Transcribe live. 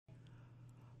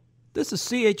This is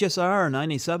CHSR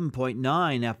 97.9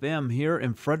 FM here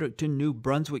in Fredericton, New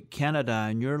Brunswick, Canada,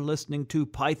 and you're listening to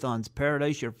Python's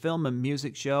Paradise, your film and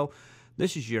music show.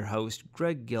 This is your host,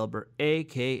 Greg Gilbert,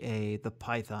 a.k.a. the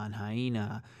Python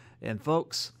Hyena. And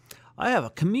folks, I have a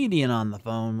comedian on the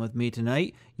phone with me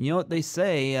tonight. You know what they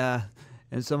say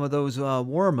in some of those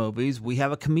war movies, we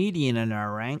have a comedian in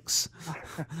our ranks.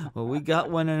 Well, we got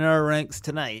one in our ranks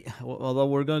tonight, although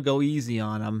we're going to go easy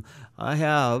on him. I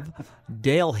have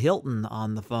Dale Hilton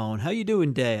on the phone. How you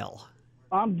doing, Dale?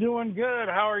 I'm doing good.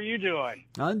 How are you doing?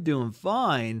 I'm doing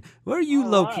fine. Where are you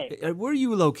located? Where are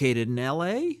you located, in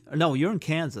L.A.? No, you're in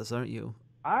Kansas, aren't you?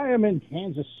 I am in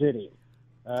Kansas City,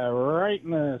 right in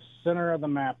the center of the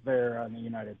map there in the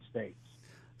United States.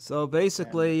 So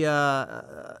basically,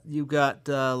 you got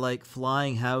like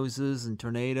flying houses and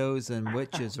tornadoes and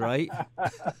witches, right?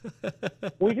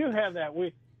 We do have that.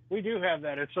 We do have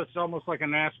that. It's almost like a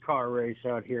NASCAR race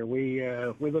out here. We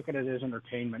look at it as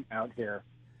entertainment out here.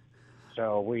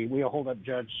 So we hold up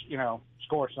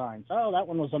score signs. Oh, that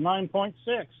one was a 9.6.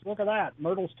 Look at that.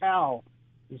 Myrtle's cow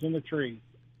is in the tree.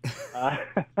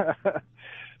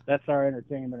 That's our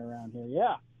entertainment around here.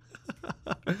 Yeah.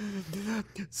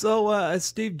 So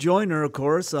Steve Joyner, of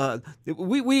course,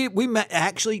 we met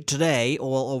actually today,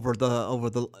 all over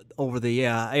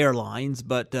the airlines.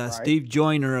 But Right. Steve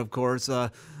Joyner, of course,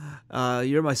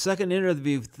 you're my second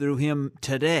interview through him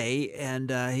today,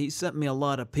 and he sent me a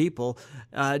lot of people.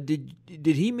 Did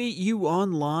he meet you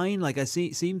online? Like I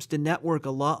see, seems to network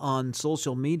a lot on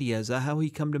social media. Is that how he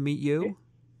come to meet you?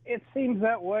 It seems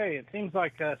that way. It seems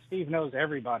like Steve knows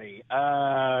everybody,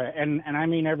 and I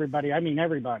mean everybody. I mean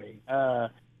everybody. I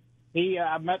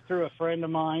met through a friend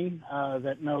of mine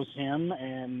that knows him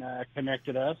and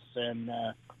connected us and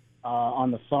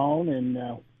on the phone,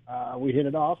 and we hit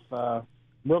it off.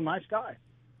 Real nice guy.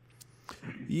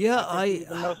 Yeah, He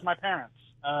even knows my parents.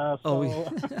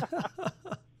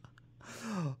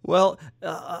 Well,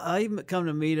 I come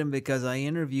to meet him because I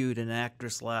interviewed an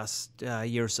actress last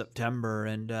year, September,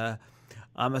 and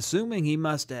I'm assuming he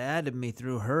must have added me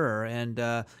through her. And,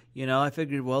 I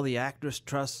figured, well, the actress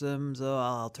trusts him, so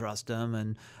I'll trust him.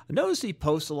 And I noticed he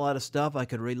posts a lot of stuff I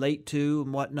could relate to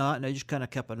and whatnot, and I just kind of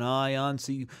kept an eye on,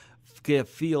 get a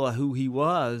feel of who he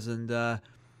was. And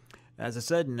as I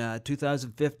said, in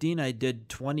 2015, I did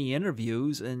 20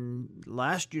 interviews, and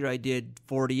last year I did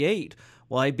 48.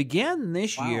 Well, I began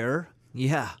this year.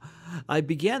 Yeah, I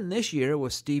began this year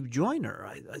with Steve Joyner.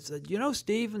 I said,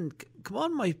 Steve, come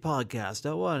on my podcast.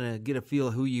 I want to get a feel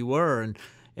of who you were, and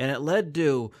it led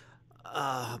to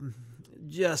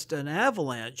just an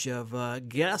avalanche of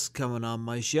guests coming on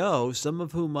my show. Some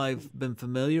of whom I've been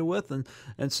familiar with, and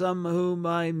some whom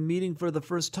I'm meeting for the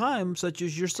first time, such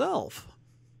as yourself.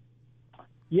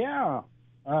 Yeah,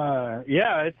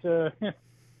 it's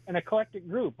an eclectic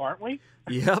group, aren't we?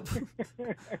 Yep.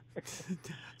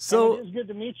 So it is good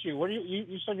to meet you. What do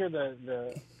you said you're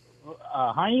the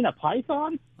Hyena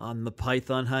Python? I'm the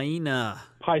Python Hyena.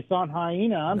 Python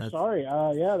Hyena. I'm sorry.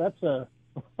 Yeah, that's an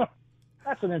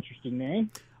interesting name.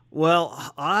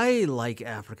 Well, I like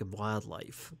African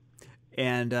wildlife.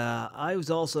 And I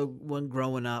was also, when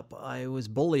growing up, I was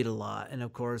bullied a lot. And,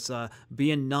 of course,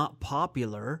 being not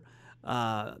popular,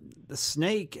 the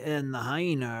snake and the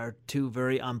hyena are two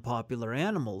very unpopular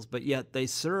animals, but yet they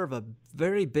serve a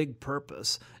very big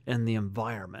purpose in the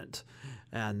environment.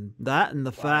 And that and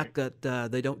the fact that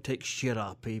they don't take shit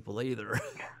off people either.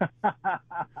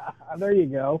 There you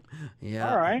go. Yeah.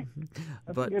 All right.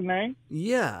 That's a good name.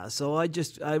 Yeah. So I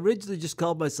originally just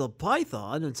called myself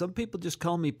Python, and some people just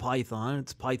call me Python.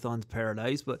 It's Python's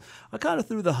Paradise, but I kind of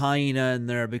threw the hyena in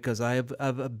there because I have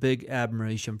a big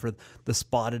admiration for the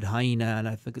spotted hyena, and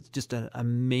I think it's just an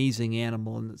amazing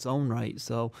animal in its own right.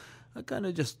 So I kind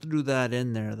of just threw that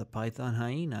in there. The Python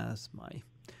Hyena is my...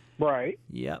 Right.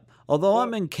 Yep. Although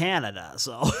I'm in Canada,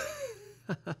 so.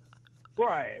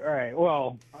 Right.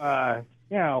 Well,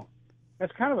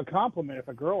 that's kind of a compliment if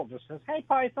a girl just says, "Hey,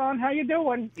 Python, how you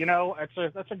doing?"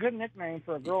 That's a good nickname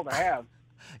for a girl to have.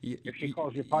 If she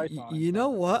calls you Python. You know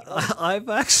what? I've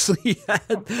actually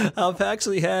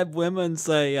had women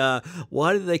say,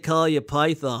 "Why do they call you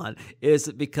Python? Is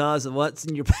it because of what's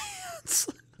in your pants?"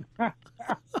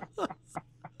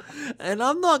 And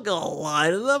I'm not going to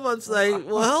lie to them. I'm saying,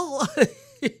 well,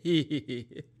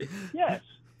 yes.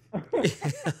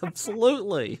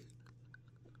 Absolutely.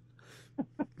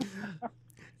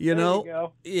 You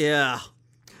go. Yeah.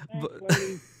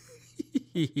 Thanks,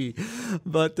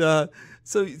 But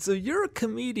so you're a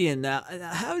comedian now.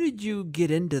 How did you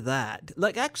get into that?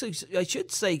 Like, actually, I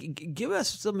should say, give us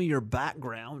some of your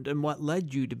background and what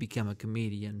led you to become a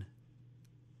comedian.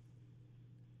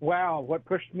 Wow, what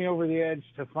pushed me over the edge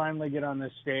to finally get on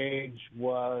this stage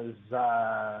was,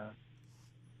 well,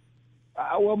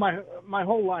 my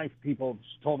whole life, people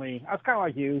just told me I was kind of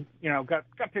like you, got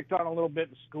picked on a little bit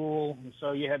in school, and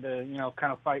so you had to,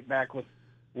 kind of fight back with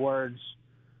words.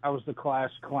 I was the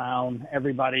class clown.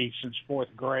 Everybody since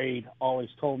fourth grade always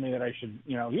told me that I should,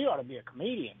 you ought to be a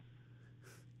comedian.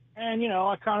 And,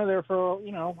 I kind of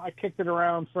I kicked it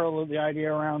around the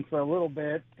idea around for a little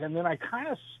bit, and then I kind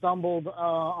of stumbled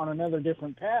on another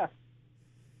different path.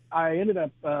 I ended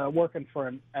up working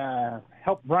for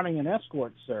help running an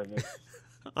escort service.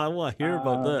 I want to hear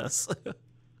about this.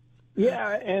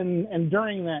 Yeah, and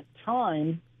during that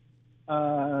time,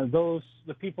 the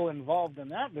people involved in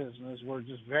that business were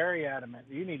just very adamant.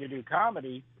 You need to do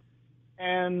comedy.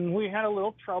 And we had a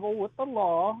little trouble with the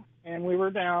law, and we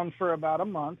were down for about a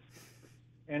month.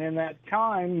 And in that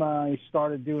time, I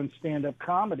started doing stand-up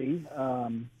comedy.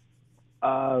 And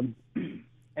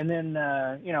then,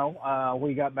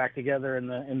 we got back together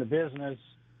in the business,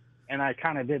 and I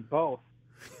kind of did both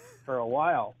for a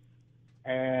while.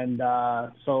 And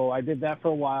so I did that for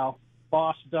a while.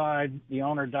 Boss died, the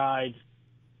owner died,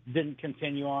 didn't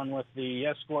continue on with the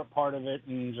escort part of it,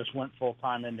 and just went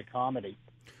full-time into comedy.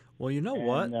 Well, you know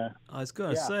what? I was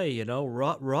going to say,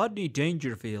 Rodney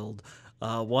Dangerfield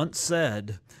once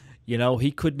said,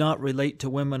 he could not relate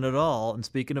to women at all. And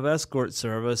speaking of escort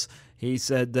service, he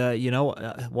said,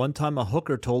 one time a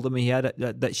hooker told him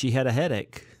that she had a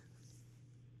headache.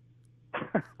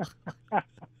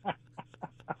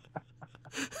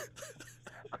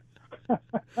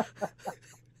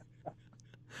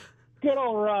 Good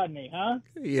old Rodney, huh?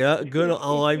 Yeah, good. Good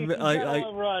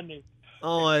old Rodney.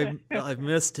 Oh, I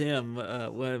missed him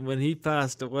when he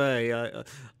passed away.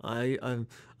 I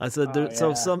said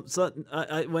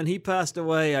when he passed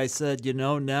away, I said,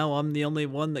 now I'm the only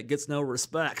one that gets no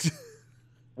respect.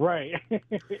 Right.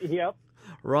 Yep.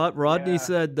 Rodney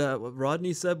said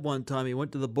one time he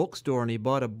went to the bookstore and he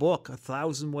bought a book,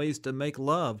 1,000 Ways to Make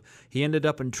Love. He ended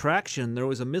up in Traction. There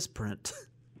was a misprint.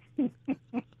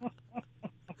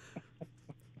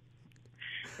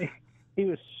 He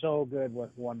was so good with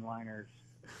one-liners.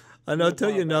 And I'll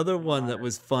tell you another one that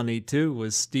was funny too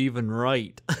was Stephen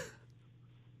Wright.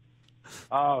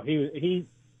 Oh, his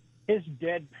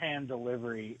deadpan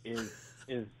delivery is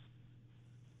you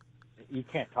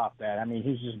can't top that. I mean,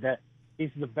 he's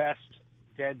the best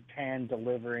deadpan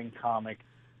delivering comic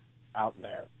out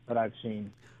there that I've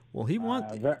seen. Well, he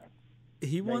once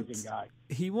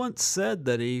said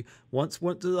that he once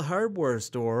went to the hardware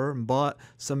store and bought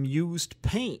some used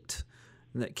paint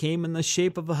that came in the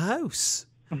shape of a house.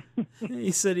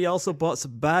 He said he also bought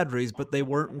some batteries, but they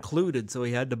weren't included, so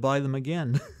he had to buy them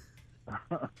again.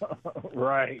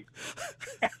 Right.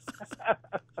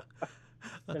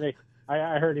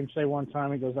 I heard him say one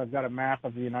time, he goes, I've got a map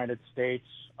of the United States.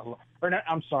 Or no,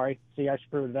 I'm sorry. See, I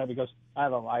screwed it up. He goes, I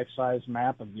have a life-size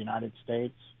map of the United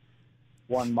States.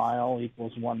 1 mile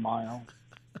equals 1 mile.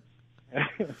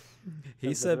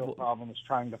 He said the real problem is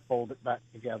trying to fold it back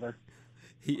together.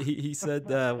 He said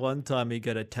one time he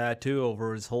got a tattoo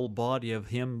over his whole body of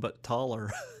him but taller.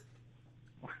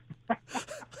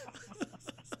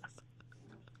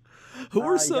 You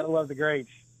gotta love the greats.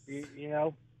 The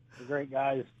great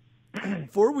guys.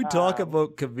 Before we talk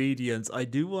about comedians, I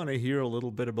do want to hear a little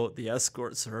bit about the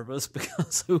escort service,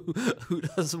 because who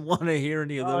doesn't want to hear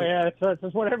any of those? Oh yeah,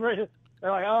 it's whatever. They're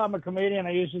like, oh, I'm a comedian.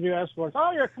 I used to do escorts.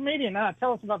 Oh, you're a comedian.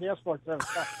 Tell us about the escort service.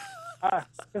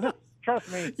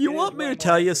 Trust me. You want me to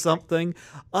tell you something?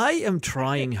 I am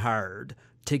trying hard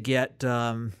to get...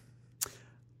 I've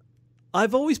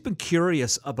always been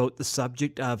curious about the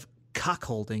subject of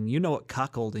cuckolding. You know what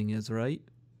cuckolding is, right?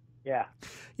 Yeah.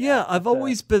 Yeah, I've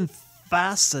always been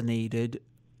fascinated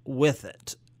with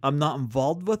it. I'm not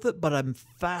involved with it, but I'm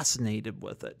fascinated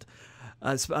with it.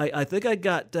 I think I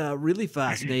got really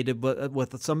fascinated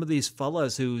with some of these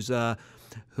fellas I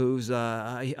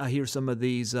hear some of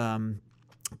these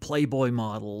Playboy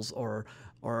models or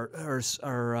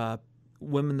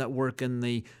women that work in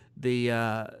the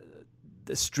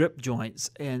strip joints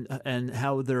and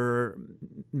how their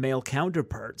male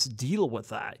counterparts deal with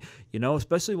that,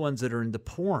 especially ones that are into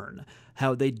porn,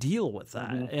 how they deal with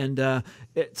that. Mm-hmm. And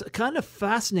it's kind of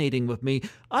fascinating with me.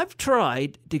 I've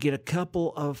tried to get a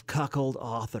couple of cuckold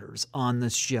authors on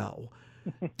this show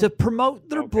to promote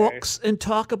their books and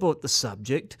talk about the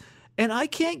subject, and I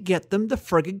can't get them to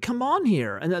friggin' come on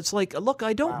here. And it's like, look,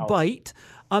 I don't bite.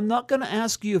 I'm not going to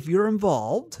ask you if you're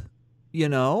involved,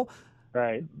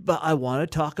 Right. But I want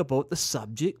to talk about the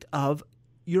subject of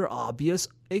your obvious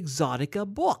exotica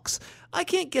books. I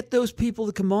can't get those people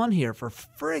to come on here, for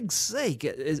frig's sake.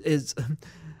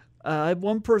 I have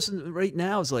one person right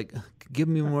now is like, give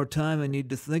me more time. I need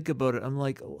to think about it. I'm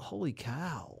like, oh, holy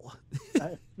cow.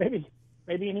 Maybe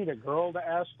you need a girl to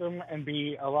ask them and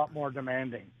be a lot more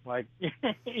demanding. Like,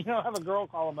 have a girl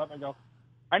call them up and go,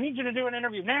 "I need you to do an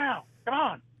interview now. Come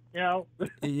on."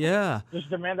 Yeah. Just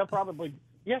demand. They'll probably,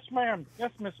 "Yes, ma'am.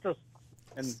 Yes, mistress."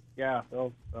 And yeah,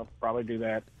 they'll probably do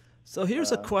that. So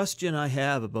here's a question I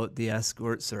have about the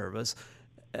escort service.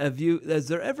 Has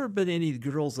there ever been any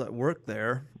girls that work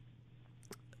there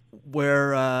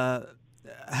where,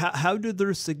 how do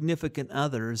their significant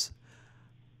others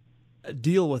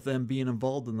deal with them being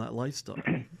involved in that lifestyle?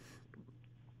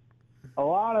 A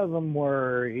lot of them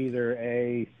were either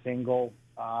a single,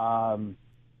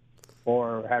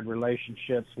 or had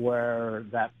relationships where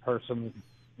that person,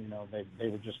 they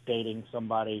were just dating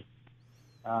somebody,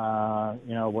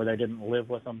 where they didn't live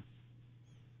with them.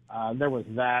 There was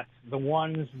that. The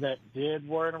ones that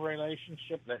were in a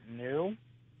relationship that knew,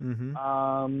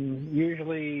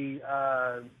 usually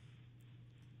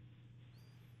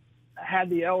had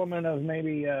the element of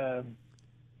maybe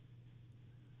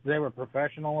they were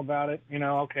professional about it.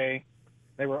 Okay,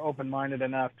 they were open-minded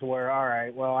enough to where, all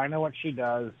right, well, I know what she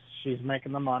does. She's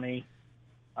making the money.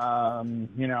 That's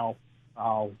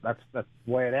the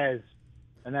way it is.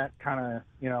 And that kind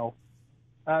of,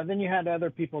 then you had other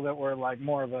people that were like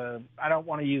more of a, I don't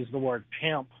want to use the word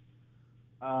pimp,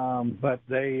 but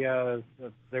they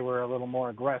were a little more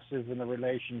aggressive in the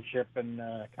relationship and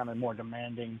kind of more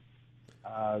demanding.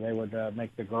 They would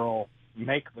make the girl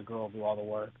do all the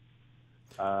work,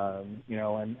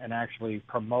 and actually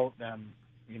promote them,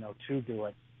 to do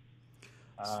it.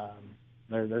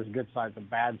 There's good sides and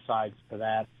bad sides to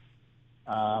that,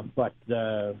 but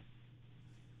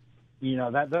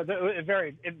it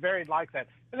varied like that.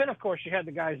 And then of course you had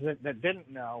the guys that didn't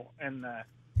know, and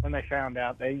when they found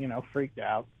out, they freaked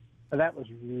out. But that was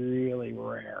really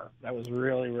rare.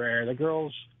 The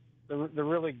girls, the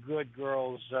really good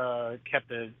girls,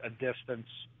 kept a distance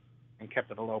and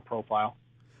kept it a low profile.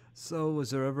 So was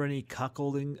there ever any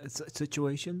cuckolding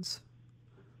situations?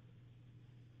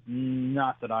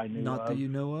 Not that I knew of. Not that you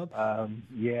know of?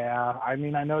 Yeah, I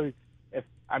know it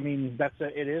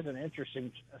is an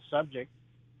interesting subject.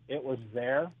 It was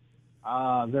there.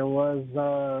 There was,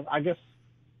 I guess,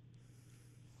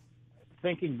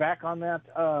 thinking back on that,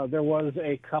 there was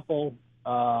a couple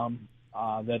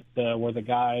that where the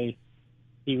guy,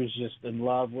 he was just in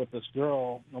love with this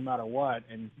girl no matter what,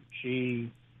 and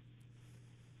she,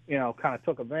 kind of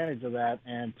took advantage of that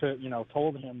and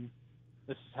told him,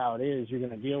 this is how it is, you're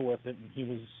going to deal with it. And he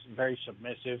was very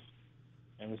submissive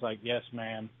and was like, yes,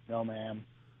 ma'am, no, ma'am.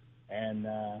 And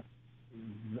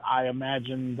I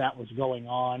imagine that was going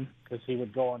on because he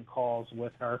would go on calls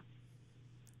with her.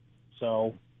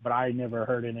 So, but I never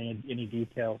heard any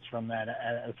details from that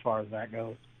as far as that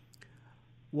goes.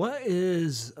 What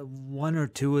is one or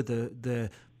two of the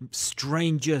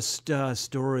strangest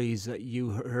stories that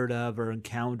you heard of or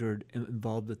encountered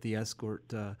involved with the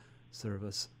escort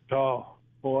service? Oh,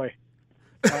 boy.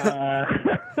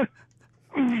 I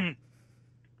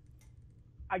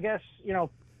guess,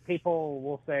 people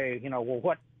will say, well,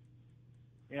 what,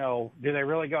 do they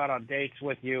really go out on dates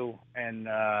with you and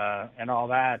all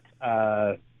that?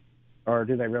 Or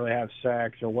do they really have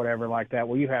sex or whatever like that?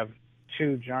 Well, you have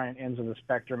two giant ends of the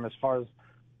spectrum as far as,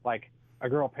 like, a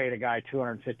girl paid a guy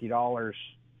 $250.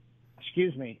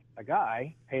 A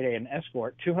guy paid an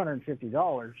escort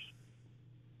 $250.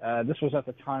 This was at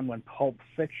the time when Pulp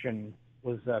Fiction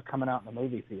was coming out in the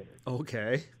movie theater.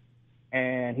 Okay.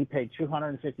 And he paid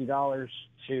 $250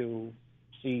 to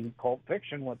see Pulp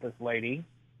Fiction with this lady.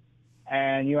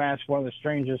 And you ask one of the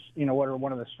strangest, what are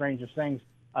one of the strangest things?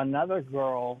 Another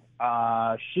girl,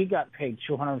 she got paid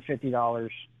 $250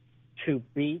 to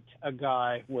beat a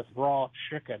guy with raw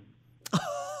chicken.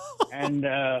 And,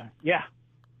 yeah.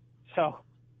 So,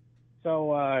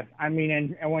 and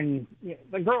when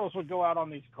the girls would go out on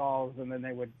these calls, and then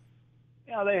they would,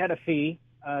 they had a fee,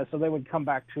 so they would come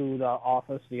back to the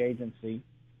office, the agency,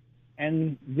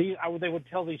 and they would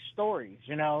tell these stories,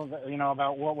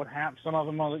 about what would happen. Some of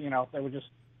them, they would just,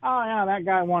 oh yeah, that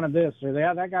guy wanted this, or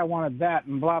yeah, that guy wanted that,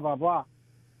 and blah blah blah,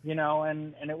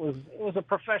 and it was a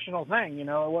professional thing, it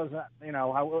wasn't, it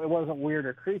wasn't weird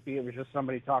or creepy. It was just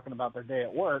somebody talking about their day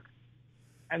at work.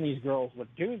 And these girls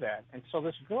would do that. And so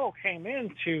this girl came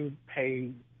in to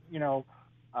pay,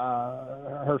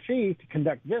 her fee to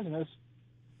conduct business.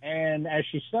 And as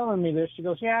she's telling me this, she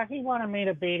goes, yeah, he wanted me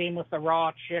to beat him with the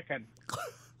raw chicken.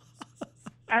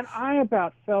 And I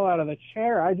about fell out of the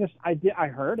chair. I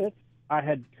heard it.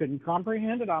 Couldn't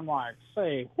comprehend it. I'm like,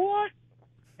 say what?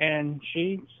 And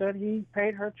she said he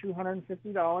paid her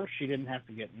 $250. She didn't have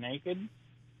to get naked.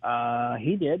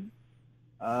 He did.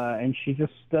 And she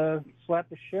just slapped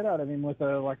the shit out of him with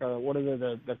what is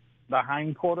it, the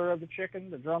hind quarter of the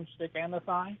chicken, the drumstick and the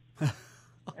thigh.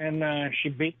 And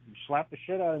she slapped the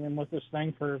shit out of him with this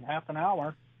thing for half an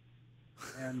hour,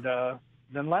 and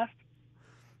then left.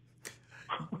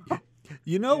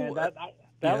 You know,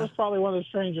 that was probably one of the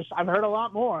strangest. I've heard a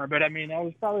lot more, but I mean, that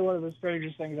was probably one of the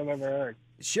strangest things I've ever heard.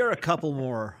 Share a couple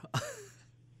more.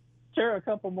 Share a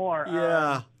couple more.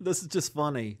 Yeah, this is just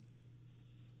funny.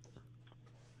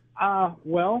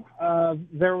 Well,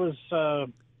 there was a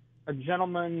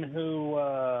gentleman who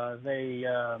they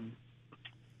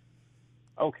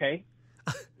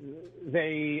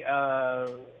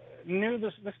knew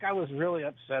this guy was really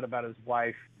upset about his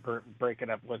wife breaking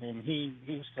up with him. He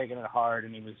was taking it hard,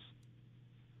 and he was.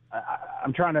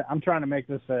 I'm trying to make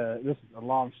this a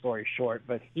long story short,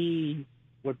 but he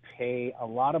would pay a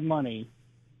lot of money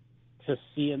to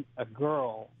see a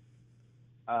girl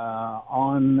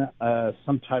on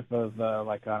some type of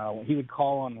he would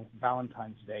call on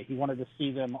Valentine's Day. He wanted to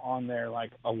see them on their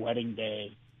like a wedding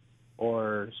day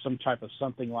or some type of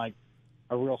something like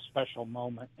a real special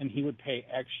moment, and he would pay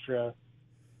extra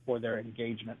for their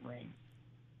engagement ring.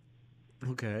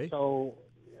 Okay. So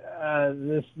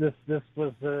this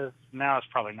was now it's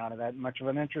probably not that much of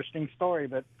an interesting story,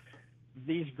 but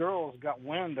these girls got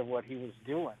wind of what he was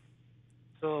doing.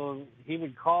 So he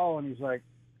would call and he's like,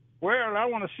 well, I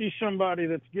want to see somebody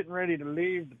that's getting ready to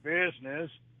leave the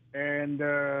business, and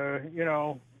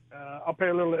I'll pay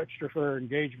a little extra for her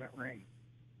engagement ring.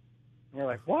 And we're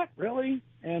like, what, really?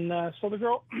 And so the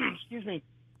girl, excuse me,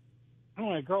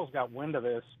 the girls got wind of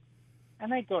this,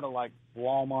 and they go to like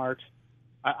Walmart.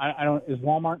 I don't. Is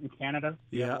Walmart in Canada?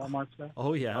 Yeah. Walmart stuff.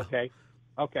 Oh yeah.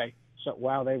 Okay. So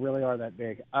wow, they really are that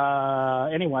big.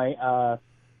 Anyway,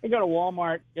 they go to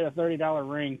Walmart, get a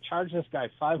 $30 ring, charge this guy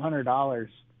 $500,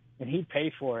 and he'd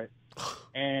pay for it.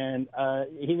 And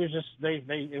he was just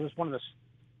it was one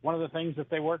of the things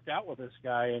that they worked out with this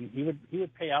guy, and he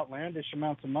would pay outlandish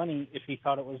amounts of money if he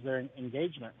thought it was their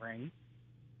engagement ring.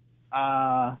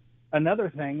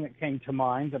 Another thing that came to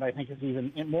mind that I think is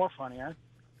even more funnier.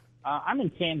 I'm in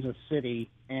Kansas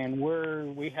City, and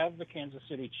we have the Kansas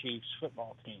City Chiefs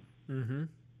football team. Mm-hmm.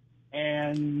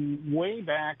 And way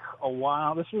back a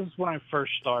while, this was when I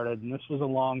first started, and this was a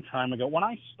long time ago. When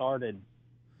I started,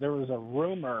 there was a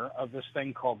rumor of this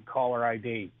thing called caller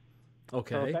ID.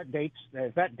 Okay. So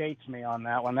if that dates me on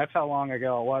that one, that's how long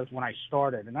ago it was when I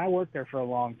started, and I worked there for a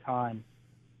long time.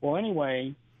 Well,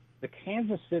 anyway, the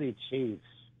Kansas City Chiefs,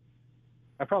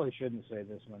 I probably shouldn't say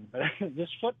this one, but this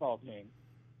football team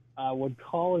would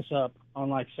call us up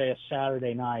on, like, say, a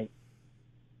Saturday night,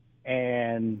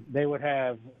 and they would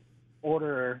have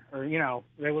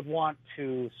they would want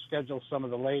to schedule some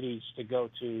of the ladies to go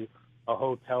to a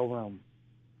hotel room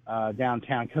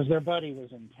downtown because their buddy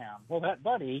was in town. Well, that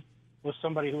buddy was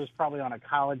somebody who was probably on a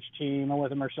college team or with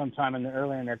them or sometime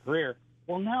early in their career.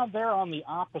 Well, now they're on the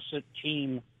opposite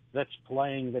team that's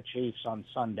playing the Chiefs on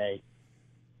Sunday.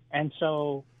 And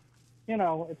so,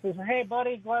 it says, hey,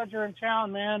 buddy, glad you're in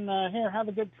town, man. Here, have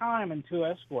a good time. And two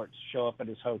escorts show up at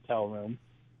his hotel room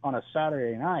on a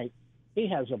Saturday night. He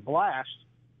has a blast.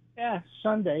 Yeah,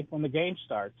 Sunday when the game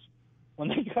starts, when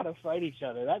they got to fight each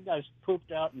other. That guy's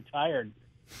pooped out and tired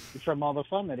from all the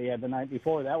fun that he had the night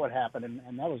before. That would happen,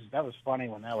 and that was funny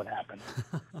when that would happen.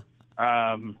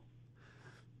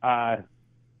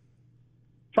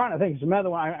 Trying to think of some other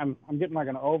one. I'm getting like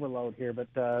an overload here, but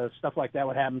stuff like that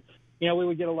would happen. We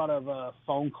would get a lot of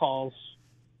phone calls,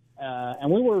 and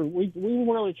we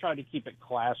really tried to keep it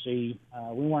classy.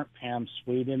 We weren't pimps.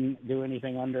 We didn't do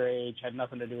anything underage. Had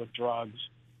nothing to do with drugs.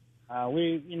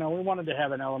 We wanted to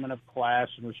have an element of class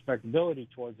and respectability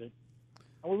towards it,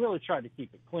 and we really tried to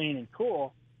keep it clean and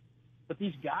cool. But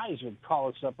these guys would call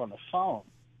us up on the phone,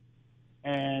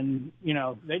 and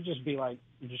they'd just be like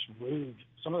just rude.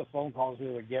 Some of the phone calls we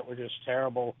would get were just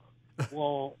terrible.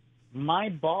 Well, my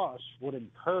boss would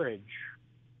encourage,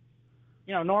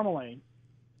 normally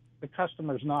the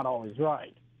customer's not always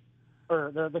right.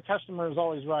 Or the customer is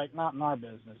always right, not in our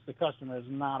business. The customer is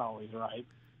not always right.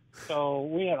 So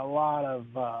we had a lot of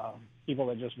people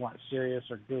that just weren't serious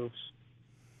or goofs.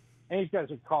 And these guys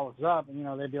would call us up, and,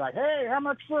 they'd be like, hey, how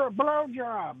much for a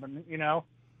blowjob? And,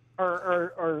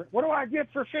 or what do I get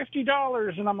for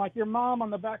 $50? And I'm like, your mom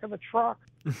on the back of the truck,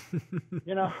 and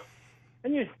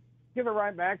you give it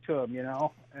right back to them,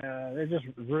 they're just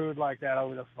rude like that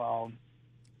over the phone.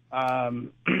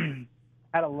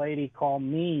 Had a lady call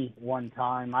me one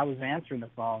time. I was answering the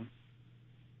phone,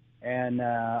 and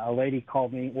a lady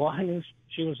called me. Well, I knew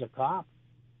she was a cop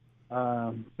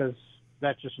because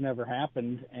that just never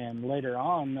happened. And later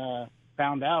on,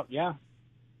 found out, yeah,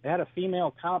 They had a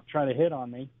female cop try to hit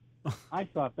on me. I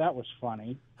thought that was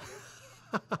funny.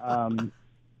 And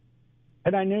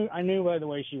I knew by the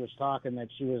way she was talking that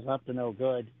she was up to no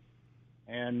good.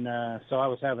 And so I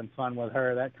was having fun with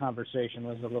her. That conversation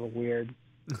was a little weird.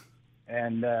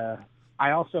 And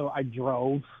I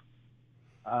drove.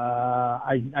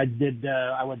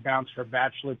 I would bounce for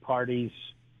bachelor parties.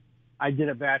 I did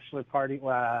a bachelor party,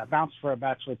 bounced for a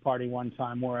bachelor party one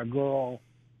time where a girl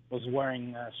was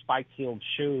wearing spike-heeled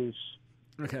shoes.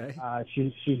 Okay.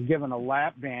 She's given a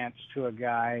lap dance to a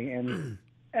guy, and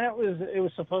it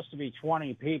was supposed to be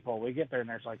 20 people. We get there and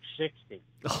there's like 60.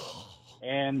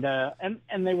 And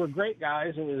they were great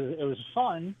guys. It was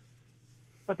fun,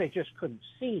 but they just couldn't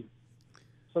see,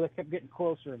 so they kept getting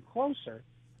closer and closer.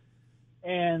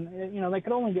 And they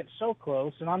could only get so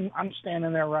close, and I'm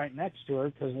standing there right next to her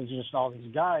because there's just all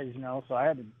these guys, so I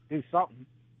had to do something.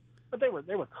 But they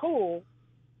were cool,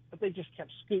 but they just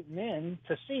kept scooting in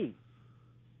to see.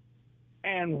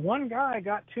 And one guy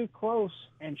got too close,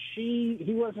 and he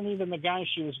wasn't even the guy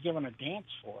she was giving a dance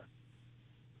for.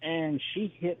 And she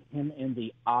hit him in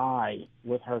the eye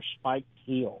with her spiked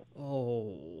heel.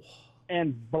 Oh.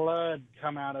 And blood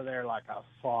come out of there like a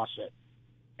faucet.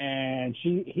 And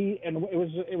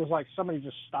it was like somebody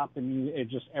just stopped and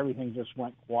everything just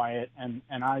went quiet. And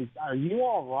are you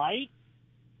all right?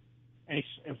 And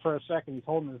for a second he's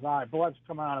holding his eye, blood's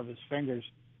coming out of his fingers,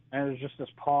 and there's just this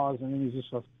pause, and then he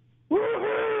just goes,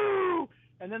 woohoo!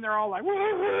 And then they're all like,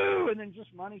 woohoo! And then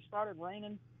just money started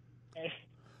raining.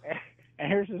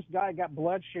 And here's this guy got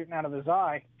blood shooting out of his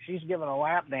eye. She's giving a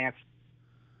lap dance.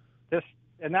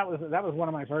 And that was one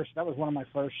of my first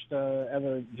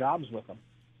ever jobs with him.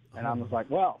 And I was like,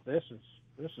 well, this is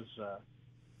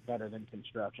better than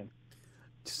construction.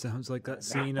 Sounds like that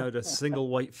scene out of Single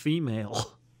White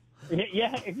Female.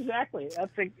 Yeah, exactly.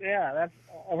 I've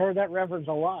heard that reference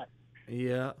a lot.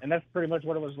 Yeah. And that's pretty much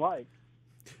what it was like.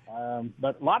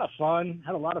 But a lot of fun.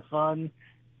 Had a lot of fun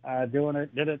doing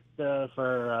it. Did it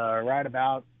for right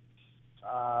about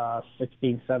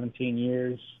 16, 17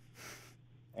 years.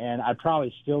 And I'd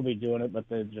probably still be doing it, but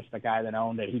the guy that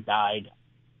owned it, he died.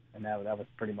 And that was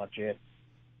pretty much it.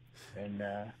 And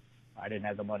I didn't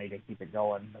have the money to keep it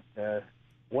going. But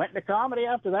went into comedy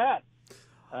after that.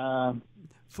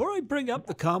 Before I bring up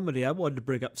the comedy, I wanted to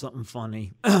bring up something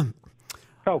funny.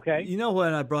 Okay.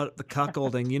 When I brought up the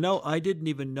cuckolding, I didn't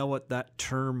even know what that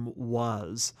term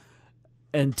was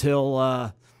until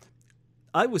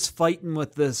I was fighting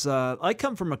with this. I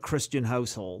come from a Christian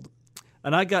household.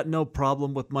 And I got no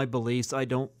problem with my beliefs. I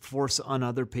don't force on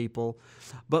other people.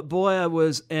 But boy, I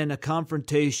was in a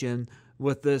confrontation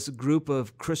with this group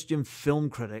of Christian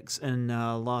film critics in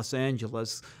Los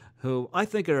Angeles who I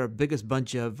think are the biggest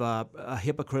bunch of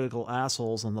hypocritical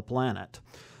assholes on the planet.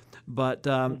 But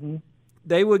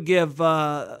they would give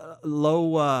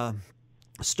low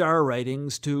star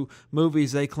ratings to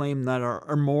movies they claim that are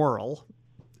immoral.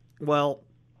 Well,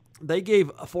 they gave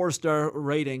a 4-star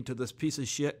rating to this piece of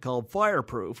shit called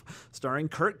Fireproof, starring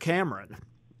Kirk Cameron.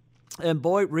 And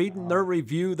boy, reading their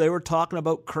review, they were talking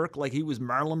about Kirk like he was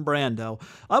Marlon Brando.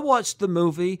 I watched the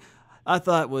movie. I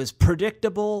thought it was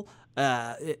predictable.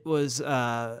 It was,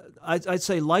 I'd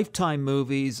say Lifetime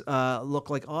movies look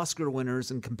like Oscar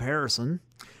winners in comparison.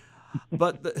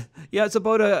 But, it's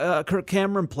about a Kirk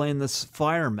Cameron playing this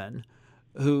fireman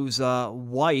whose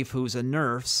wife, who's a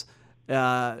nurse,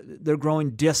 they're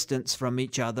growing distance from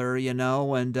each other,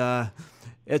 and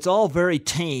it's all very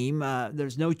tame.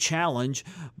 There's no challenge,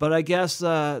 but I guess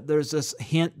there's this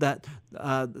hint that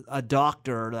a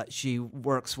doctor that she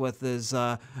works with is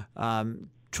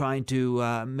trying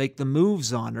to make the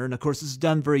moves on her, and of course it's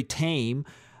done very tame.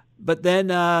 But then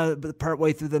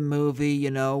partway through the movie,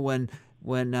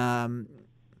 when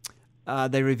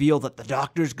they reveal that the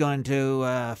doctor's going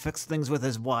to fix things with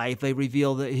his wife. They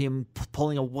reveal that him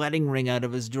pulling a wedding ring out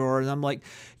of his drawer. And I'm like,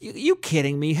 you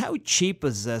kidding me? How cheap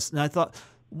is this? And I thought,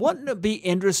 wouldn't it be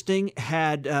interesting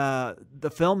had the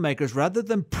filmmakers, rather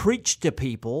than preach to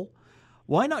people,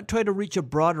 why not try to reach a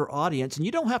broader audience? And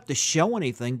you don't have to show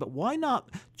anything, but why not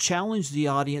challenge the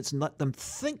audience and let them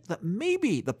think that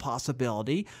maybe the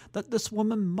possibility that this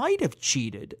woman might have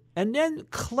cheated, and then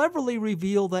cleverly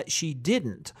reveal that she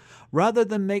didn't, rather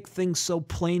than make things so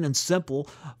plain and simple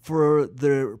for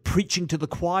the preaching to the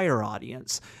choir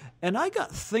audience. And I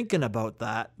got thinking about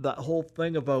that whole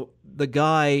thing about the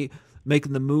guy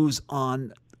making the moves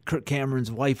on Kirk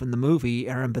Cameron's wife in the movie,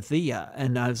 Erin Bethea,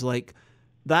 and I was like,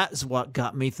 that's what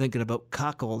got me thinking about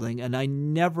cuckolding, and I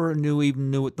never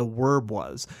even knew what the word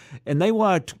was. And they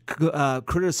want to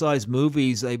criticize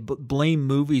movies, they blame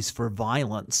movies for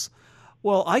violence.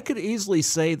 Well, I could easily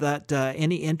say that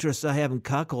any interest I have in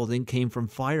cuckolding came from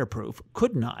Fireproof,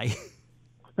 couldn't I?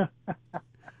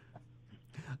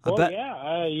 Well, bet.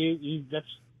 yeah,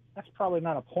 that's probably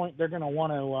not a point they're going to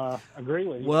want to agree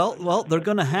with you. Well, they're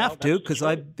going to have to, that's because true.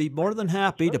 I'd be more than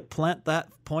happy to plant that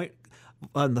point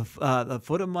on the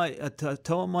foot of my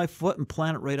toe of my foot and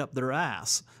plant it right up their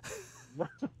ass.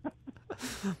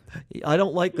 I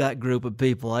don't like that group of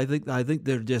people. I think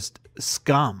they're just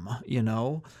scum, you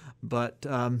know. But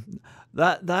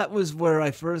that was where I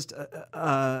first.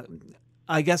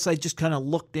 I guess I just kind of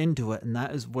looked into it, and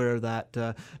that is where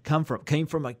that came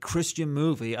from a Christian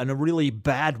movie, and a really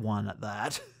bad one at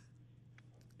that.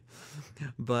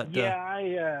 But yeah,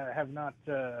 I have not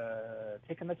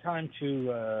taken the time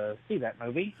to see that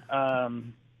movie. I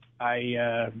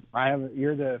have.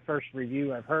 You're the first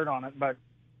review I've heard on it, but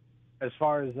as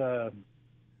far as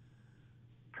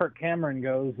Kirk Cameron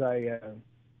goes, I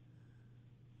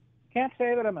can't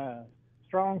say that I'm a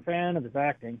strong fan of his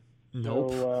acting.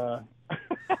 Nope. So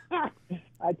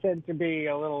I tend to be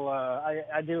a little.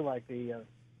 I do like the.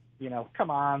 Come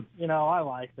on. I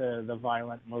like the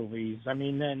violent movies. I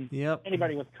mean, then Yep.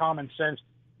 anybody with common sense.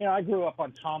 I grew up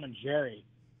on Tom and Jerry,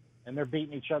 and they're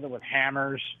beating each other with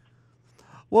hammers.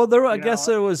 Well, I guess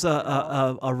there was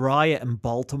a riot in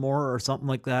Baltimore or something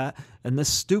like that, and this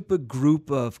stupid group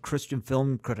of Christian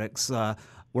film critics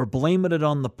were blaming it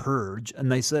on the purge,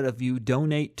 and they said if you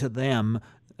donate to them,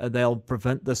 they'll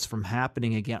prevent this from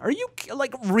happening again. Are you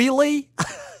like really?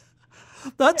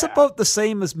 That's about the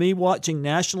same as me watching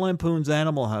National Lampoon's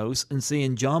Animal House and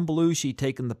seeing John Belushi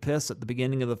taking the piss at the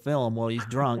beginning of the film while he's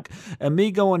drunk, and me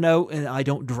going out, and I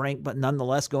don't drink, but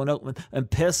nonetheless going out and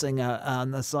pissing on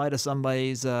the side of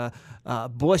somebody's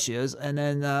bushes, and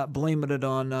then blaming it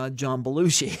on John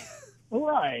Belushi.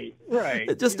 Right.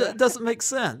 It just doesn't make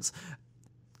sense,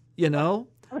 you know?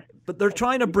 But they're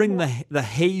trying to bring the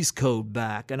Hays Code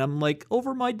back, and I'm like,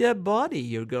 over my dead body,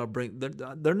 you're gonna bring.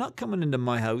 They're not coming into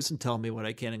my house and telling me what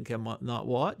I can and cannot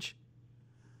watch.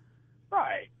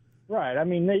 Right. I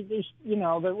mean, they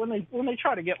when they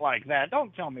try to get like that,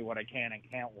 don't tell me what I can and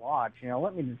can't watch.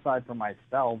 Let me decide for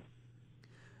myself.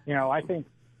 I think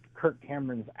Kirk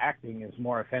Cameron's acting is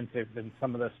more offensive than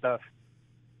some of the stuff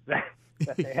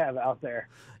that they have out there.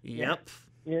 Yep.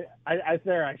 Yeah, I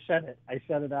said it. I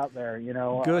said it out there.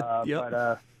 Good. Yep.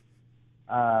 But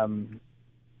I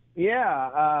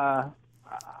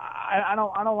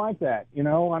don't like that.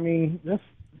 I mean, it's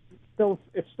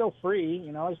still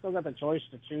free. I still got the choice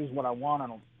to choose what I want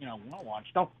and want to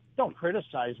watch. Don't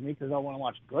criticize me because I want to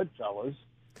watch Goodfellas.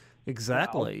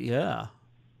 Exactly. Yeah.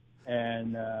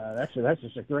 And that's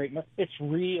just a great. It's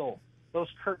real. Those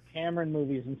Kirk Cameron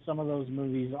movies and some of those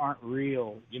movies aren't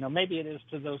real. Maybe it is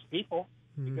to those people.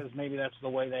 Because maybe that's the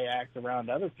way they act around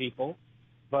other people.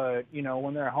 But,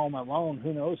 when they're home alone,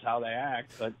 who knows how they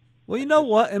act. But well, you know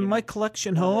what? In my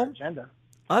collection home, agenda.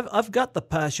 I've got The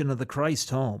Passion of the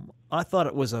Christ home. I thought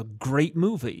it was a great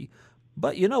movie.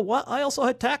 But you know what? I also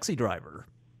had Taxi Driver.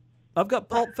 I've got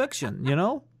Pulp Fiction,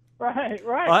 Right.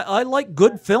 I like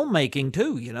good filmmaking,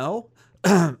 too,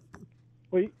 Well,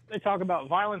 they talk about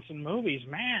violence in movies,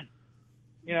 man.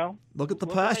 Look at The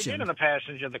Passion. Passion. They did in the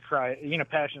Passions of the Christ.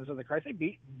 Passions of the Christ. They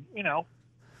beat,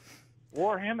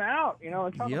 wore him out. They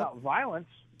talk about violence.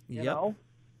 You know,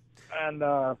 and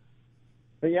but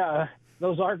yeah,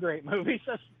 those are great movies.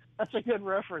 That's a good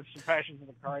reference to Passions of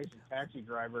the Christ and Taxi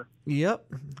Driver. Yep.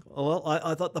 Well,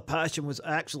 I thought The Passion was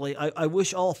actually. I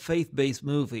wish all faith-based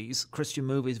movies, Christian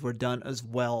movies, were done as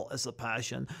well as The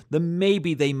Passion. Then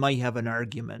maybe they might have an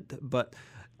argument, but.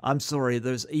 I'm sorry,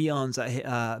 there's eons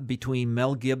between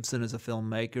Mel Gibson as a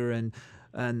filmmaker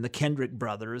and the Kendrick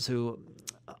brothers, who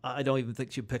I don't even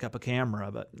think should pick up a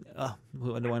camera, but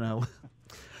what do I know?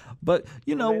 But,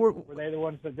 were they the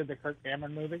ones that did the Kirk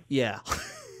Cameron movie? Yeah.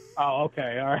 Oh,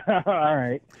 okay. All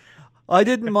right. I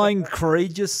didn't mind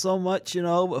Courageous so much,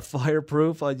 but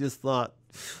Fireproof, I just thought,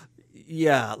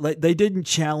 yeah, they didn't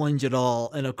challenge at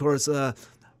all. And, of course,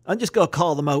 I'm just gonna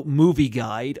call them out. Movie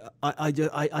Guide. I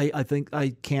think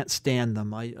I can't stand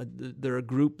them. They're a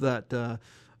group that, as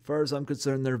far as I'm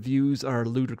concerned, their views are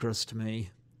ludicrous to me.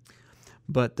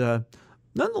 But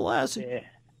nonetheless,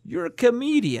 you're a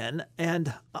comedian,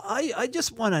 and I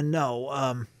just want to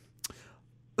know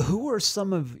who are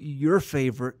some of your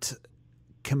favorite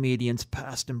comedians,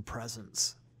 past and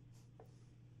present?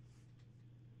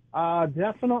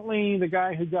 Definitely the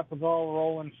guy who got the ball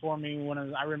rolling for me when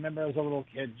I remember I was a little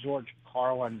kid, George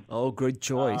Carlin. Oh, good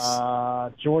choice.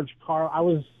 George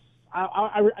Carlin.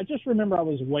 I just remember I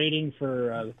was waiting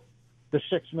for the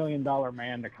 $6 Million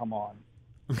Man to come on.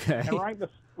 Okay. And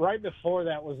right before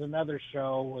that was another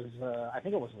show. I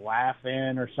think it was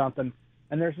Laugh-In or something.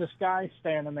 And there's this guy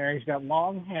standing there. He's got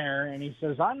long hair, and he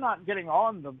says, "I'm not getting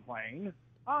on the plane.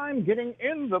 I'm getting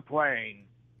in the plane."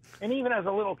 And even as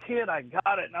a little kid, I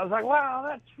got it. And I was like, wow,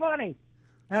 that's funny.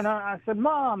 And I said,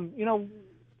 Mom,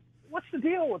 what's the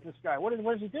deal with this guy? What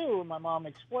does he do? And my mom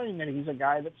explained that he's a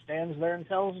guy that stands there and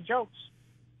tells jokes.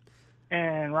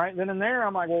 And right then and there,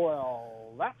 I'm like,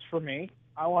 well, that's for me.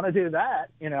 I want to do that.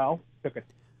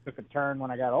 Took a turn when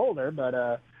I got older,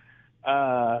 but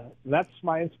that's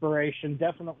my inspiration.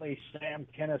 Definitely Sam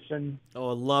Kinison. Oh,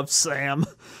 I love Sam.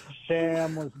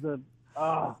 Sam was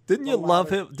Didn't you love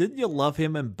him? Didn't you love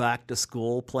him in Back to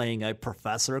School playing a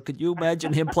professor? Could you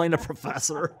imagine him playing a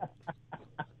professor?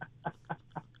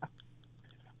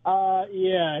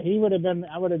 Yeah, he would have been.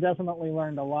 I would have definitely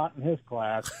learned a lot in his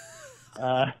class.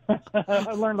 I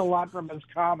learned a lot from his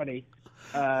comedy.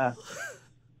 Yeah,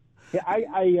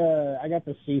 I got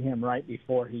to see him right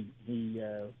before he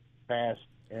passed.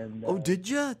 And oh, did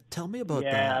you? Tell me about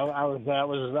that. Yeah, that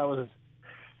was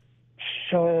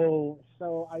so.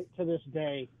 To this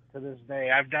day,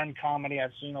 I've done comedy.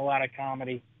 I've seen a lot of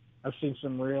comedy. I've seen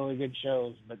some really good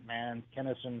shows, but man,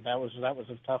 Kinison, that was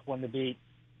a tough one to beat.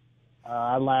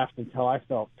 I laughed until I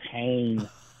felt pain,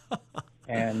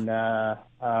 and I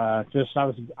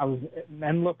was.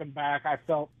 And looking back, I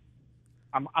felt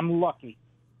I'm lucky.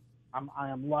 I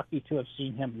am lucky to have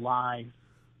seen him live,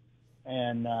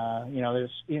 and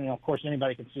there's of course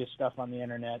anybody can see his stuff on the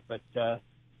internet, but to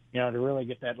really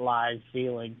get that live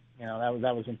feeling,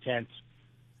 that was intense.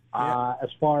 Yeah. As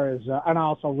far as and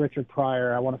also Richard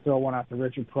Pryor, I want to throw one out to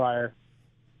Richard Pryor.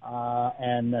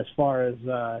 And as far as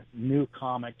new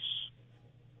comics,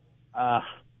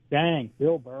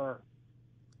 Bill Burr,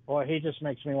 boy, he just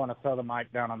makes me want to throw the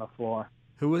mic down on the floor.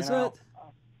 Who is it?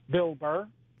 Bill Burr.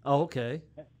 Oh, okay.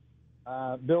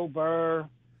 Bill Burr.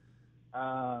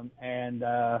 And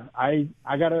I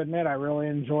got to admit, I really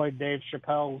enjoyed Dave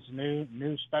Chappelle's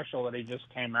new special that he just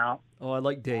came out. Oh, I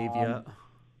like Dave. Yeah.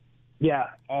 Yeah.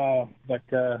 But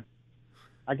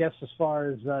I guess as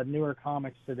far as newer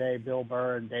comics today, Bill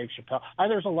Burr and Dave Chappelle.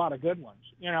 There's a lot of good ones.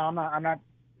 I'm not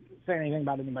saying anything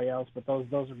about anybody else, but those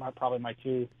are probably my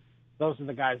two. Those are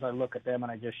the guys I look at them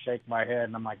and I just shake my head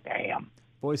and I'm like, damn.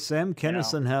 Boy, Sam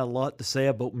Kinison had a lot to say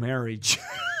about marriage.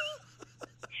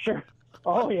 Sure.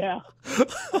 Oh, yeah.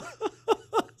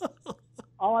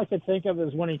 All I could think of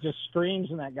is when he just screams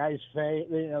in that guy's face,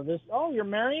 you're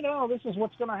married? Oh, this is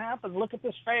what's going to happen. Look at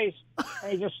this face.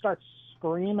 And he just starts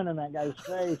screaming in that guy's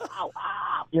face. Ow,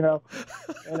 ow, And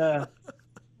it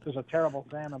was a terrible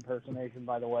Sam impersonation,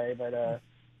 by the way. But,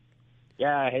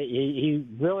 yeah, he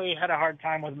really had a hard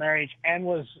time with marriage. And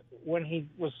when he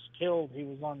was killed, he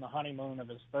was on the honeymoon of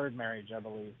his third marriage, I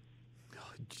believe.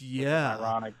 Yeah.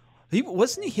 Ironic.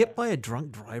 Wasn't he hit by a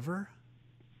drunk driver?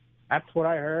 That's what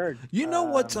I heard. You know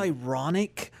what's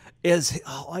ironic is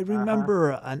I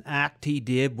remember an act he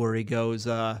did where he goes,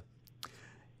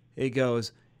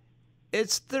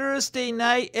 "It's Thursday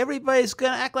night. Everybody's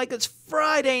gonna act like it's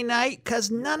Friday night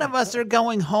because none of us are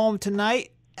going home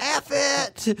tonight. F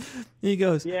it." He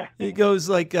goes, yeah. He goes,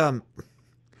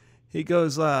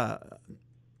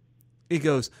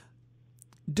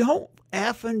 "Don't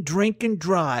effing drink and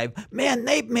drive. Man,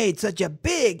 they've made such a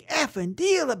big effing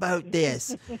deal about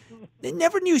this. It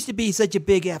never used to be such a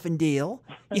big effing deal.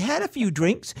 You had a few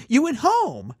drinks, you went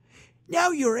home.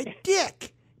 Now you're a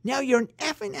dick. Now you're an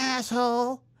effing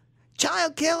asshole.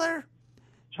 Child killer.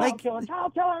 Child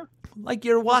killer. Like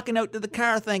you're walking out to the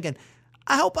car thinking,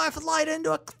 I hope I slide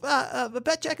into I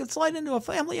bet you I can slide into a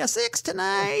family of 6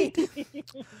 tonight."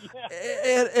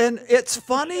 and it's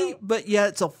funny, but yet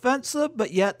it's offensive,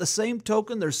 but yet at the same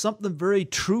token, there's something very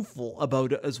truthful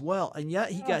about it as well. And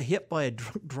yet he got hit by a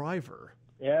drunk driver.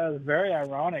 Yeah, it was very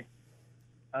ironic.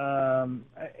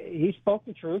 He spoke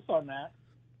the truth on that.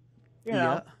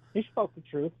 He spoke the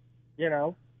truth,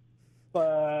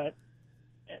 but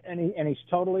and he's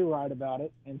totally right about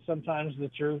it. And sometimes the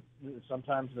truth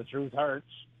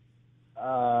hurts.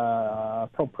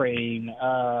 Propane.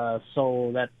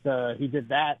 So that he did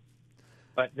that,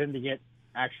 but then to get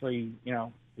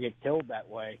killed that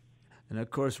way. And of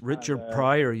course, Richard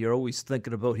Pryor, you're always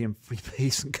thinking about him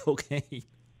freebasing cocaine.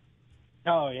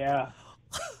 Oh yeah.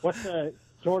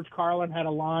 George Carlin had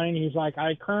a line. He's like,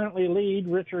 "I currently lead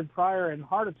Richard Pryor in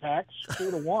heart attacks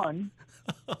 2-1.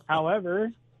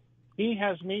 However, he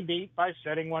has me beat by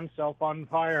setting oneself on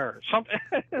fire." Something.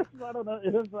 I don't know.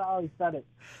 This is how he said it.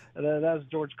 That was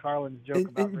George Carlin's joke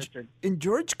about Richard. And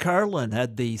George Carlin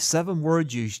had the 7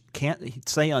 words you can't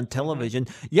say on television,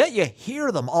 yet you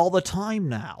hear them all the time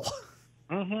now.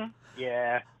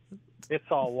 Yeah.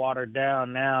 It's all watered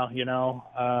down now,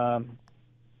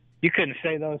 you couldn't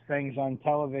say those things on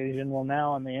television. Well,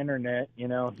 now on the internet,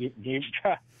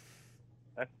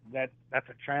 that's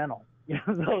a channel.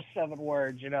 Those 7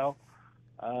 words. It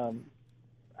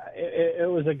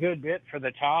was a good bit for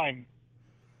the time.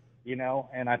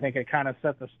 And I think it kind of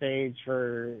set the stage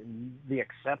for the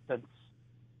acceptance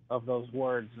of those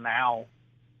words now.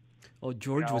 Oh,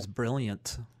 George was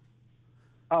brilliant.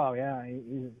 Oh yeah,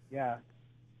 yeah.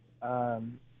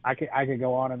 I could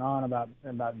go on and on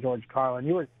about George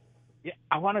Carlin.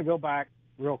 I want to go back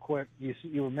real quick.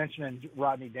 You were mentioning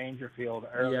Rodney Dangerfield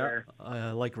earlier. Yeah,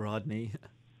 I like Rodney.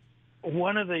 I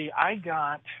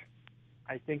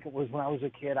think it was when I was a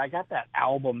kid. I got that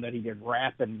album that he did,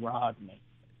 Rappin' Rodney.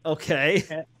 Okay.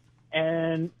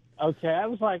 And I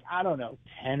was like, I don't know,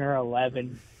 10 or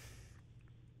 11.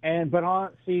 It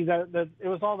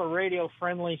was all the radio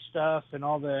friendly stuff and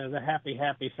all the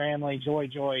happy family,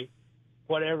 joy,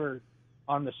 whatever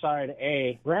on the side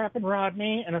A, Rappin'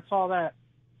 Rodney, and it's all that.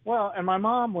 Well, and my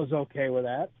mom was okay with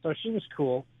that, so she was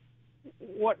cool.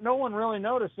 What no one really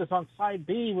noticed is on side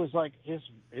B was like his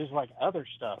like other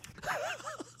stuff.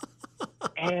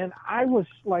 And I was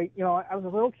like, I was a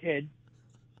little kid,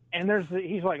 and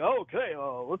he's like, oh, okay,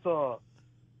 let's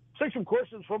take some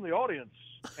questions from the audience.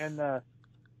 And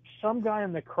some guy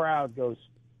in the crowd goes,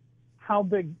 how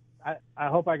big, I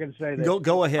hope I can say this.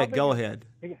 Go ahead.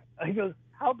 He goes,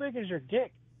 how big is your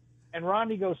dick? And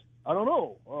Rodney goes, I don't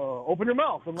know. Open your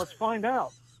mouth and let's find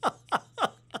out.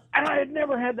 And I had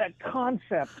never had that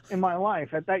concept in my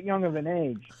life at that young of an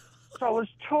age. So I was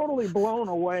totally blown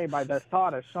away by the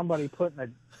thought of somebody putting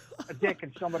a dick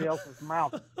in somebody else's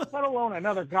mouth, let alone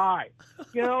another guy.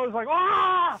 It was like,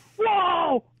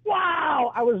 whoa,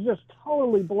 wow. I was just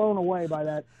totally blown away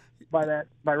by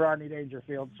Rodney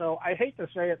Dangerfield. So I hate to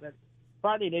say it, that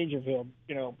Rodney Dangerfield,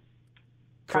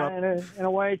 kind of, in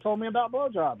a way, told me about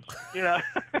blowjobs.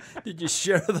 Did you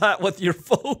share that with your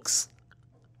folks?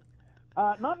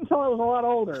 Not until I was a lot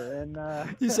older. And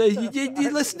you say,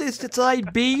 you listen to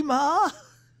side B, Ma?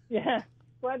 Yeah.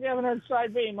 Glad you haven't heard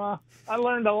side B, Ma. I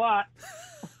learned a lot.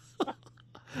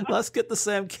 Let's get the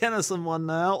Sam Kennison one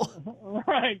now.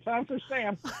 Right. Time for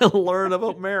Sam. Learn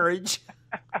about marriage.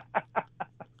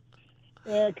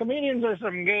 Yeah, comedians are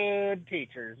some good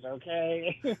teachers,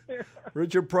 okay?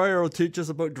 Richard Pryor will teach us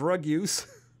about drug use.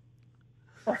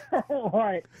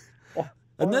 Right.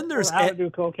 And then there's how to do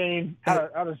cocaine, how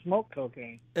to smoke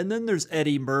cocaine. And then there's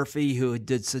Eddie Murphy, who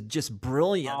did just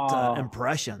brilliant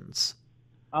impressions.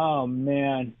 Oh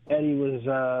man, Eddie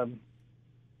was.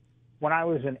 When I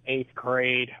was in 8th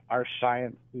grade, our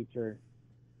science teacher,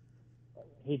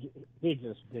 he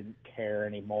just didn't care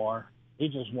anymore. He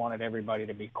just wanted everybody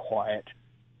to be quiet,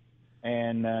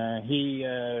 and he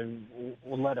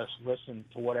would let us listen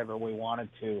to whatever we wanted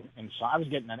to. And so I was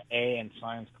getting an A in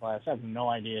science class. I have no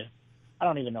idea. I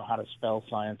don't even know how to spell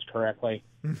science correctly.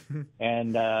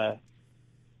 And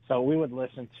so we would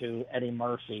listen to Eddie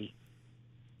Murphy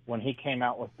when he came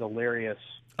out with Delirious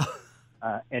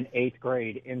in 8th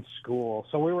grade in school.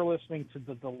 So we were listening to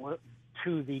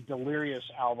the Delirious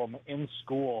album in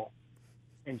school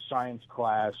in science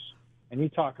class. And you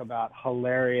talk about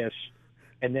hilarious.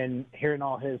 And then hearing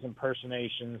all his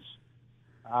impersonations,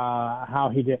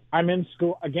 how he did. I'm in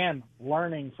school, again,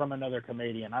 learning from another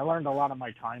comedian. I learned a lot of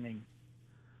my timing.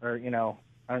 Or,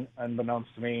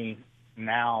 unbeknownst to me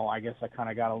now, I guess I kind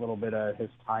of got a little bit of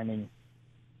his timing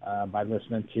by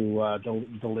listening to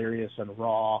Delirious and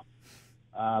Raw.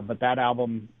 But that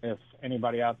album, if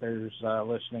anybody out there is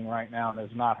listening right now and has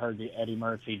not heard the Eddie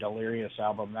Murphy Delirious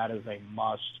album, that is a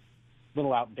must. A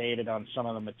little outdated on some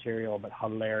of the material, but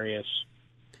hilarious.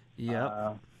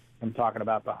 Yeah. I'm talking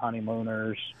about the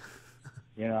Honeymooners.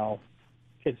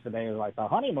 Kids today are like, the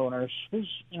Honeymooners? Who's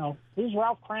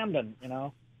Ralph Cramden?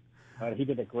 But he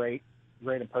did a great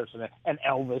impersonation. And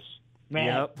Elvis. Man,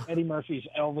 yep. Eddie Murphy's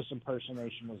Elvis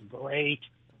impersonation was great.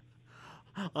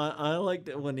 I liked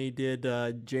it when he did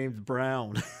James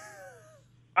Brown.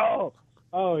 Oh,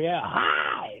 yeah.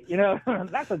 Hi!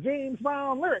 That's a James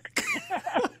Brown lyric.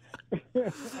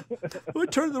 We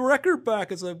turned the record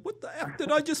back and said, what the F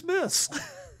did I just miss?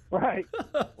 Right.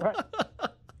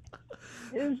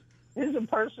 His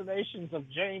impersonations of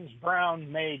James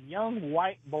Brown made young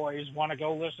white boys want to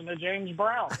go listen to James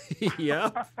Brown.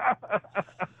 Yeah.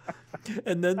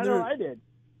 And then I did.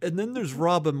 And then there's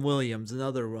Robin Williams,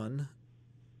 another one.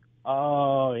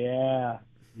 Oh yeah.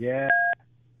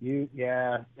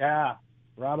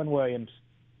 Robin Williams.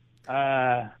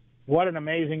 What an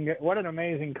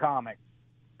amazing comic.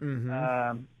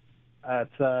 Mm-hmm.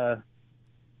 It's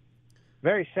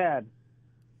very sad.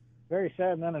 Very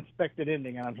sad and unexpected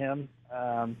ending on him.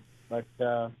 But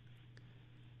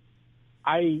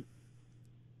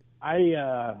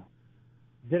I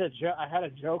I had a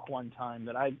joke one time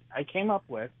that I came up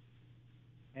with,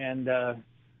 and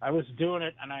I was doing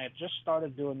it, and I had just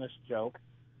started doing this joke,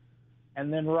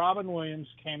 and then Robin Williams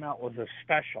came out with a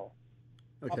special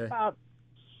about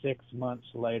 6 months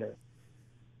later,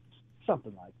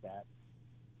 something like that.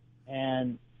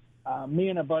 And me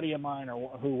and a buddy of mine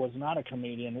who was not a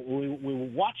comedian,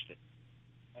 we watched it.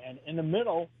 And in the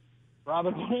middle,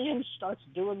 Robin Williams starts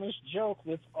doing this joke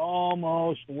that's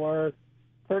almost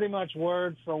pretty much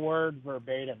word for word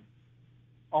verbatim.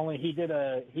 Only he did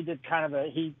a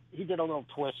little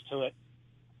twist to it.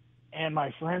 And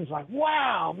my friend's like,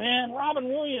 "Wow, man, Robin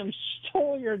Williams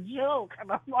stole your joke."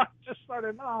 And I'm like, just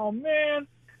started, "Oh, man."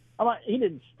 I'm like, he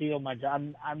didn't steal my joke.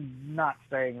 I'm not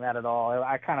saying that at all.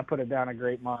 I kind of put it down a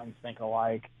great minds think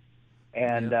alike.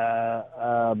 And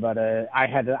but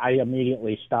I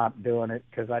immediately stopped doing it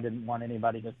because I didn't want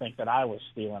anybody to think that I was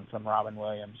stealing from Robin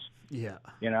Williams. Yeah.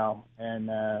 You know, and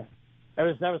that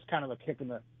was kind of a kick in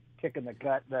the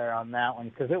gut there on that one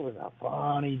because it was a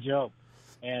funny joke.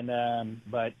 And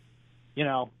but you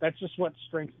know, that's just what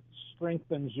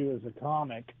strengthens you as a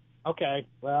comic. Okay,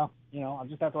 well, you know, I'll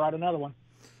just have to write another one.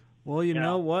 Well, you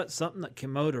know what? Something that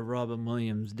came out of Robin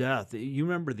Williams' death. You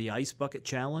remember the Ice Bucket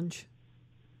Challenge?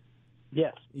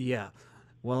 Yes. Yeah.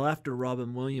 Well, after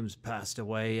Robin Williams passed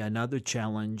away, another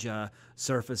challenge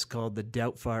surfaced called the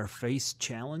Doubtfire Face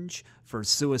Challenge for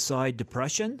suicide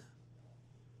depression.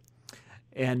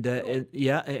 And it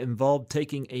involved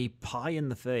taking a pie in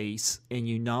the face, and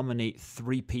you nominate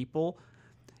 3 people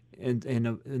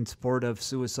in support of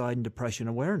suicide and depression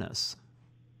awareness.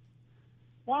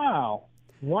 Wow.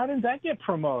 Why didn't that get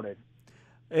promoted?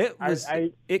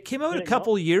 It came out a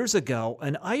couple years ago,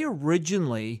 and I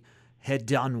originally had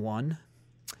done one,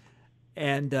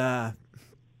 and I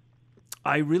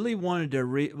really wanted to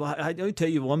well, I don't tell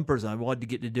you one person I wanted to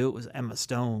get to do it was Emma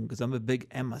Stone, because I'm a big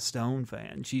Emma Stone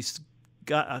fan. She's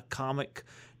got a comic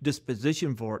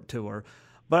disposition for it to her,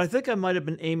 but I think I might have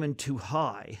been aiming too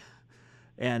high,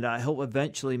 and I hope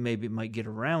eventually maybe it might get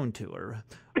around to her.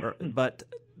 But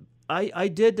I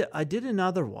did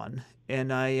another one,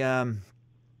 and I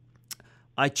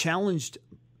challenged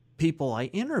people I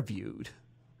interviewed.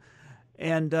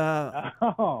 And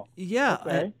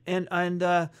okay. and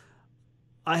I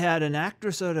had an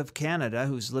actress out of Canada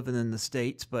who's living in the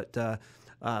States, but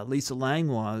Lisa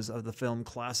Langlois of the film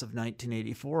Class of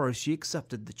 1984, she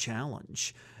accepted the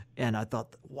challenge, and I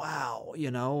thought, wow, you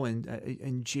know,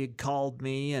 and she had called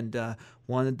me and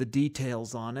wanted the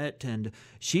details on it, and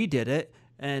she did it.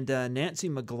 And Nancy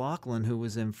McLaughlin, who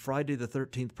was in Friday the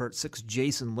 13th Part 6,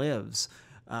 Jason Lives,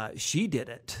 she did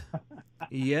it.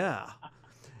 Yeah.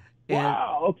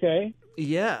 Wow. Okay.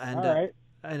 Yeah, and all right.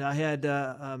 And I had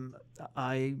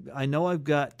I know I've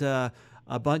got a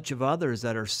bunch of others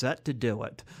that are set to do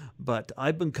it, but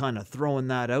I've been kind of throwing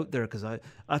that out there because I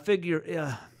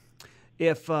figure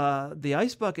if the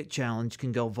Ice Bucket Challenge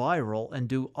can go viral and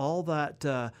do all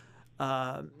that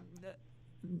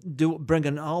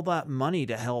bringing all that money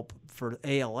to help for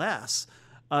ALS,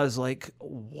 I was like,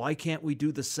 why can't we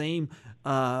do the same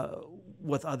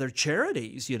with other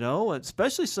charities, you know,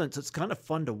 especially since it's kind of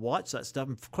fun to watch that stuff.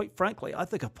 And quite frankly, I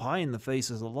think a pie in the face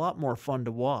is a lot more fun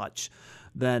to watch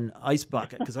than Ice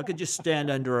Bucket, because I could just stand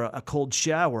under a cold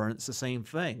shower and it's the same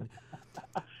thing.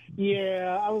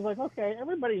 Yeah, I was like, okay,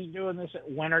 everybody's doing this at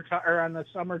winter time or in the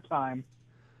summertime,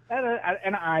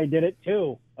 and I did it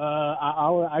too.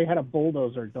 I had a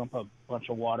bulldozer dump a bunch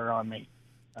of water on me.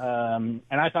 And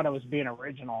I thought I was being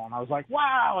original, and I was like,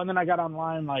 wow. And then I got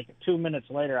online like 2 minutes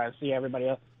later, I see everybody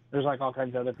else. There's like all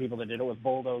kinds of other people that did it with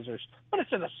bulldozers, but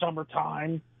it's in the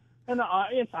summertime, and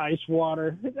it's ice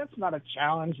water. That's not a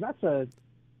challenge. That's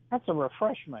a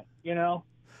refreshment, you know?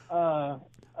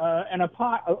 And a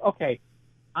pie. Okay.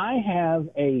 I have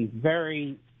a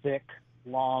very thick,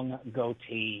 long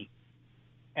goatee.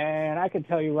 And I can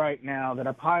tell you right now that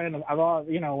a pie,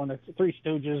 when the Three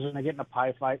Stooges and they get in a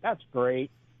pie fight, that's great.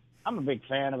 I'm a big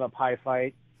fan of a pie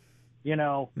fight, you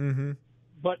know. Mm-hmm.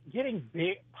 But getting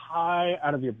big pie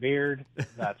out of your beard,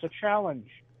 that's a challenge.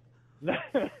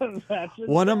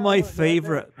 One of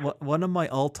my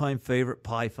all-time favorite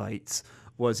pie fights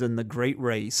was in The Great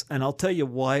Race, and I'll tell you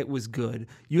why it was good.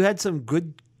 You had some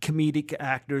good comedic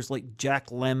actors like Jack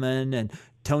Lemmon and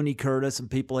Tony Curtis and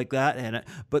people like that in it,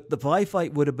 but the pie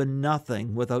fight would have been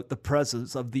nothing without the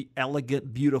presence of the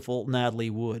elegant, beautiful Natalie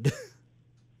Wood.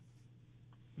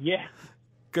 Yeah.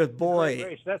 Good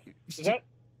boy.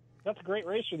 That's a Great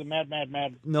Race or the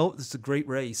Mad. No, it's a Great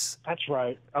Race. That's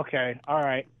right. Okay. All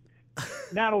right.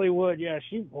 Natalie Wood, yeah,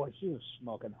 she was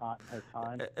smoking hot in her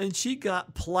time. And she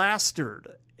got plastered.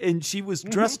 and she was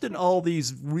dressed in all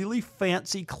these really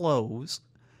fancy clothes.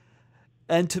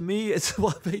 And to me, it's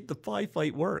what made the pie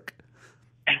fight work.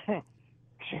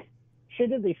 She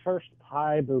did the first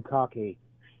pie bukkake.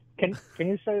 Can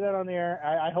you say that on the air?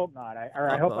 I hope not.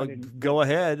 I hope I didn't. Go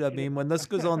ahead. I mean, when this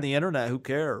goes on the internet, who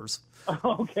cares?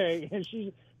 Okay. And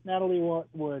Natalie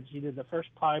Wood. She did the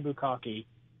first pie bukkake,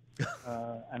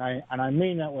 and I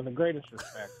mean that with the greatest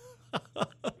respect.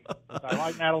 I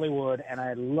like Natalie Wood, and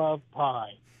I love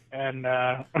pie, and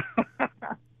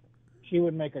she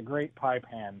would make a great pie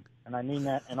pan. And I mean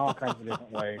that in all kinds of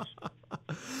different ways.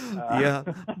 Yeah,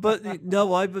 but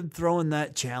no, I've been throwing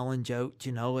that challenge out,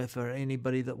 if for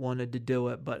anybody that wanted to do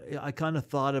it. But I kind of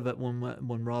thought of it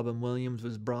when Robin Williams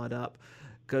was brought up,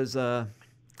 because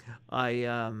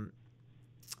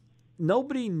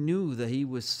nobody knew that he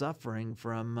was suffering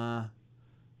from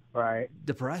right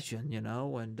depression,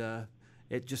 and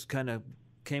it just kind of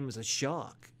came as a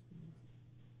shock.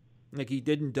 Like he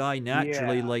didn't die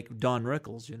naturally like Don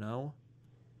Rickles,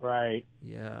 Right.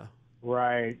 Yeah.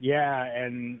 Right. Yeah.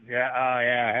 And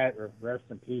rest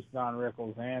in peace, Don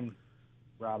Rickles and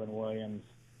Robin Williams.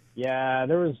 Yeah,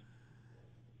 there was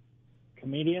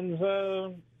comedians.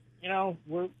 Were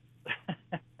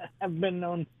have been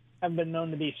known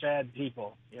to be sad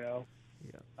people. Yeah.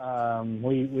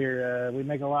 We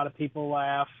make a lot of people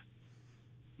laugh.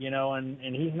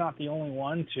 And he's not the only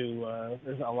one to.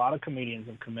 There's a lot of comedians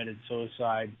have committed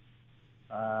suicide.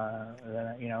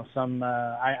 Some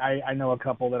I know a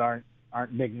couple that aren't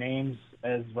big names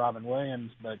as Robin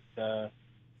Williams, but that's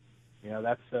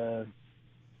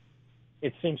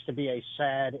it seems to be a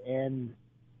sad end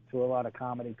to a lot of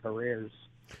comedy careers.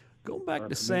 Going back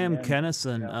to Sam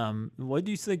Kinison, what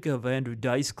do you think of Andrew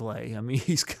Dice Clay? I mean,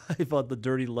 he's kind of on the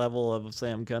dirty level of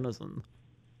Sam Kinison.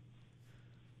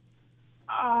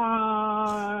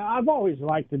 I've always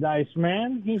liked the Dice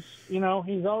Man. He's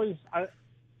always.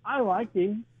 I liked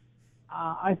him.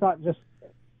 I thought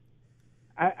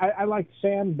I liked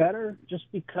Sam better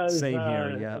just because Same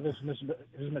here, yeah. His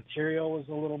material was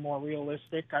a little more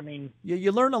realistic. I mean,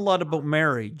 you learn a lot about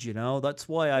marriage. That's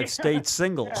why I've stayed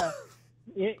single.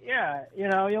 Yeah. You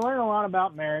learn a lot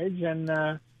about marriage and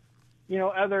other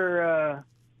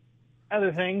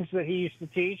things that he used to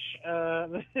teach.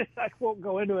 I won't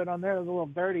go into it on there. It's a little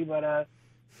dirty, but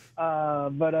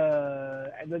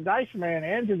the Dice Man,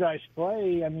 Andrew Dice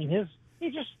Clay, I mean, he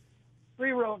just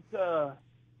rewrote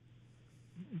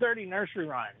dirty nursery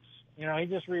rhymes. He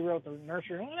just rewrote the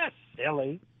nursery rhymes. That's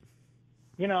silly.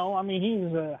 I mean,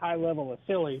 he's a high level of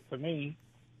silly to me.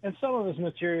 And some of his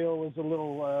material was a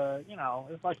little,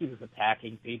 it's like he was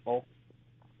attacking people,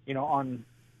 on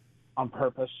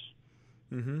purpose.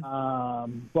 Mm-hmm.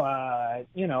 But,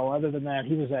 other than that,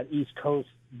 he was that East Coast,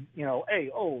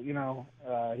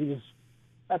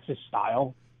 that's his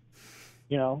style.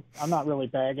 I'm not really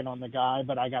bagging on the guy,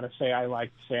 but I got to say I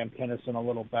liked Sam Kinison a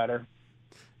little better.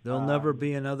 There'll never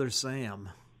be another Sam.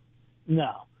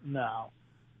 No.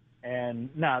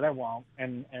 And no, there won't.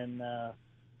 And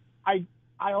I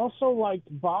also liked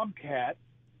Bobcat.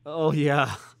 Oh,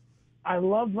 yeah. I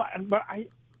love, but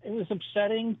it was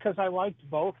upsetting because I liked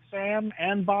both Sam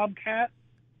and Bobcat.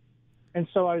 And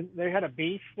so they had a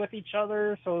beef with each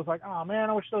other. So it was like, oh, man,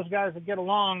 I wish those guys would get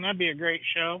along. That'd be a great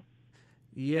show.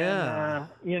 Yeah.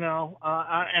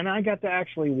 And I got to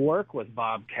actually work with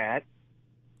Bobcat.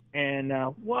 And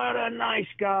what a nice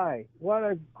guy. What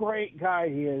a great guy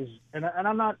he is. And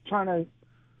I'm not trying to,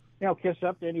 kiss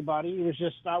up to anybody. It was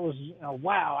just,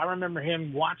 wow. I remember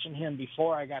watching him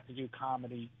before I got to do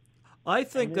comedy. I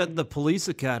think that the Police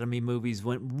Academy movies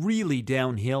went really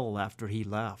downhill after he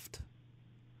left.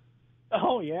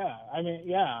 Oh, yeah. I mean,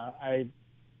 yeah.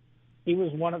 He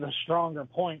was one of the stronger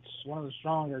points, one of the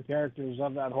stronger characters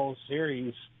of that whole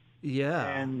series. Yeah.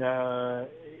 And,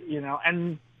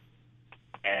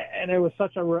 and it was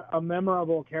such a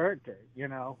memorable character,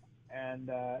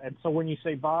 And so when you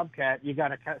say Bobcat,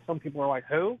 some people are like,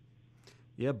 who?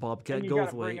 Yeah, Bobcat Goldthwait. You got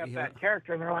to bring up that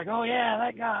character, and they're like, oh, yeah,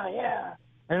 that guy, yeah.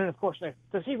 And then, of course,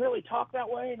 does he really talk that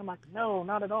way? And I'm like, no,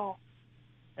 not at all.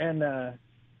 And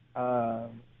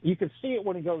you can see it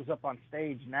when he goes up on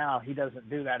stage now. He doesn't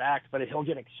do that act, but he'll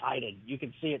get excited. You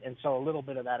can see it, and so a little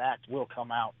bit of that act will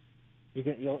come out.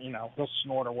 He'll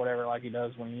snort or whatever like he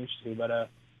does when he used to. But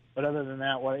other than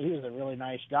that, he was a really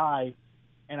nice guy.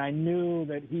 And I knew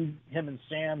that him and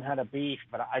Sam had a beef,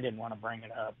 but I didn't want to bring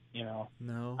it up. No.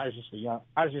 I was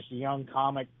just a young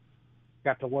comic.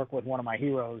 Got to work with one of my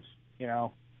heroes.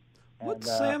 What's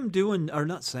Sam doing? Or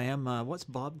not Sam? What's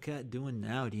Bobcat doing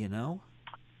now? Do you know?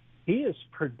 He is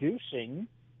producing.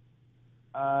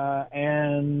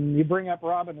 And you bring up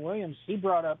Robin Williams. He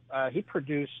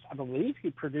produced. I believe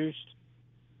he produced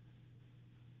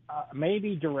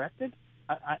maybe directed.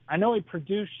 I know he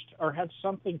produced or had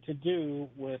something to do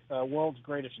with World's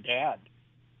Greatest Dad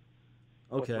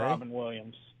with Okay. Robin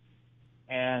Williams,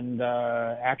 and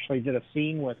actually did a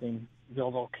scene with him, did a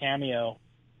little cameo.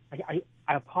 I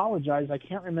apologize, I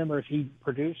can't remember if he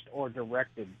produced or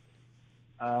directed,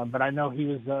 but I know he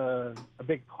was a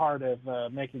big part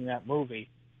of making that movie.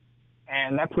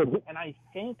 And I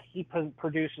think he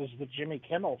produces the Jimmy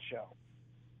Kimmel Show.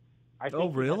 I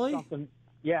think really?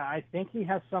 I think he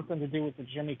has something to do with the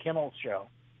Jimmy Kimmel Show.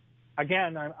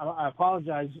 Again, I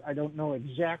apologize. I don't know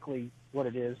exactly what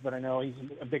it is, but I know he's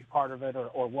a big part of it,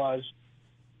 or was.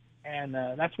 And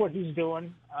that's what he's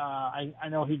doing. I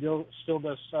know he still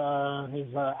does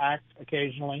his act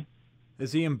occasionally.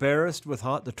 Is he embarrassed with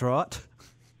Hot the Trot?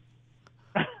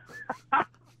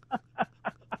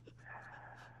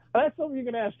 That's something you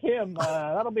can ask him.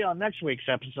 That'll be on next week's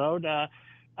episode.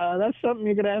 That's something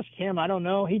you could ask him. I don't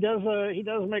know. He does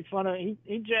make fun of.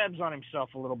 He jabs on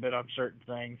himself a little bit on certain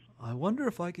things. I wonder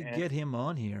if I could get him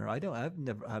on here. I've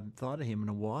thought of him in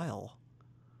a while.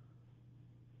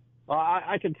 Well,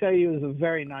 I can tell you, he was a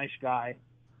very nice guy,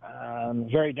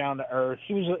 very down to earth.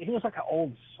 He was like an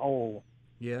old soul.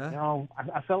 Yeah. You know,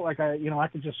 I felt like I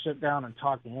could just sit down and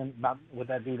talk to him with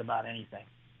that dude about anything.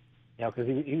 You know, because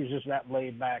he was just that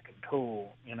laid back and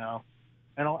cool. You know.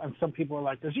 And some people are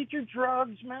like, "Does he do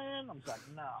drugs, man?" I'm like,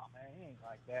 "No, man, he ain't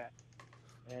like that."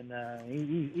 And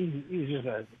he's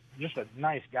just a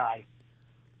nice guy.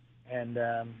 And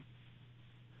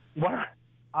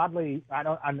oddly,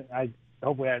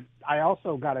 I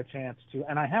also got a chance to,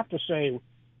 and I have to say,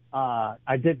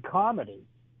 I did comedy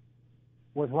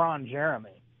with Ron Jeremy.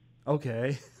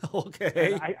 Okay.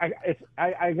 Okay.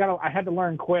 I had to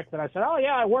learn quick that I said, "Oh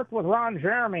yeah, I worked with Ron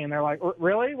Jeremy," and they're like,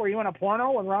 "Really? Were you in a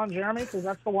porno with Ron Jeremy?" Because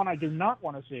that's the one I do not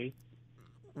want to see.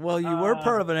 Well, you were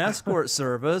part of an escort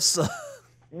service.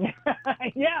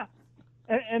 Yeah,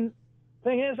 and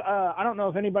thing is, I don't know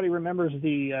if anybody remembers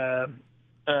the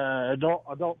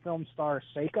adult film star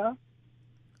Seika.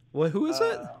 Well, who is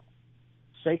it?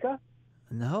 Seika?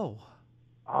 No.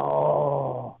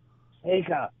 Oh,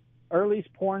 Seika. Early's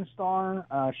porn star.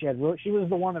 She was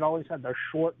the one that always had the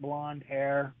short blonde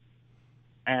hair,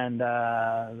 and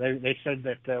they said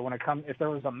that if there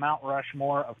was a Mount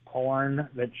Rushmore of porn,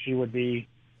 that she would be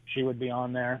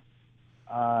on there.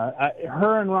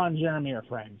 Her and Ron Jeremy are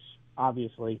friends,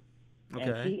 obviously.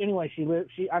 Okay.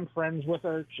 And I'm friends with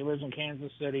her. She lives in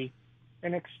Kansas City.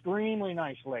 An extremely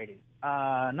nice lady.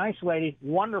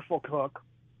 Wonderful cook.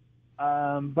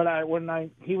 But when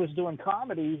he was doing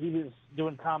comedy,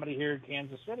 here in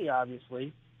Kansas City,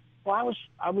 obviously. Well,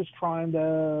 I was trying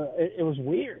to. It was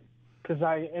weird because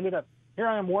I ended up here.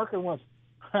 I am working with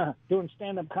doing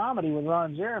stand-up comedy with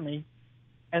Ron Jeremy,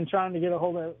 and trying to get a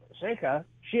hold of Seika.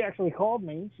 She actually called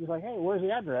me. She's like, "Hey, where's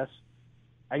the address?"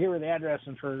 I gave her the address,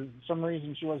 and for some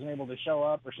reason she wasn't able to show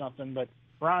up or something. But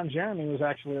Ron Jeremy was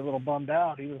actually a little bummed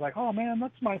out. He was like, "Oh man,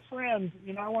 that's my friend.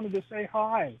 You know, I wanted to say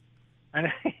hi,"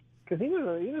 and. Because he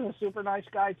was a super nice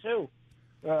guy too,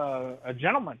 a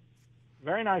gentleman,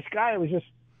 very nice guy. It was just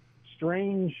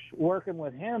strange working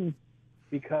with him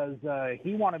because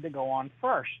he wanted to go on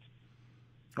first.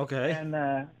 Okay. And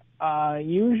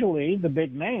usually the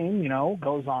big name,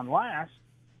 goes on last.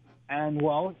 And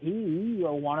well, he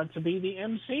wanted to be the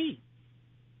MC,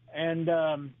 and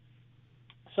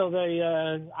so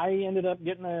I ended up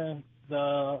getting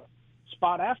the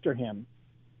spot after him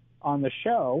on the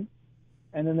show.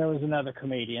 And then there was another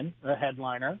comedian, a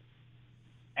headliner,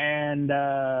 and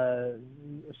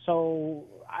so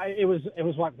it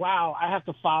was like, wow, I have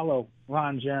to follow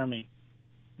Ron Jeremy,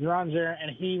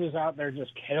 and he was out there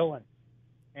just killing.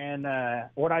 And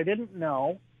what I didn't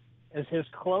know is his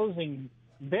closing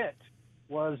bit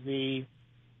was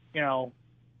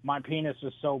my penis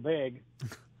is so big,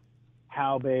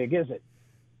 how big is it?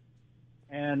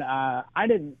 And I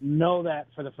didn't know that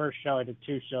for the first show. I did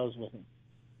 2 shows with him.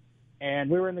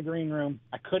 And we were in the green room.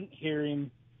 I couldn't hear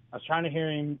him. I was trying to hear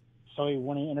him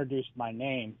when he introduced my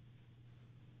name.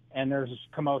 And there's this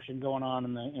commotion going on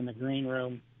in the green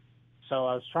room. So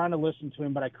I was trying to listen to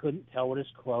him, but I couldn't tell what his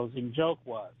closing joke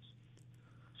was.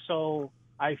 So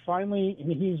I finally,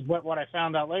 what I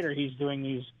found out later, he's doing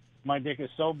these "my dick is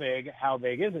so big, how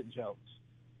big is it" jokes.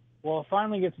 Well, it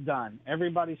finally gets done.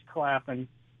 Everybody's clapping.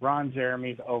 Ron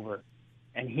Jeremy's over.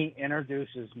 And he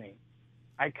introduces me.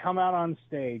 I come out on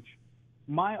stage.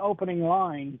 My opening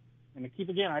line, and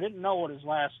I didn't know what his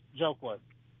last joke was.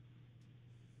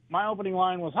 My opening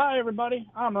line was, "Hi, everybody.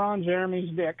 I'm Ron Jeremy's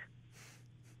dick."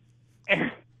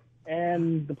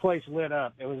 And the place lit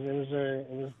up. It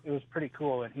was pretty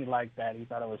cool, and he liked that. He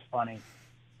thought it was funny.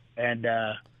 And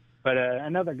But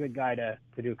another good guy to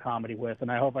do comedy with,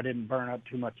 and I hope I didn't burn up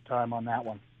too much time on that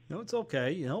one. No, it's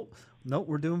okay. No,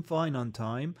 we're doing fine on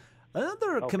time.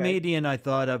 Another Okay. comedian I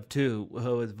thought of too,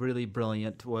 who was really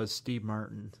brilliant, was Steve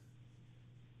Martin.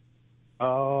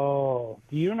 Oh,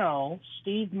 do you know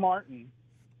Steve Martin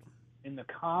in the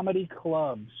comedy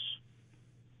clubs?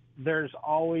 There's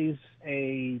always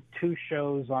 2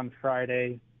 shows on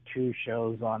Friday, 2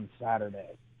 shows on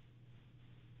Saturday.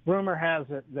 Rumor has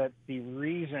it that the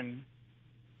reason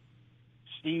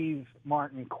Steve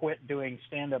Martin quit doing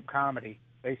stand-up comedy,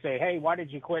 they say, hey, why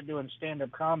did you quit doing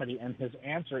stand-up comedy? And his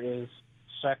answer is,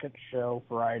 second show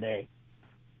Friday.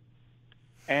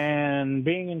 And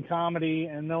being in comedy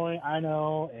and knowing, I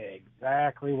know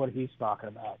exactly what he's talking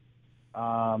about.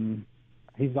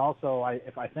 He's also, I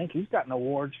think he's gotten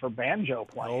awards for banjo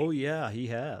playing. Oh, yeah, he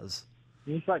has.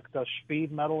 He's like the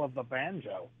speed metal of the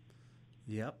banjo.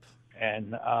 Yep.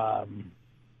 And,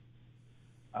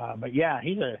 but yeah,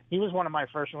 he was one of my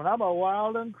first ones. I'm a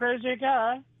wild and crazy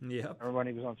guy. Yep. Remember when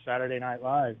he was on Saturday Night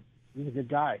Live? He's a good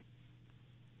guy.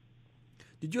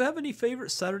 Did you have any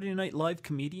favorite Saturday Night Live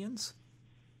comedians?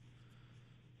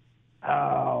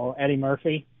 Oh, Eddie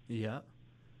Murphy. Yeah.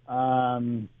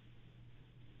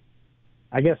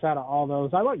 I guess out of all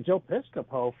those, I liked Joe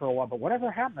Piscopo for a while, but whatever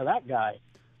happened to that guy?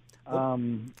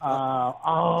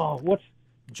 What's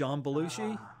John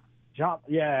Belushi? John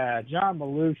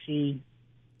Belushi.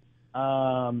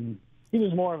 He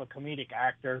was more of a comedic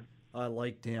actor. I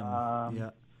liked him. Yeah.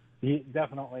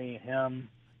 Definitely him.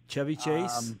 Chevy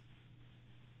Chase?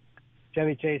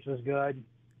 Chevy Chase was good.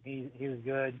 He was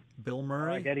good. Bill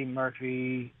Murray? Like Eddie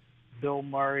Murphy. Bill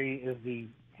Murray is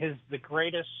the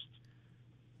greatest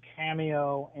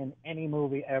cameo in any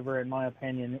movie ever, in my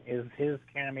opinion, is his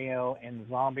cameo in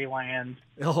Zombieland.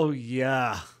 Oh,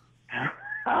 yeah.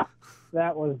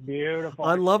 That was beautiful.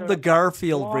 I love the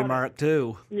Garfield remark,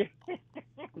 too. Yeah.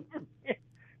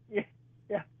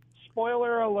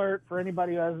 Spoiler alert for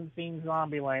anybody who hasn't seen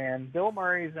Zombieland. Bill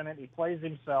Murray's in it. He plays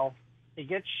himself. He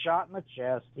gets shot in the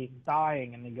chest. He's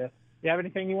dying. And he goes, do you have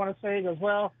anything you want to say? He goes,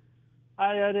 well,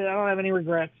 I don't have any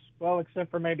regrets. Well,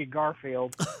 except for maybe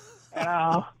Garfield.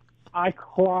 And I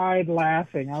cried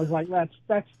laughing. I was like,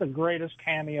 that's the greatest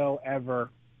cameo ever.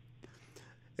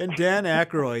 And Dan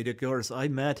Aykroyd, of course, I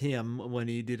met him when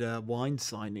he did a wine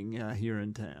signing here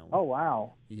in town. Oh,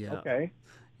 wow. Yeah. Okay.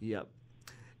 Yep.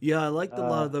 Yeah, I liked a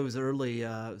lot of those early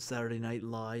Saturday Night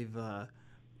Live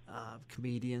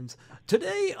comedians.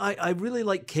 Today, I really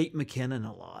like Kate McKinnon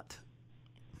a lot.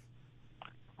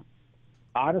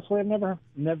 Honestly, I've never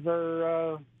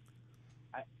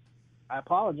I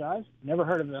apologize. Never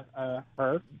heard of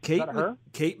her.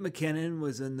 Kate McKinnon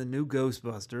was in the new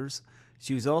Ghostbusters.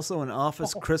 She was also in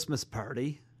Office Christmas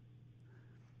Party.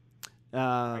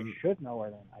 I should know her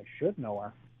then. I should know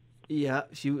her. Yeah,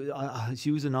 she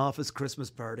was in Office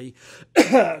Christmas Party.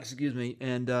 Excuse me.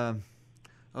 And,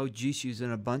 she was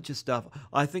in a bunch of stuff.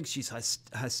 I think she's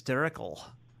hysterical.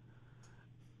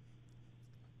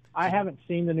 I haven't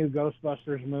seen the new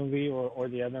Ghostbusters movie or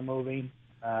the other movie.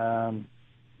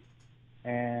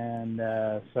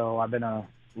 So I've been a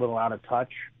little out of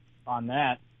touch on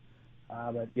that.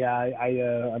 But yeah,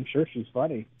 I'm sure she's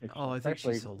funny. I think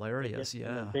she's hilarious.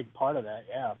 Yeah, a big part of that.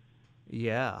 Yeah.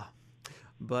 Yeah,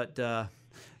 but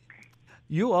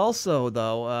you also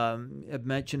though had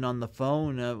mentioned on the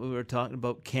phone we were talking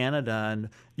about Canada, and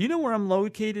you know where I'm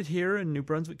located here in New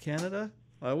Brunswick, Canada.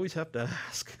 I always have to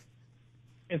ask.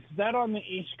 Is that on the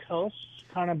East Coast,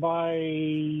 kind of by?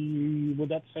 Would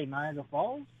that say Niagara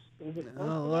Falls? Is it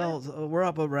we're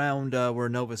up around where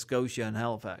Nova Scotia and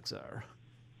Halifax are.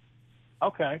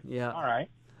 Okay. Yeah. All right.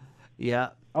 Yeah.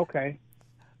 Okay.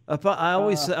 I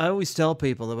always tell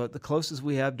people about the closest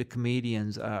we have to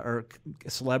comedians or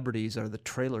celebrities are the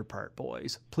Trailer Park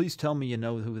Boys. Please tell me you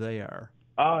know who they are.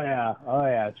 Oh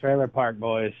yeah, Trailer Park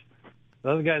Boys.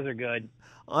 Those guys are good.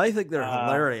 I think they're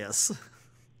hilarious.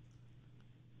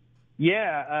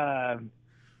 Yeah.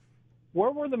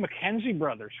 Where were the McKenzie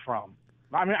brothers from?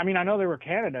 I mean, I know they were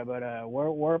Canada, but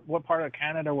what part of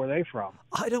Canada were they from?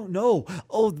 I don't know.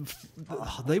 Oh,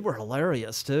 they were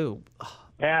hilarious too.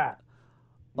 Yeah.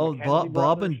 Oh,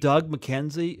 Bob and Doug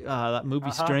McKenzie, that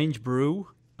movie Strange Brew.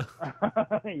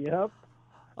 Yep.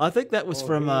 I think that was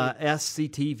from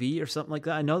SCTV or something like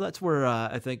that. I know that's where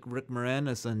I think Rick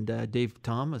Moranis and Dave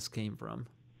Thomas came from.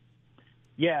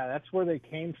 Yeah, that's where they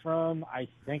came from. I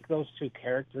think those two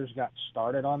characters got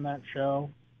started on that show.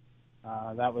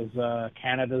 That was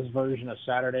Canada's version of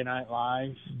Saturday Night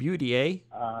Live. Beauty, eh?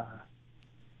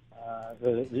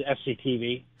 The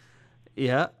SCTV.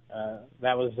 Yeah.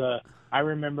 That was, I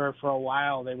remember for a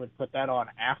while they would put that on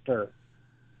after,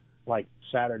 like,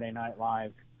 Saturday Night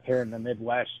Live. here in the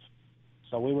Midwest.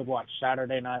 So we would watch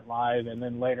Saturday Night Live, and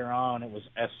then later on it was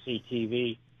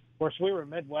SCTV. Of course, we were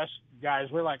Midwest guys.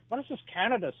 We're like, what is this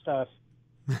Canada stuff?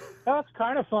 Oh, it's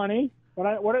kind of funny,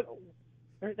 but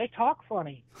they talk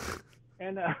funny.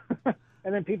 And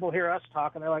and then people hear us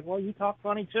talk, and they're like, well, you talk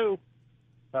funny too.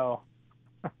 So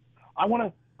I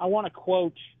want to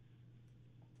quote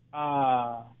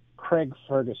Craig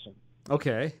Ferguson.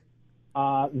 Okay.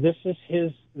 This is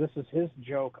his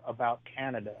joke about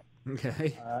Canada.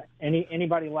 Okay.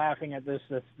 Anybody laughing at this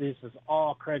is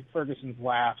all Craig Ferguson's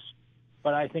laughs,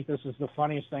 but I think this is the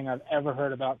funniest thing I've ever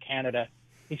heard about Canada.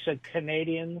 He said,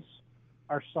 Canadians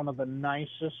are some of the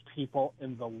nicest people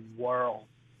in the world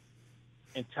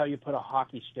until you put a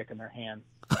hockey stick in their hand.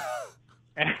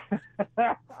 And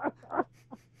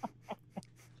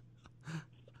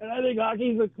I think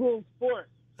hockey's a cool sport.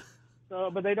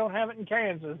 So, but they don't have it in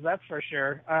Kansas, that's for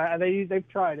sure. They've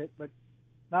tried it, but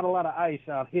not a lot of ice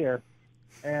out here.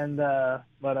 And that's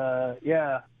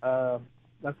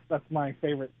my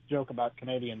favorite joke about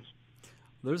Canadians.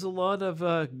 There's a lot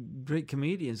of great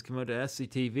comedians come out of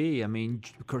SCTV. I mean,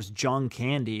 of course, John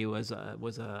Candy was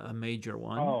a major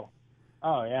one.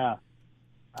 Oh yeah,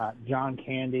 John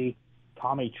Candy,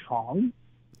 Tommy Chong.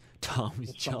 Tommy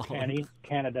Chong.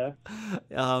 Canada.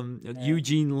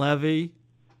 Eugene Levy.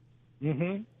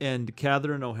 Mm-hmm. And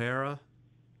Catherine O'Hara.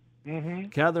 Mm-hmm.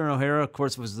 Catherine O'Hara, of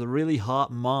course, was the really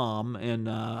hot mom in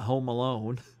Home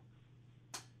Alone.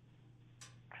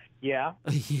 Yeah.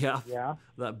 Yeah. Yeah.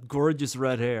 That gorgeous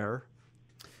red hair.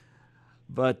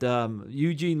 But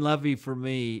Eugene Levy, for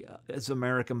me, is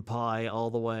American Pie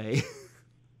all the way.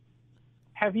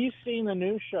 Have you seen the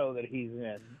new show that he's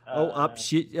in? Up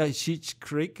Sheech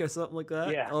Creek or something like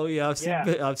that? Yeah. Oh, yeah. I've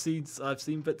seen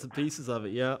bits and pieces of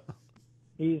it, yeah.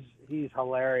 He's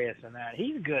hilarious in that.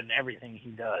 He's good in everything he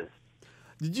does.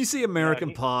 Did you see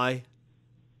American Pie?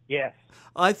 Yes.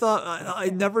 I thought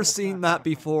I'd never seen that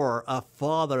before. A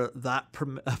father that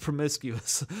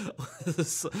promiscuous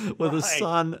with his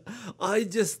son. I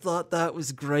just thought that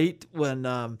was great when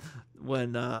I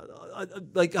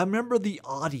remember the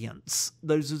audience.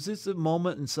 There's this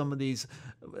moment in some of these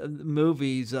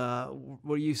movies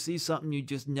where you see something you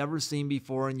just never seen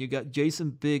before, and you got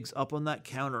Jason Biggs up on that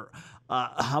counter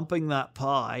humping that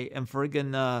pie, and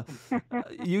friggin'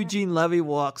 Eugene Levy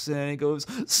walks in and he goes,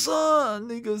 "Son,"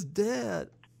 he goes, "Dad."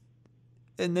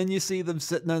 And then you see them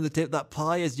sitting on the table. That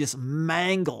pie is just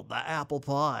mangled, the apple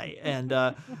pie. And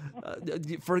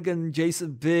friggin'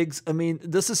 Jason Biggs. I mean,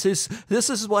 this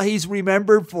is what he's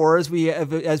remembered for as we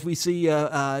see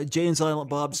Jay and Silent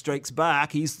Bob Strikes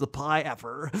Back. He's the pie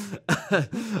effer.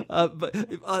 But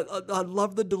I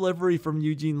love the delivery from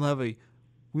Eugene Levy.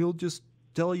 We'll just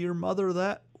tell your mother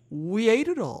that we ate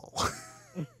it all.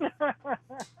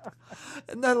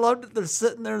 And I loved it. They're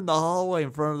sitting there in the hallway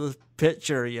in front of the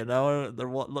picture, you know. They're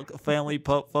looking at family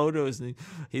photos, and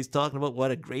he's talking about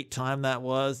what a great time that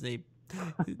was. And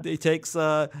he takes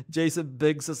Jason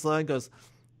Biggs aside and goes,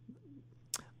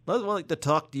 "I'd like to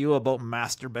talk to you about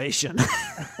masturbation."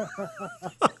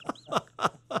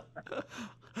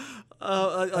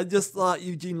 I just thought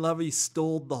Eugene Levy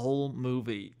stole the whole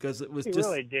movie because it was he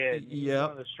really did. Yeah,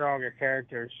 one of the stronger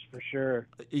characters for sure.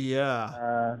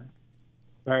 Yeah.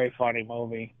 Very funny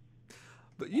movie.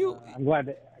 But I'm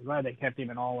glad they kept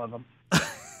him in all of them.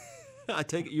 I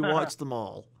take it you watched them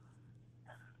all.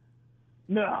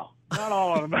 No, not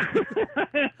all of them.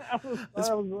 I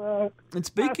was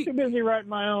too busy writing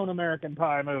my own American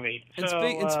Pie movie. And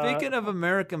speaking of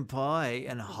American Pie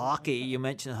and hockey, you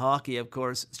mentioned hockey, of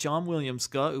course. Sean William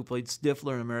Scott, who played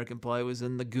Stifler in American Pie, was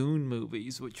in the Goon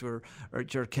movies, which are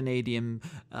Canadian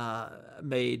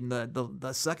made. And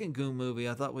the second Goon movie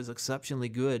I thought was exceptionally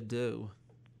good too.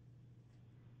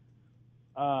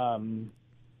 I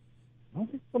don't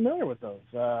think I'm familiar with those.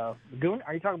 Goon?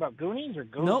 Are you talking about Goonies or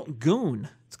Goon? No, Goon.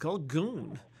 It's called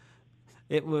Goon.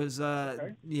 It was, shot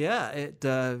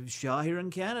here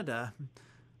in Canada.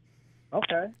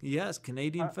 Okay. Yes,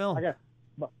 Canadian film.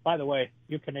 By the way,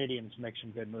 you Canadians make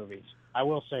some good movies. I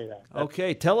will say that.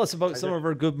 Okay, tell us about some of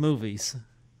our good movies.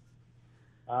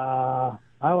 I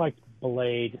liked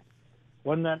Blade.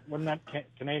 Wasn't that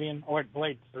Canadian? Oh,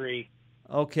 Blade 3.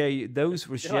 Okay, those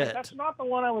were shit. Like, that's not the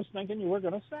one I was thinking you were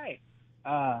going to say.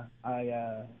 I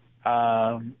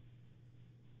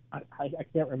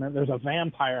can't remember. There's a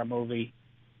vampire movie.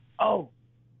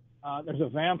 There's a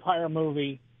vampire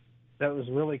movie that was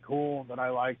really cool that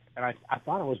I liked, and I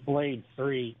thought it was Blade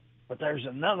 3. But there's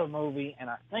another movie, and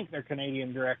I think they're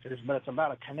Canadian directors, but it's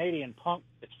about a Canadian punk.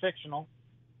 It's fictional,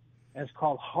 and it's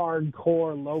called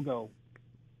Hardcore Logo.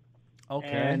 Okay.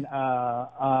 And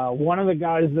one of the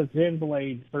guys that's in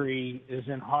Blade 3 is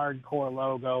in Hardcore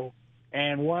Logo.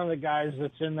 And one of the guys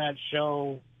that's in that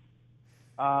show,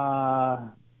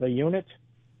 the unit,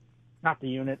 not the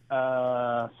unit,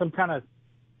 some kind of,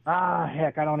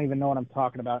 heck, I don't even know what I'm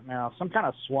talking about now. Some kind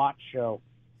of SWAT show.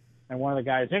 And one of the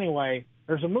guys, anyway,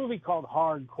 there's a movie called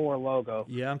Hardcore Logo.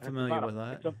 Yeah, I'm familiar with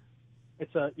that.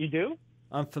 You do?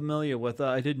 I'm familiar with it.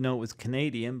 I didn't know it was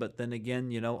Canadian, but then again,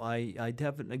 I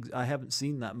haven't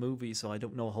seen that movie, so I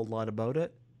don't know a whole lot about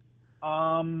it.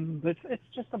 It's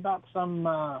just about some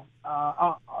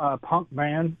punk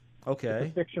band. Okay.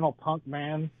 It's a fictional punk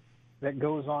band that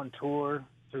goes on tour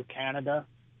through Canada,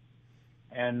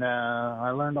 and I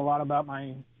learned a lot about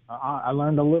I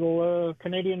learned a little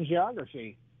Canadian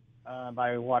geography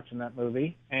by watching that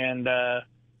movie, and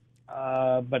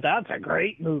but that's a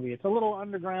great movie. It's a little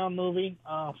underground movie.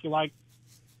 If you like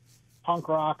punk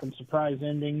rock and surprise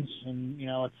endings, and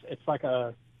it's like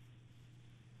a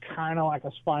kind of like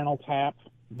a Spinal Tap,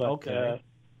 but okay.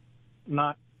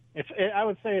 Not. I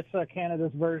would say it's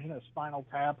Canada's version of Spinal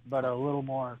Tap, but a little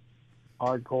more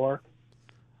hardcore.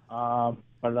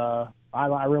 But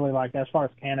I really like that. As far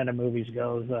as Canada movies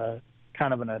goes,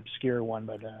 kind of an obscure one,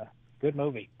 but good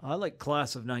movie. I like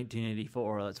Class of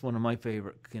 1984. That's one of my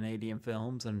favorite Canadian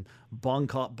films. And Bon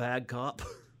Cop, Bad Cop.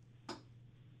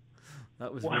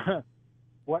 That was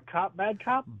what cop, bad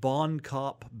cop? Bon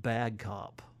Cop, Bad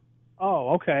Cop.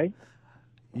 Oh, okay.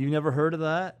 You never heard of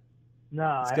that? No,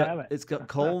 I haven't. It's got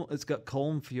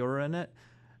Colm Feore in it.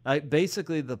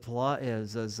 Basically, the plot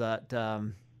is that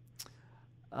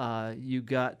you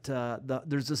got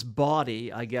there's this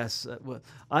body, I guess.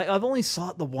 I've only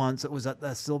saw it the once. It was at the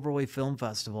Silverway Film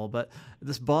Festival, but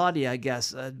this body, I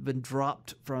guess, had been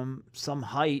dropped from some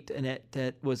height, and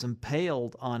it was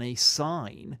impaled on a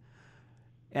sign.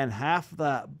 And half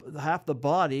the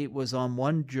body was on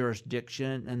one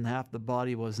jurisdiction, and half the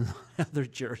body was in another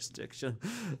jurisdiction.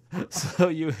 So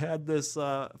you had this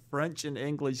French and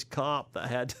English cop that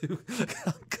had to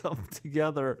come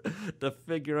together to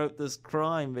figure out this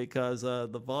crime because the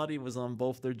body was on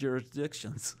both their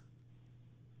jurisdictions.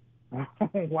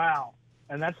 Wow!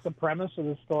 And that's the premise of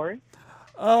the story.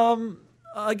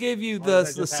 I gave you the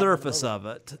surface of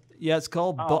it. Yeah, it's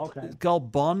called it's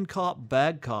called Bon Cop,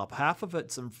 Bad Cop. Half of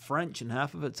it's in French and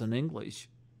half of it's in English.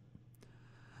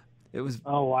 It was.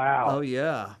 Oh wow. Oh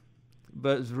yeah,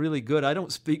 but it was really good. I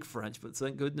don't speak French, but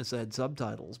thank goodness I had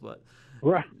subtitles. But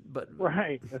right.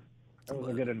 That was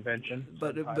a good invention.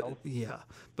 But it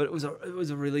was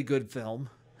a really good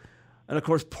film, and of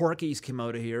course Porky's came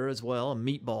out of here as well, and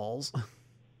Meatballs.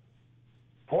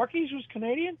 Porky's was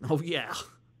Canadian? Oh yeah.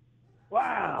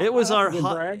 Wow. It was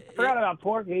forgot about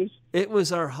Porky's. It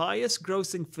was our highest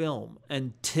grossing film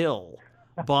until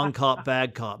Bon Cop,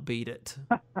 Bad Cop beat it.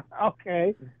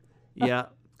 Okay. Yeah.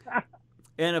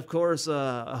 And of course,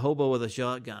 A Hobo with a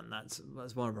Shotgun. That's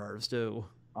one of ours too.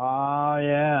 Oh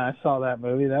yeah, I saw that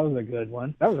movie. That was a good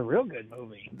one. That was a real good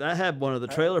movie. That had one of the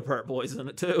Trailer Park Boys in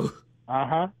it too.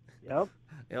 Uh-huh. Yep.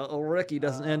 Yeah, old Ricky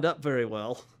doesn't end up very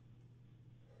well.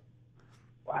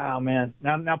 Wow, man.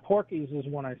 Now Porky's is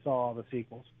when I saw all the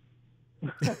sequels.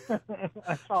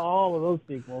 I saw all of those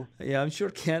sequels. Yeah, I'm sure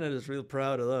Canada's real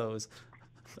proud of those.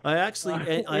 I actually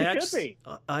That's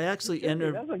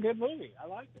a good movie. I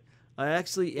liked it. I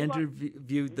actually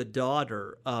interviewed the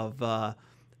daughter of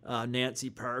Nancy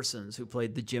Parsons, who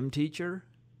played the gym teacher.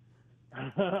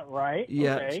 Right.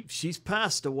 Yeah, okay. She's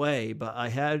passed away, but I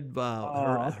had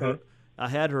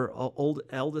her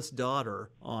eldest daughter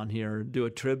on here do a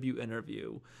tribute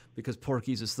interview because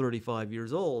Porky's is 35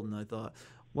 years old, and I thought,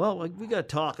 well, we got to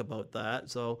talk about that.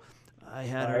 So I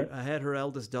had her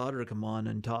eldest daughter come on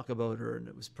and talk about her, and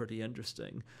it was pretty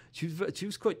interesting. She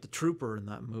was quite the trooper in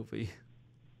that movie.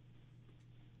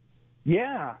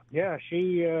 Yeah,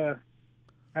 she had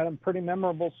a pretty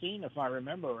memorable scene, if I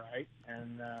remember right,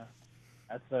 and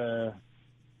that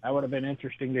would have been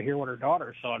interesting to hear what her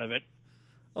daughter thought of it.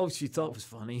 Oh, she thought it was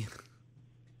funny.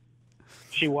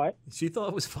 She what? She thought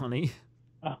it was funny.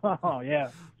 Oh, yeah.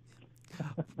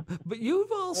 But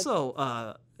you've also,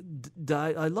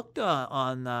 I looked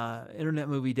on Internet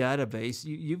Movie Database.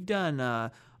 You've done,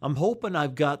 I'm hoping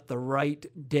I've got the right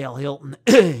Dale Hilton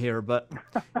here, but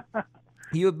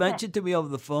you had mentioned to me over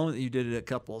the phone that you did a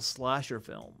couple of slasher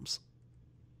films.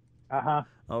 Uh-huh.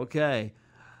 Okay.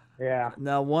 Yeah.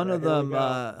 Now, one of them,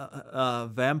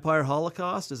 Vampire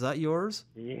Holocaust, is that yours?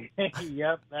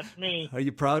 Yep, that's me. Are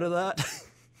you proud of that?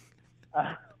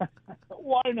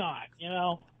 Why not?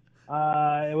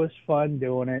 It was fun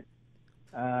doing it.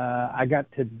 I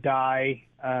got to die.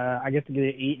 I get to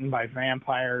get eaten by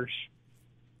vampires,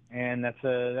 and that's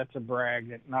a brag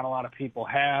that not a lot of people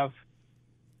have.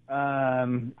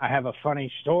 I have a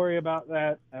funny story about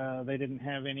that. They didn't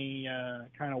have any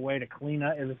kind of way to clean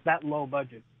up. It was that low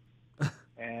budget,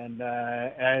 and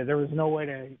there was no way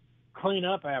to clean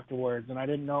up afterwards, and I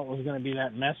didn't know it was going to be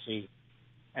that messy.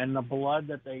 And the blood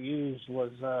that they used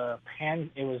was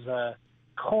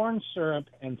corn syrup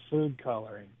and food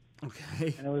coloring.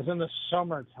 Okay. And it was in the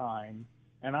summertime,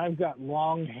 and I've got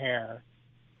long hair,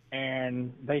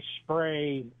 and they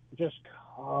just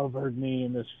covered me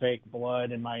in this fake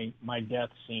blood in my death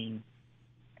scene,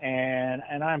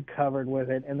 and I'm covered with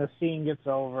it, and the scene gets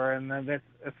over, and then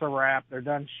it's a wrap. They're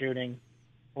done shooting.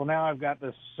 Well, now I've got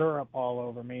this syrup all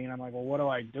over me, and I'm like, well, what do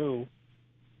I do?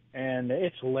 And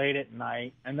it's late at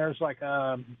night, and there's like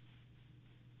I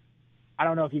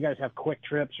don't know if you guys have Quick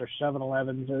Trips or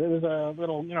 7-Elevens. It was a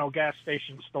little, gas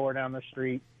station store down the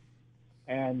street,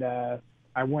 and I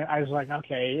was like,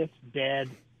 okay, it's dead.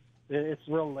 It's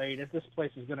real late. If this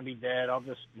place is going to be dead, I'll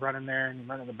just run in there and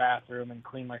run to the bathroom and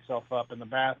clean myself up in the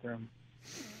bathroom.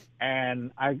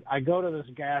 And I go to this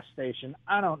gas station.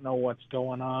 I don't know what's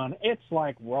going on. It's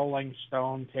like Rolling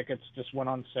Stone tickets just went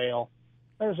on sale.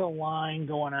 There's a line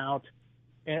going out,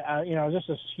 just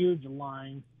this huge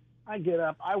line. I get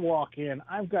up, I walk in.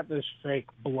 I've got this fake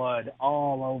blood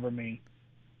all over me.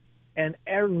 And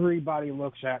everybody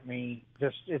looks at me.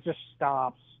 It just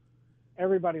stops.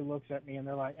 Everybody looks at me, and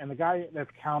they're like, and the guy at the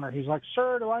counter, he's like,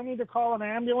 "Sir, do I need to call an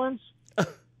ambulance?"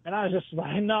 And I was just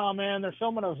like, "No, man, they're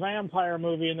filming a vampire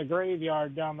movie in the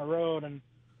graveyard down the road, and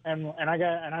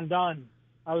I'm done.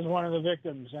 I was one of the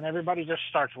victims." And everybody just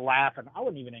starts laughing. I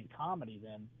wasn't even in comedy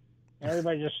then. And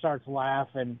everybody just starts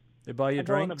laughing. They buy you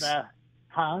drinks?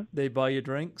 Huh? They buy you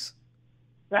drinks?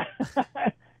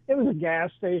 It was a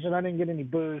gas station. I didn't get any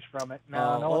booze from it.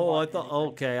 No. I thought.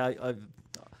 Okay,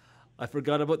 I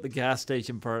forgot about the gas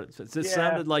station part. It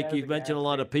sounded like you mentioned a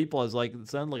lot of people. I was like, it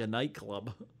sounded like a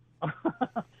nightclub.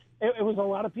 It was a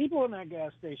lot of people in that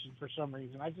gas station for some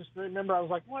reason. I just remember I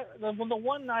was like, what? The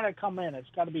one night I come in,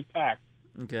 it's got to be packed.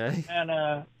 Okay.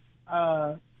 And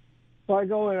so I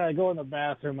go in the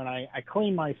bathroom and I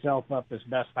clean myself up as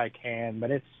best I can,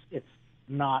 but it's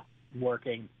not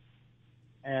working.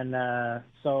 And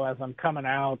so as I'm coming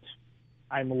out,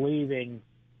 I'm leaving.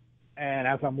 And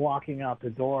as I'm walking out the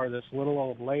door, this little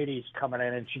old lady's coming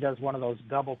in, and she does one of those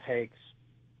double takes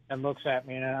and looks at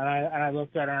me. And I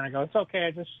looked at her, and I go, "It's okay,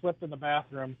 I just slipped in the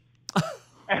bathroom."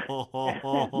 And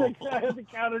the guy at the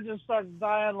counter just starts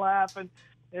dying laughing.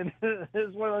 And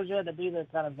it's one of those you had to be there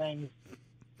kind of things.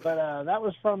 But that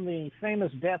was from the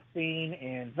famous death scene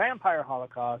in Vampire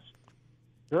Holocaust,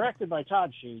 directed by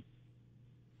Todd Sheet.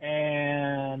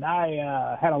 And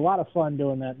I had a lot of fun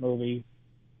doing that movie.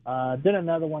 Did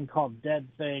another one called Dead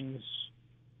Things.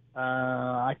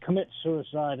 I commit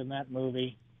suicide in that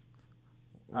movie.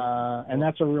 And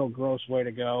that's a real gross way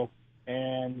to go.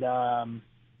 And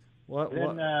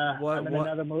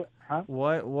another movie. Huh?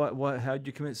 What? How'd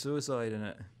you commit suicide in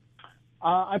it?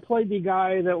 I played the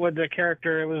guy that was the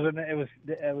character. It was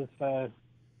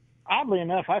oddly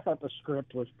enough, I thought the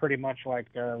script was pretty much like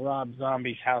Rob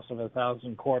Zombie's House of a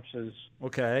Thousand Corpses.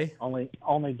 Okay.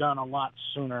 Only done a lot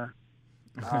sooner.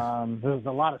 There's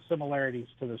a lot of similarities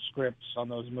to the scripts on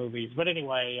those movies. But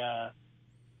anyway,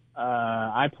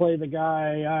 I play the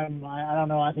guy. I don't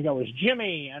know. I think I was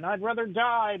Jimmy, and I'd rather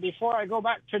die before I go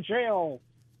back to jail.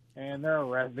 And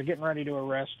they're getting ready to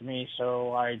arrest me,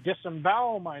 so I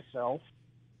disembowel myself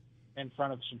in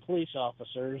front of some police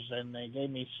officers, and they gave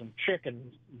me some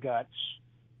chicken guts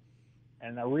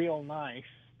and a real knife.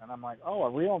 And I'm like, oh, a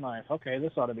real knife. Okay,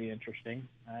 this ought to be interesting.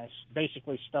 I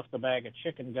basically stuffed a bag of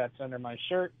chicken guts under my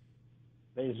shirt.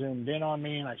 They zoomed in on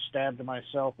me, and I stabbed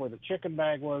myself where the chicken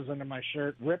bag was under my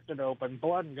shirt, ripped it open.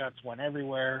 Blood and guts went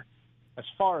everywhere. As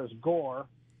far as gore,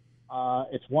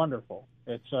 it's wonderful.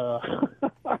 It's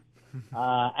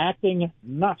acting,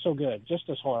 not so good, just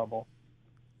as horrible.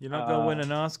 You're not going to win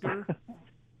an Oscar?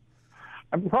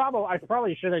 I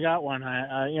probably should have got one.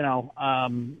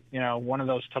 One of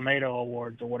those tomato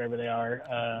awards or whatever they are.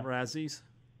 Razzies.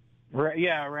 A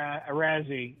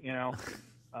Razzie.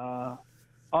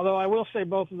 Although I will say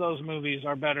both of those movies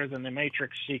are better than the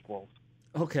Matrix sequel.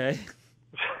 Okay.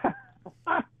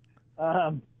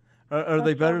 Are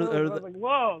they better? I was like,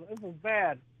 whoa, this is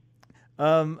bad.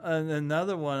 And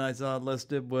another one I saw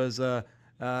listed was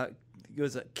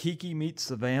Kiki Meets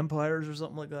the Vampires or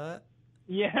something like that?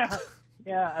 Yeah,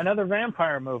 another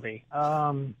vampire movie.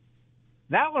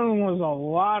 That one was a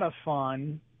lot of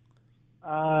fun.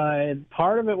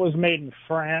 Part of it was made in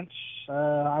France.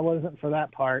 I wasn't for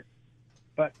that part.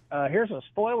 But here's a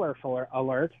spoiler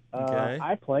alert. Okay.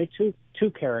 I play two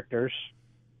characters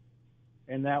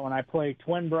in that one. I play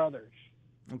twin brothers.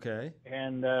 Okay.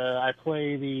 And I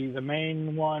play the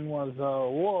main one was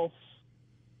Wolf,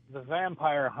 the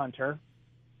vampire hunter,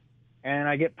 and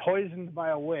I get poisoned by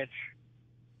a witch.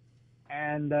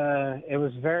 And it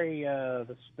was very,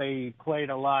 they played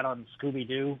a lot on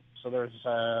Scooby-Doo, so there's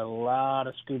a lot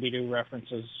of Scooby-Doo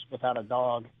references without a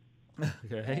dog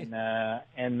Okay.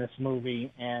 in this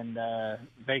movie. And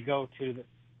they go to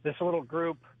this little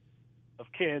group of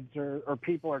kids or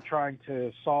people are trying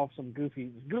to solve some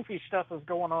goofy stuff is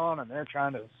going on, and they're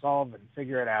trying to solve and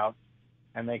figure it out.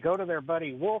 And they go to their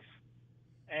buddy Wolf,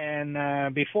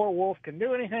 and before Wolf can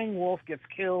do anything, Wolf gets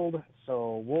killed.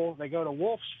 So they go to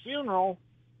Wolf's funeral,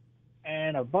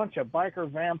 and a bunch of biker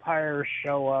vampires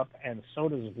show up, and so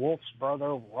does Wolf's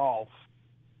brother Rolf.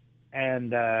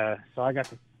 And so I got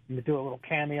to do a little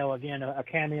cameo again, a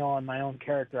cameo on my own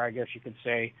character, I guess you could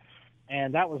say.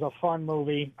 And that was a fun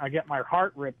movie. I get my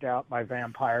heart ripped out by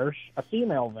vampires, a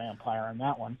female vampire in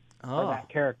that one, for that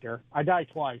character. I die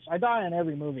twice. I die in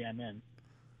every movie I'm in.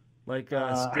 Like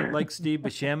like Steve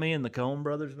Buscemi in the Coen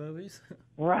Brothers movies?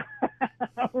 Right.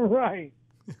 Right.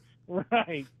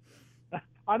 Right.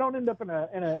 I don't end up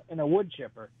in a wood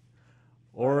chipper.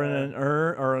 Or in an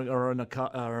or in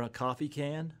a coffee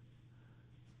can?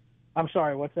 I'm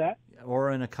sorry, what's that?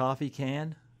 Or in a coffee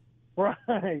can? Right,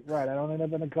 right. I don't end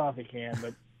up in a coffee can,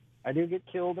 but I do get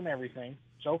killed and everything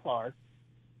so far.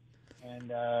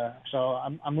 And so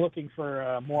I'm looking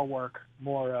for more work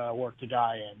to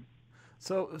die in.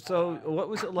 So what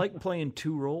was it like playing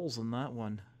two roles in that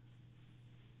one?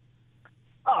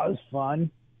 Oh, it was fun.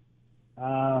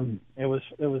 It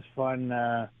was fun.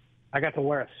 I got to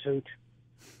wear a suit,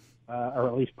 or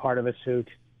at least part of a suit,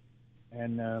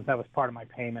 and that was part of my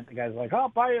payment. The guy's like, "I'll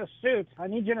buy you a suit. I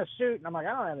need you in a suit." And I'm like,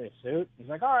 "I don't have a suit." He's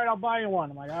like, "All right, I'll buy you one."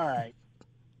 I'm like, "All right."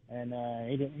 And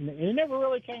he never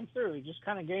really came through. He just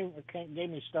kind of gave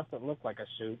me stuff that looked like a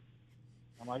suit.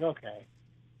 I'm like, okay.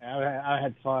 And I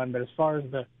had fun, but as far as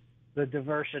the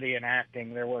diversity in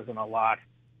acting, there wasn't a lot.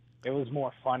 It was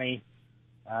more funny,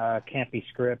 campy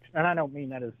script, and I don't mean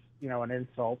that as an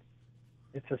insult.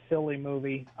 It's a silly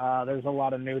movie. There's a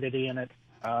lot of nudity in it.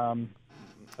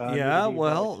 Yeah,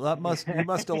 well, you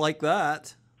must have liked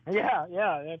that. Yeah,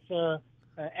 that's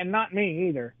and not me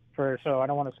either. So I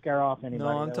don't want to scare off anybody.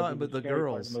 No, I'm talking about the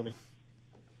girls.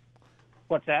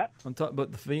 What's that? I'm talking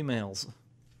about the females.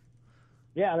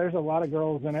 Yeah, there's a lot of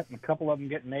girls in it, and a couple of them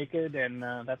get naked, and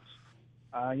that's,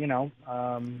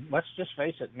 let's just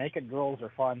face it, naked girls are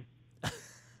fun.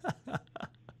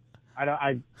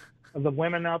 The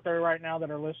women out there right now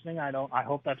that are listening, I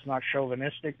hope that's not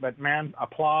chauvinistic, but man,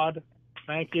 applaud.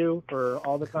 Thank you for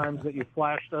all the times that you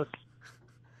flashed us.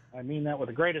 I mean that with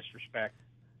the greatest respect.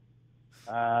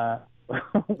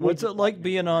 What's it like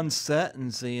being on set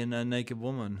and seeing a naked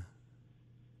woman?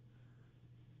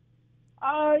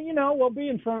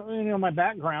 Being from my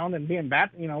background and being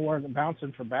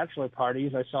bouncing for bachelor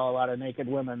parties, I saw a lot of naked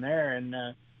women there,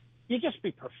 and you just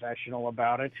be professional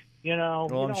about it,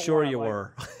 Well, I'm sure you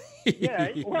were. Yeah,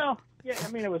 well, yeah.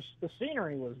 I mean, the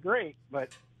scenery was great, but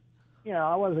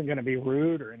I wasn't going to be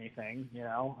rude or anything,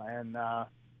 and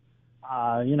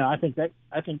I think that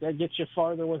gets you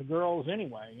farther with girls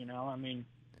anyway. I mean,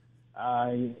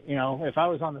 if I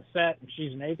was on the set and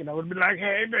she's naked, I would be like,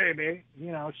 "Hey, baby,"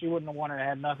 she wouldn't have wanted to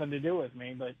have nothing to do with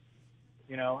me, but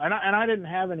and I didn't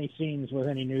have any scenes with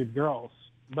any nude girls,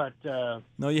 but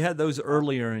no, you had those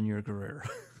earlier in your career.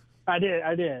 I did.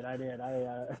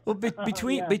 Well,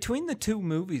 between the two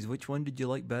movies, which one did you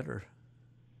like better?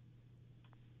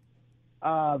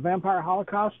 Vampire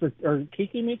Holocaust or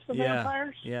Kiki Meets the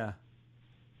Vampires? Yeah.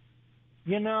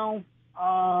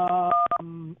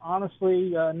 Honestly,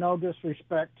 no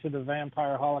disrespect to the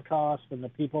Vampire Holocaust and the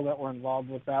people that were involved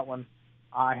with that one.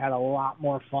 I had a lot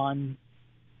more fun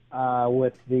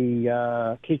with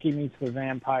the Kiki Meets the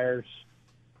Vampires.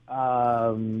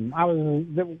 I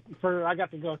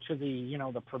got to go to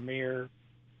the premiere.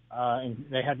 And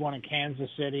they had one in Kansas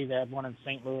City, they had one in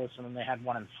St. Louis, and then they had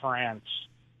one in France.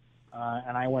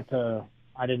 And I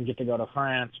didn't get to go to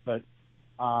France, but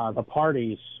the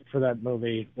parties for that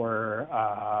movie were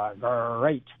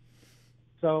great.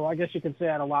 So I guess you could say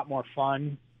I had a lot more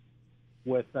fun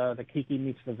with the Kiki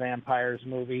Meets the Vampires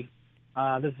movie.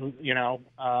 I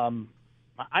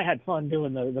had fun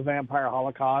doing the Vampire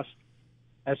Holocaust.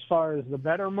 As far as the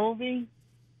better movie,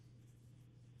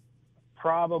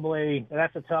 probably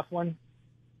that's a tough one.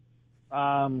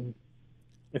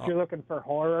 If you're looking for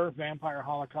horror, Vampire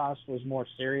Holocaust was more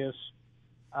serious.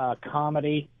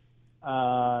 Comedy,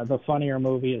 the funnier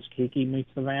movie is Kiki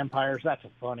Meets the Vampires. That's a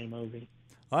funny movie.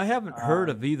 I haven't heard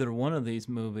of either one of these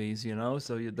movies,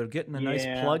 so they're getting a nice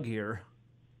plug here.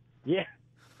 Yeah,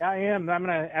 I am.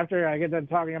 After I get done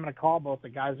talking, I'm gonna call both the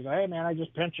guys and go, "Hey, man, I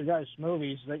just pinched your guys'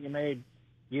 movies that you made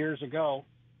years ago."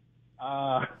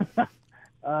 But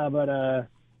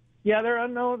yeah, they're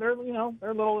unknown. They're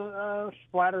little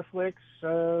splatter flicks.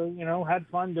 Had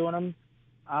fun doing them.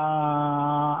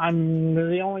 I'm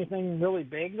the only thing really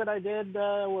big that I did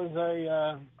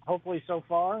was hopefully so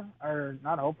far, or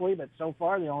not hopefully, but so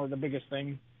far the biggest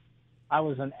thing. I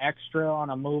was an extra on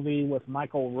a movie with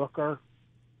Michael Rooker.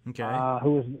 Okay.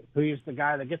 Who's the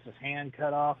guy that gets his hand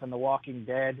cut off in The Walking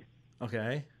Dead.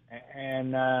 Okay.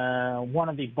 And one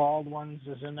of the bald ones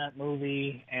is in that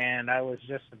movie, and I was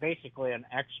just basically an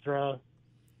extra,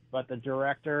 but the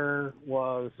director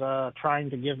was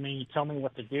trying to tell me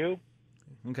what to do.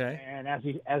 Okay. And as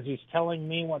he's telling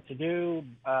me what to do,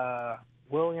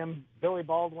 Billy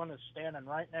Baldwin is standing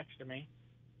right next to me,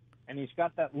 and he's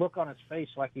got that look on his face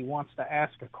like he wants to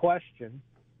ask a question.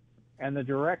 And the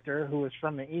director, who is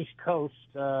from the East Coast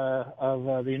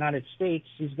of the United States,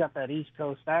 he's got that East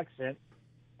Coast accent.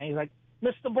 And he's like,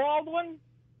 "Mr. Baldwin,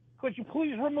 could you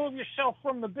please remove yourself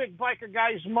from the big biker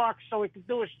guy's mark so he can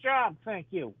do his job? Thank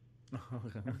you."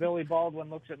 And Billy Baldwin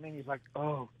looks at me and he's like,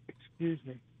 "Oh, excuse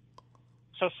me."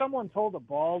 So someone told a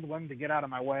Baldwin to get out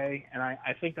of my way, and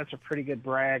I think that's a pretty good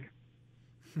brag.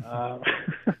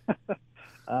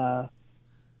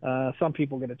 Some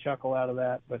people get a chuckle out of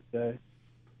that, but and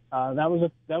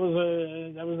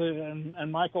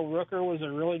Michael Rooker was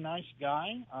a really nice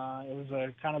guy. It was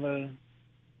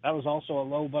that was also a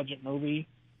low budget movie,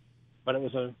 but it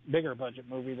was a bigger budget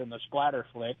movie than the splatter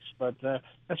flicks. But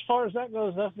as far as that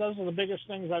goes, those are the biggest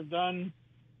things I've done,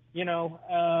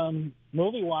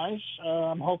 movie wise.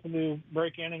 I'm hoping to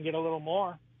break in and get a little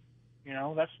more.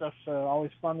 That stuff's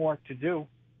always fun work to do.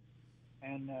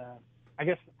 And I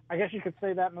guess you could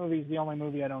say that movie is the only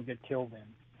movie I don't get killed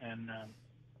in. And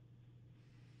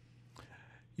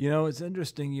it's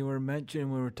interesting. You were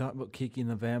mentioning, we were talking about Kiki and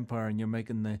the Vampire, and you're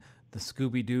making the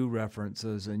Scooby-Doo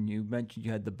references, and you mentioned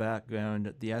you had the background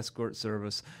at the Escort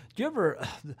service. Do you ever,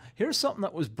 here's something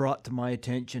that was brought to my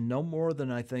attention no more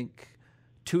than I think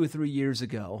 2 or 3 years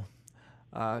ago.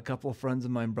 A couple of friends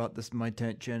of mine brought this to my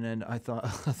attention, and I thought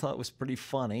it was pretty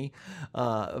funny.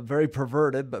 Very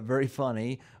perverted, but very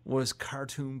funny, was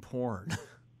cartoon porn.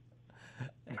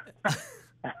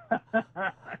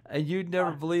 And you'd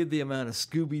never believe the amount of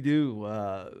Scooby-Doo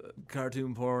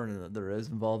cartoon porn that there is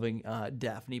involving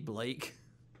Daphne Blake.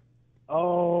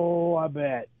 Oh, I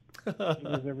bet. It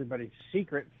was everybody's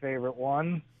secret favorite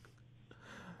one.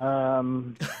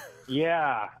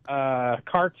 Yeah,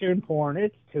 cartoon porn.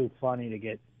 It's too funny to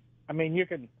get. I mean, you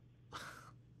can.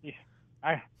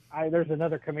 There's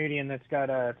another comedian that's got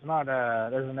a. It's not a.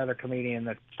 There's another comedian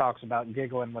that talks about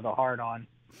giggling with a heart on.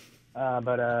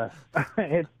 But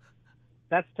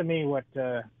that's to me what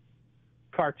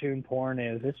cartoon porn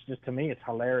is. It's just, to me, it's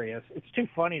hilarious. It's too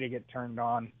funny to get turned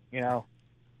on.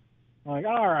 Like,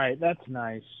 all right, that's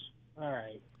nice. All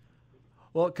right.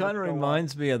 Well, it kind of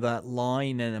reminds me of that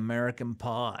line in American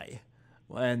Pie.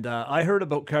 And I heard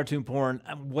about cartoon porn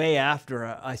way after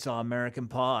I saw American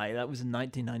Pie. That was in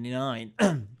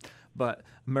 1999. But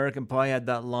American Pie had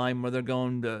that line where they're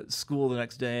going to school the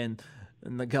next day, and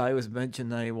the guy was mentioning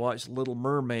that he watched Little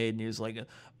Mermaid, and he was like,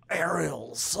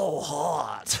 "Ariel's so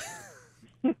hot."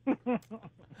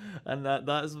 And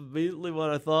that's immediately what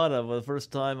I thought of the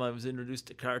first time I was introduced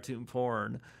to cartoon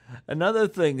porn. Another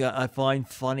thing that I find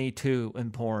funny, too,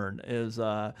 in porn is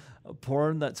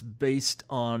porn that's based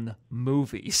on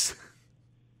movies.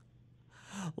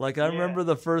 Like, I remember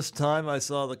the first time I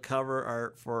saw the cover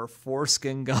art for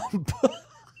Foreskin Gump.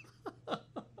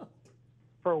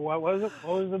 For what was it?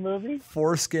 What was the movie?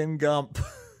 Foreskin Gump.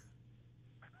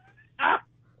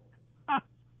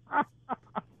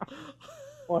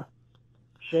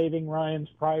 Shaving Ryan's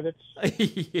privates.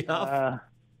 Yeah.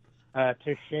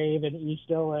 To shave in East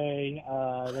LA.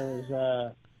 There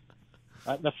was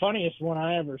the funniest one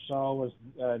I ever saw was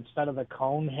instead of the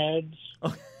cone heads,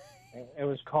 it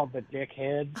was called the dick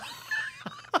heads.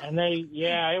 And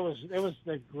it was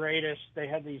the greatest. They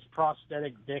had these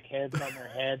prosthetic dick heads on their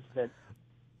heads that,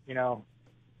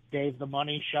 gave the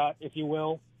money shot, if you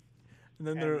will. And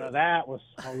then that was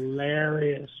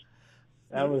hilarious.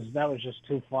 That was just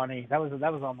too funny. That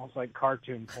was almost like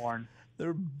cartoon porn.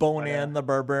 They're Bonan the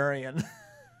Barbarian.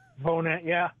 Bonan,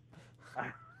 yeah.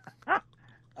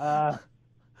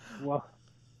 Well,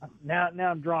 now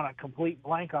I'm drawing a complete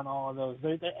blank on all of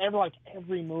those.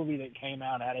 Every movie that came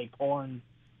out had a porn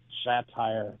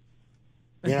satire.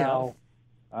 Die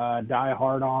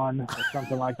Hard On or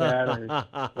something like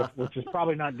that, which is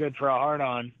probably not good for a hard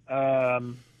on.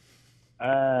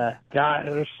 God,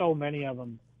 there's so many of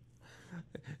them.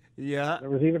 Yeah. There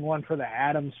was even one for the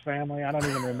Addams Family. I don't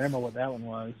even remember what that one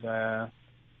was.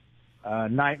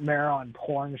 Nightmare on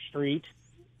Porn Street.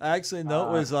 Actually, no,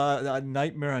 it was a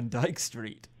Nightmare on Dyke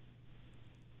Street.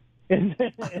 Is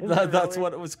it That's really?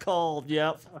 what it was called.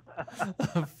 Yep.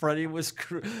 Freddy was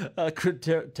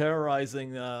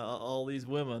terrorizing all these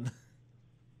women.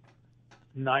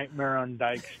 Nightmare on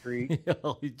Dyke Street.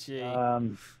 Holy gee.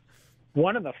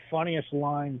 One of the funniest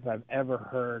lines I've ever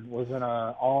heard was in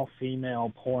a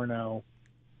all-female porno,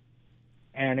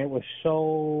 and it was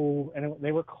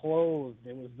they were clothed.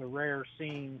 It was the rare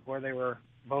scene where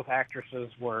both actresses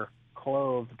were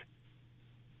clothed,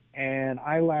 and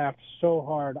I laughed so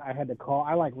hard I had to call.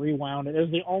 I rewound it. It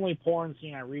was the only porn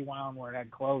scene I rewound where it had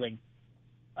clothing.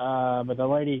 But the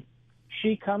lady,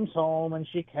 she comes home and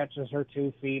she catches her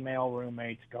two female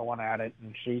roommates going at it,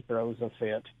 and she throws a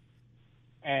fit.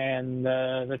 And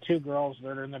the two girls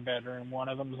that are in the bedroom, one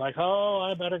of them's like, "Oh,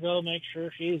 I better go make sure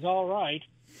she's all right."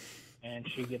 And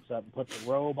she gets up and puts a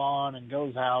robe on and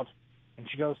goes out, and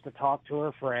she goes to talk to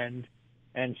her friend,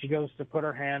 and she goes to put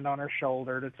her hand on her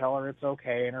shoulder to tell her it's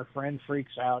okay, and her friend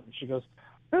freaks out, and she goes,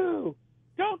 "Ooh,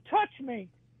 don't touch me.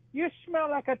 You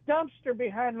smell like a dumpster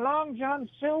behind Long John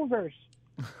Silver's."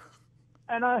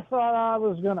 And I thought I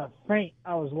was going to faint.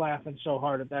 I was laughing so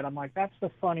hard at that. I'm like, that's the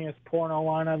funniest porno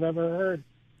line I've ever heard.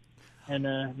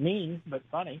 And mean, but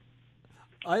funny.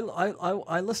 I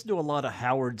listen to a lot of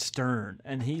Howard Stern,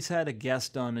 and he's had a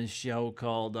guest on his show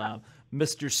called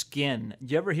Mr. Skin.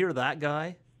 Did you ever hear that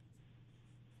guy?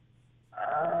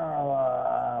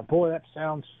 Boy, that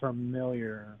sounds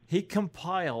familiar. He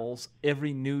compiles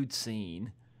every nude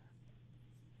scene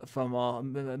from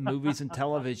movies and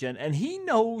television, and he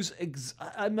knows.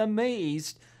 I'm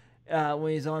amazed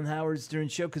when he's on Howard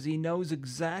Stern's show because he knows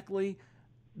exactly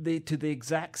to the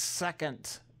exact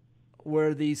second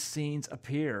where these scenes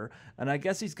appear. And I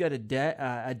guess he's got a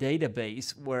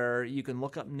database where you can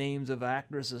look up names of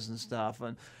actresses and stuff.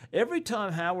 And every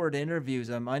time Howard interviews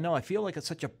him, I know I feel like it's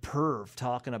such a perv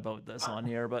talking about this on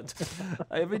here, but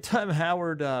every time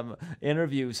Howard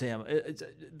interviews him,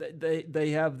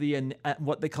 they have the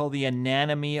what they call the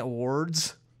Anatomy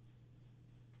Awards.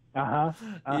 Yeah.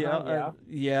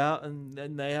 And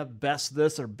then they have best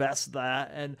this or best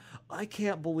that, and I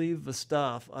can't believe the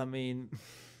stuff. I mean,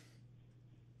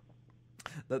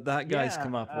 that guy's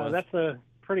come up with. That's a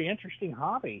pretty interesting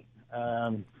hobby,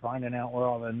 finding out where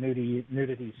all the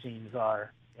nudity scenes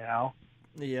are. You know.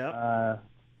 Yeah.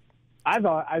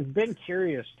 I've been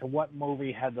curious to what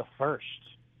movie had the first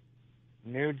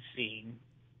nude scene.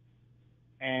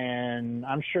 And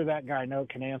I'm sure that guy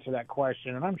can answer that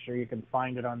question, and I'm sure you can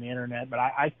find it on the internet. But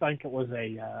I think it was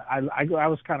I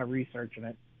was kind of researching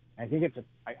it. I think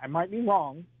I might be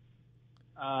wrong.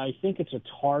 I think it's a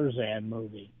Tarzan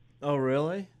movie. Oh,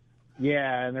 really?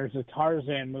 Yeah, and there's a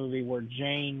Tarzan movie where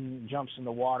Jane jumps in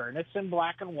the water, and it's in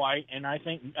black and white. And I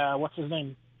think what's his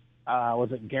name?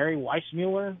 Was it Gary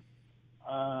Weissmuller?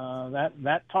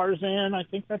 That Tarzan, I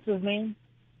think that's his name.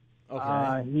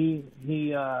 Okay.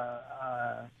 He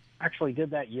actually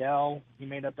did that yell. He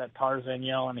made up that Tarzan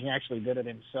yell, and he actually did it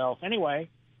himself. Anyway,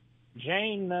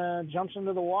 Jane jumps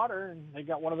into the water, and they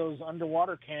got one of those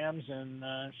underwater cams, and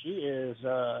she is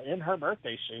in her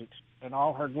birthday suit in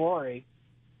all her glory.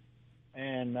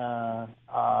 And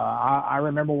I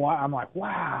remember why I'm like,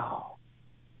 wow.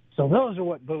 So those are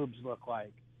what boobs look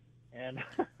like. And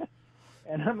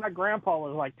and then my grandpa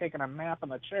was like taking a nap in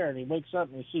the chair, and he wakes up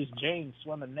and he sees Jane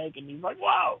swimming naked, and he's like,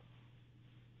 whoa.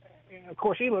 And of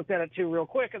course, he looked at it too real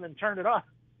quick and then turned it off.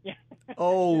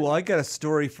 Oh, I got a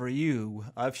story for you.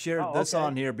 I've shared this okay.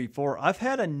 on here before. I've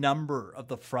had a number of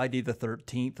the Friday the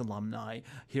 13th alumni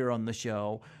here on the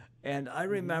show. And I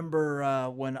remember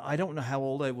when, I don't know how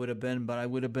old I would have been, but I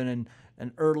would have been in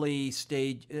an early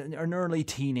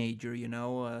teenager,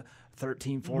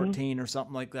 13, 14 or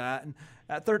something like that. And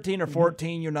at 13 or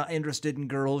 14, you're not interested in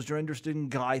girls. You're interested in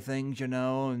guy things,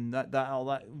 and that all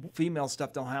that female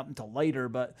stuff don't happen till later.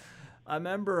 But I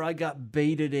remember I got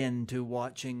baited into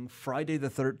watching Friday the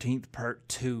 13th Part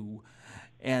 2.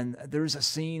 And there's a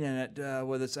scene in it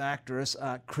with this actress,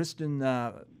 Kristen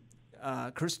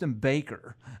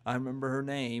Baker, I remember her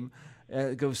name,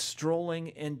 goes strolling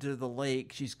into the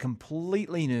lake. She's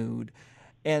completely nude.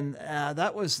 And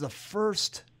that was the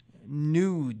first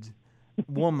nude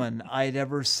woman I'd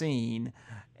ever seen.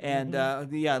 And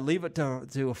leave it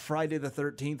to a Friday the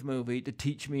 13th movie to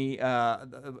teach me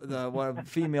what a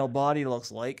female body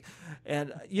looks like.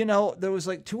 And, there was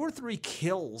like 2 or 3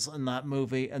 kills in that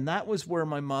movie. And that was where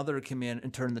my mother came in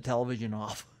and turned the television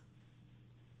off.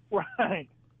 Right.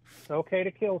 It's okay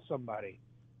to kill somebody.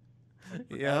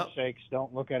 Yeah. For God's sakes,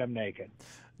 don't look at them naked.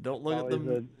 Don't look at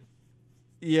them.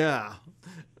 Yeah,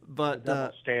 The but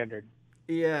double standard.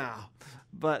 yeah,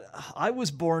 but I was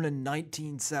born in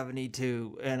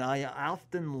 1972, and I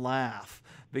often laugh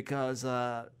because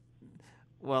well,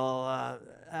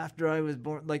 after I was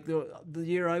born, like the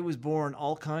year I was born,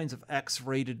 all kinds of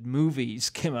X-rated movies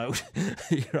came out.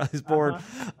 The year I was born,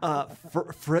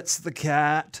 Fritz the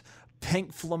Cat, Pink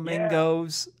Yeah.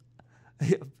 Flamingos.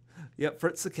 Yep,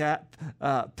 Fritz the Cat,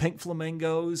 Pink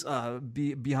Flamingos,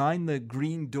 Behind the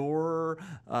Green Door,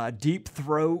 Deep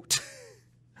Throat,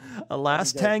 A Debbie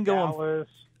Last Does Tango, and Dallas.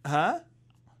 huh?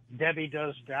 Debbie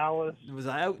Does Dallas. Was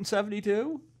I out in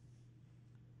 '72?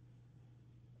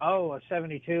 Oh, a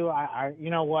 72. You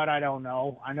know what? I don't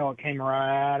know. I know it came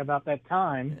right about that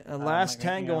time. Last Maybe,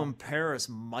 Tango in Paris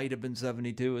might have been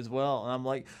 '72 as well. And I'm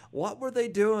like, what were they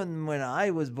doing when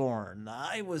I was born?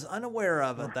 I was unaware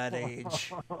of at that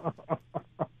age.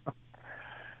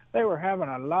 They were having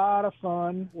a lot of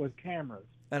fun with cameras.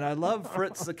 And I love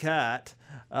Fritz the Cat.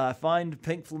 I find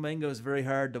Pink Flamingos very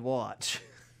hard to watch.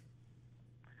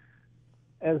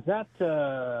 Is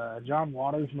that John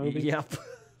Waters movie? Yep.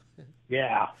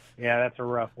 Yeah, that's a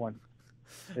rough one.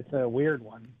 It's a weird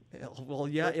one. Well,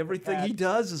 yeah, Fritz the everything Cat. he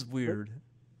does is weird.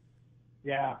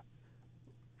 Yeah,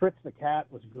 Fritz the Cat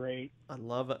was great. I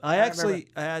love it. I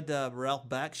had Ralph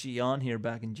Bakshi on here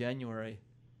back in January.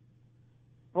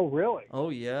 Oh, really? Oh,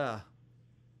 yeah.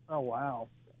 Oh, wow.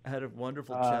 I had a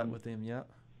wonderful chat with him, yeah.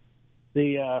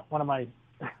 The one of my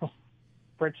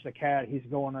Fritz the Cat, he's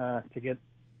going to get,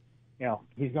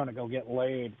 he's going to go get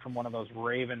laid from one of those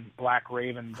black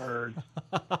raven birds.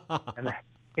 And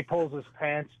he pulls his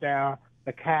pants down.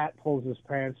 The cat pulls his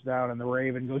pants down, and the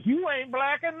raven goes, "You ain't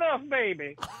black enough,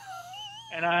 baby."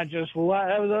 And I just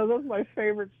that was my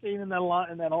favorite scene in that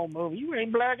whole movie. "You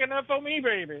ain't black enough for me,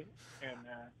 baby." And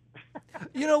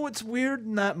You know what's weird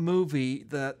in that movie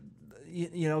that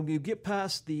you get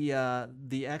past the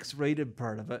X-rated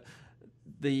part of it,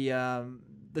 the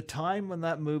time when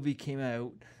that movie came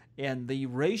out, and the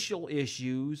racial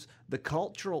issues, the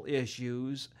cultural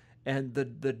issues, and the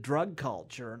drug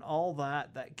culture and all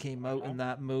that came out in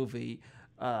that movie.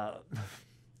 I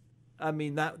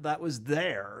mean that was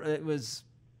there. It was.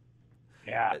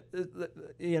 yeah,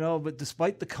 But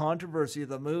despite the controversy of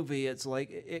the movie, it's like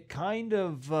it kind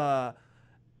of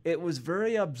it was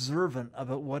very observant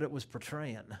about what it was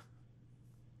portraying.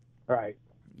 right.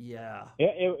 Yeah.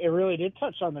 It really did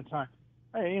touch on the time.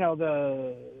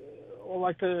 The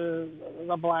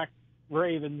black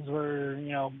ravens were,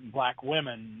 black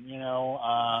women.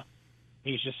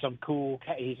 He's just some cool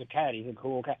cat. He's a cat. He's a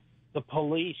cool cat. The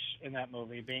police in that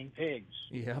movie being pigs.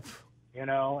 Yep.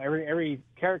 Every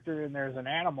character in there is an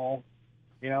animal.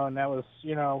 And that was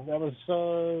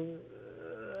a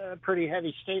pretty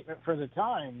heavy statement for the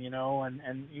time.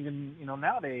 And even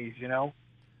nowadays. To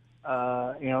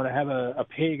have a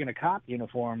pig in a cop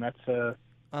uniform. That's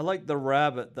I like the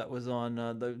rabbit that was on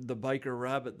the biker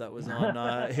rabbit that was on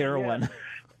heroin.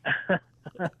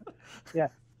 Yeah.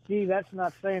 Gee, that's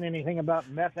not saying anything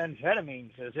about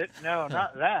methamphetamines, is it? No,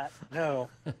 not that. No,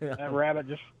 that rabbit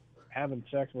just having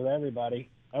sex with everybody.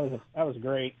 That was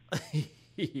great.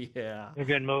 Yeah. A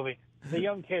good movie. The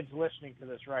young kids listening to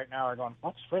this right now are going,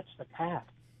 "What's Fritz the Cat?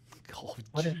 Oh,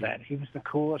 what is that? He was the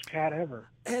coolest cat ever."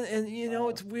 And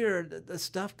it's weird, the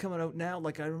stuff coming out now.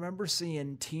 Like I remember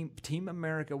seeing Team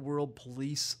America World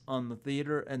Police on the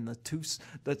theater, and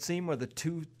that scene where the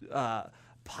two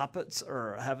puppets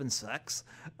are having sex.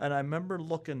 And I remember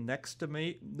looking next to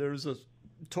me. There's a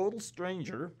total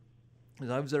stranger, because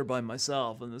I was there by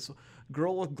myself, and this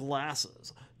girl with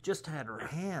glasses just had her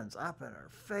hands up in her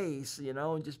face,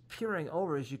 and just peering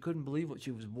over as she couldn't believe what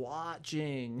she was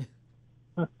watching.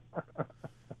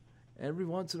 Every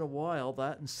once in a while,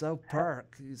 that in South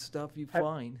Park is stuff you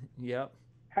find. Yep.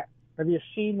 Have you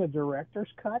seen the director's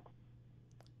cut?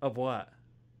 Of what?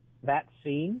 That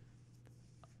scene?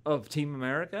 Of Team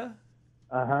America?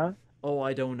 Uh-huh. Oh,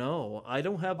 I don't know. I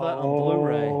don't have that on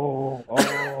Blu-ray.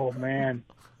 Oh, man.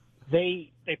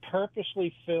 They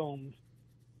purposely filmed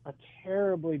a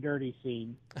terribly dirty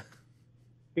scene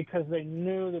because they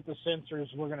knew that the censors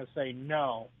were going to say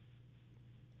no.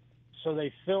 So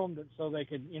they filmed it so they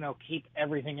could, keep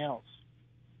everything else.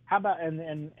 How about and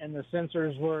the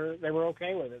censors were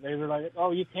okay with it. They were like,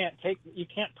 "Oh, you can't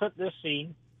put this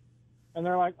scene." And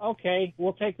they're like, "Okay,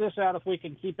 we'll take this out if we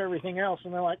can keep everything else."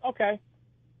 And they're like, "Okay."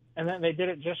 And then they did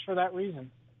it just for that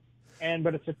reason.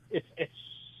 But it's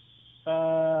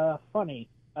funny,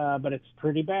 but it's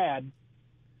pretty bad.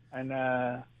 And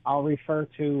I'll refer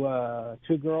to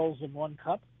Two Girls in One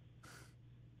Cup.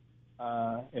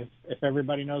 If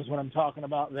everybody knows what I'm talking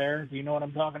about there. Do you know what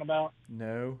I'm talking about?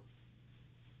 No.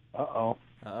 Uh-oh.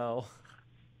 Uh-oh.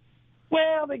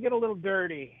 Well, they get a little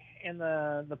dirty in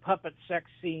the puppet sex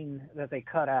scene that they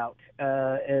cut out.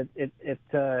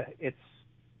 It's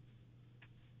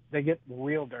they get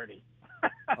real dirty.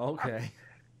 Okay.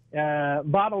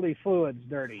 Bodily fluids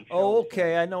dirty. Oh,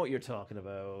 okay. I know what you're talking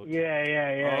about.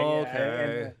 Yeah.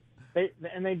 Okay.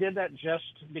 And they did that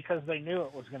just because they knew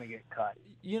it was going to get cut.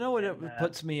 You know what it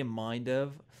puts me in mind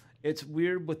of? It's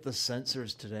weird with the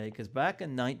censors today, because back in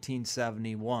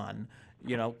 1971,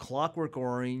 you know, Clockwork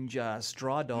Orange,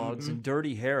 Straw Dogs, and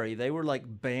Dirty Harry, they were like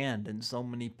banned in so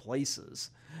many places.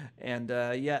 And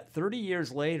yet 30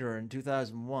 years later in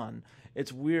 2001,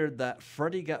 it's weird that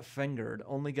Freddy Got Fingered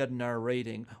only got an R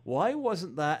rating. Why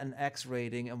wasn't that an X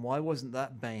rating, and why wasn't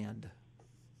that banned?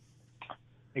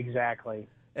 Exactly.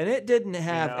 And it didn't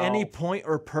have any point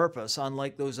or purpose,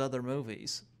 unlike those other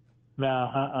movies.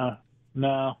 No.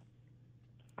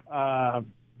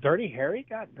 Dirty Harry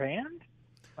got banned?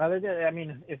 Well, they did. I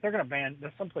mean, if they're going to ban,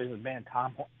 there's some places ban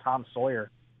Tom Sawyer,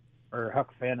 or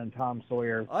Huck Finn and Tom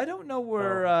Sawyer. I don't know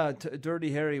where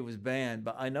Dirty Harry was banned,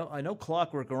 but I know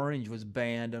Clockwork Orange was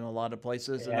banned in a lot of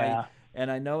places, Yeah.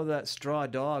 and I know that Straw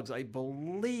Dogs. I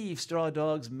believe Straw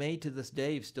Dogs may to this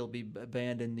day still be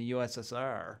banned in the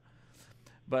USSR.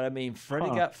 But I mean, Freddy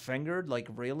Got Fingered, like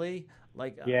really,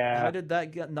 like how did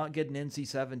that not get an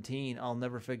NC-17? I'll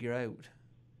never figure out.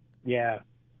 Yeah,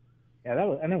 that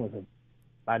was, and it was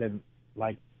I didn't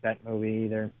like that movie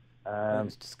either. It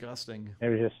was disgusting. It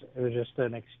was just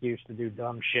an excuse to do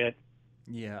dumb shit.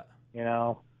 Yeah. You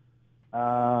know,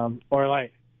 or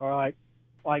like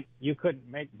you couldn't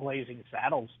make Blazing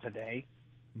Saddles today.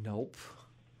 Nope.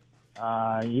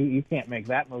 You can't make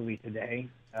that movie today.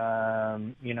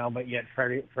 You know, but yet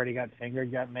Freddy Got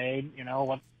Fingered got made. You know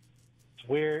what? It's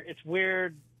weird.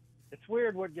 It's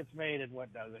weird what gets made and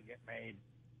what doesn't get made.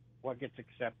 What gets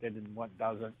accepted and what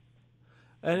doesn't.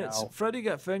 And it's Freddy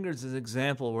Got Fingered is an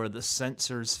example where the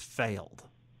censors failed.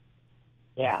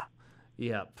 Yeah.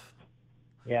 Yep.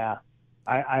 Yeah.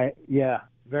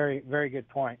 Very, very good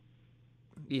point.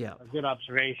 Yeah. A good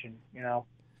observation, you know.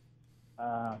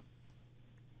 I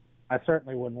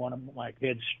certainly wouldn't want my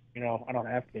kids, you know, I don't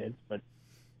have kids, but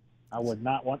I would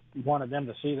not wanted them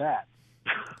to see that.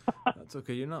 That's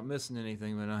okay. You're not missing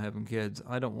anything by not having kids.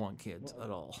 I don't want kids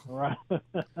at all. Right.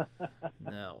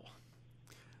 No.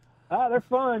 They're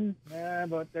fun,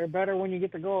 but they're better when you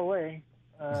get to go away.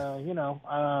 You know.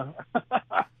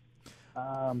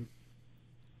 I'm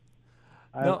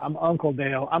Uncle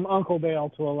Dale. I'm Uncle Dale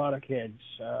to a lot of kids,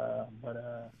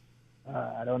 but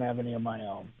I don't have any of my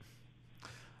own.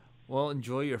 Well,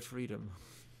 enjoy your freedom.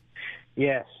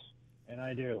 Yes, and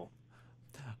I do.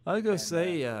 I was gonna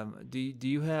say, do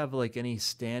you have like any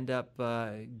stand-up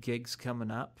gigs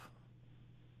coming up?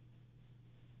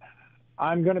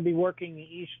 I'm going to be working the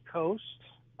East Coast.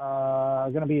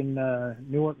 I'm going to be in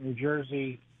Newark, New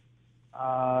Jersey,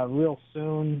 real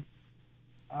soon.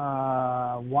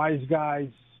 Wise Guys.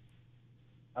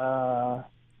 I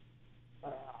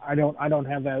don't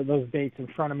have those dates in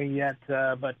front of me yet,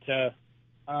 but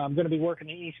I'm going to be working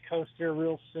the East Coast here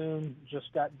real soon.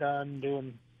 Just got done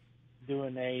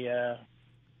doing a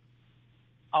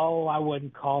I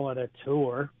wouldn't call it a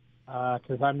tour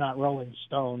because I'm not Rolling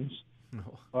Stones.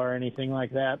 No. Or anything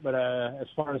like that, but as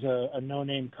far as a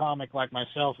no-name comic like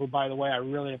myself, who, by the way, I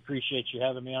really appreciate you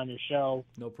having me on your show.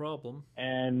 No problem.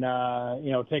 And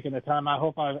you know, taking the time. I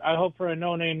hope for a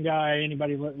no-name guy,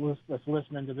 anybody that's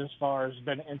listening to this far has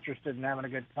been interested in having a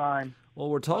good time. Well,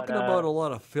 we're talking about a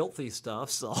lot of filthy stuff,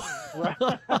 so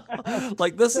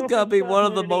like this is gonna be one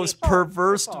of the most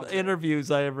perverse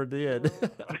interviews I ever did.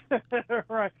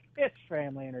 Right, it's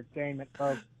family entertainment,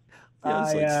 folks.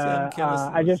 Yeah,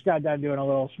 I just got done doing a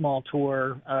little small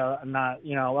tour, not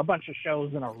a bunch of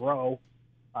shows in a row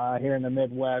here in the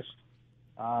Midwest.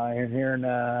 And here in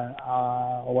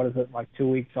what is it, like 2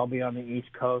 weeks? I'll be on the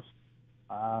East Coast,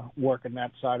 working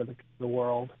that side of the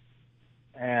world.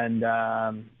 And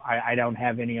I don't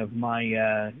have any of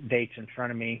my dates in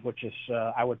front of me, which is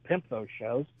I would pimp those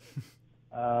shows,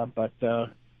 but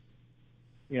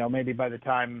maybe by the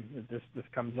time this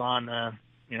comes on,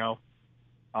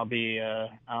 I'll be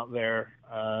out there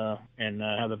and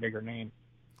have a bigger name.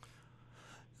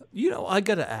 I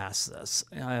got to ask this.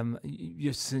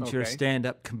 Since you're a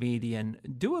stand-up comedian,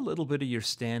 do a little bit of your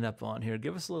stand-up on here.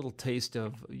 Give us a little taste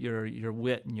of your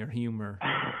wit and your humor.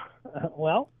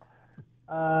 Well,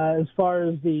 as far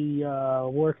as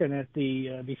the working at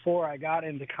the before I got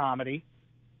into comedy,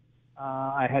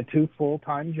 I had 2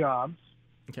 full-time jobs.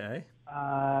 Okay.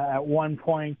 At one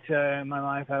point in my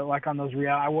life, like on those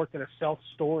I worked at a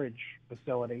self-storage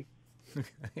facility.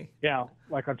 Okay. Yeah,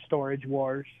 like on Storage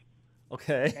Wars.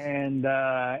 Okay. And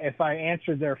if I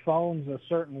answered their phones a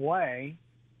certain way,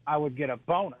 I would get a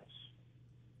bonus.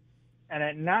 And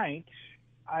at night,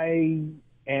 I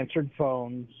answered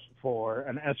phones for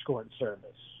an escort service.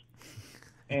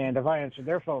 And if I answered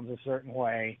their phones a certain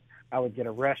way, I would get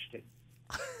arrested.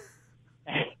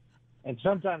 And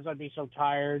sometimes I'd be so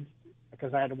tired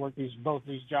because I had to work both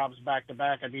these jobs back to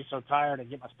back. I'd be so tired I'd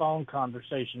get my phone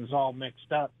conversations all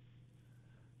mixed up.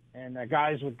 And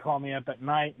guys would call me up at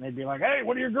night and they'd be like, "Hey,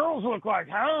 what do your girls look like,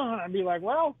 huh?" And I'd be like,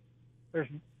 "Well, there's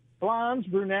blondes,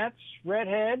 brunettes,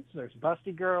 redheads. There's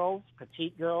busty girls,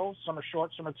 petite girls. Some are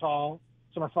short, some are tall.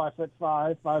 Some are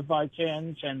 5'5",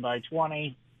 5'10",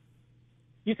 10'20".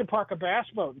 You could park a bass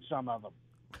boat in some of them."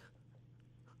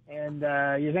 And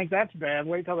you think that's bad.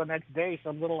 Wait till the next day,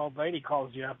 some little old lady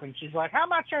calls you up and she's like, "How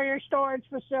much are your storage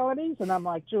facilities?" And I'm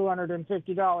like,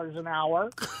 $250 an hour.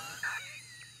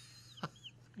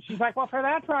 She's like, "Well, for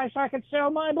that price, I could sell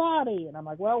my body." And I'm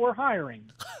like, "Well, we're hiring."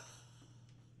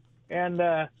 And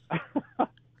that's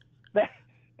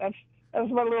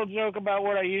my little joke about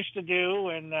what I used to do.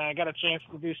 And I got a chance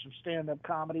to do some stand-up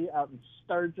comedy out in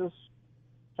Sturgis,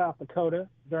 South Dakota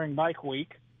during Bike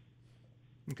Week.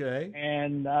 Okay.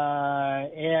 And,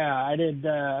 I did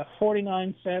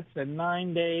 49 sets in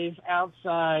 9 days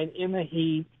outside in the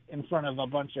heat in front of a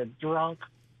bunch of drunk,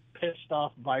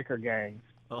 pissed-off biker gangs.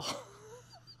 Oh.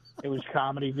 It was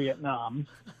Comedy Vietnam.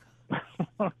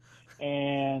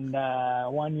 And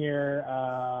 1 year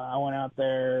I went out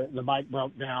there, the bike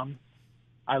broke down.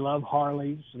 I love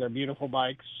Harleys. They're beautiful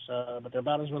bikes, but they're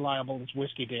about as reliable as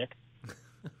Whiskey Dick.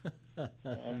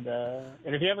 And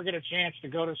if you ever get a chance to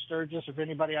go to Sturgis, if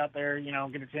anybody out there,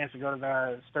 get a chance to go to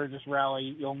the Sturgis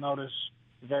rally, you'll notice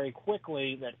very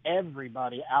quickly that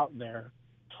everybody out there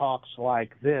talks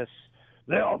like this.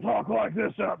 They all talk like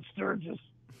this out in Sturgis.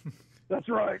 That's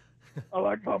right. I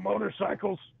like my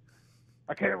motorcycles.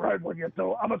 I can't ride one yet,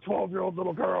 though. I'm a 12-year-old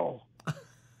little girl.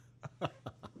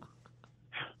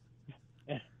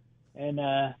 And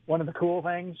one of the cool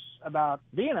things about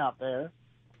being out there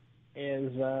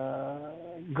is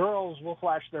girls will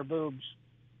flash their boobs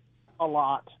a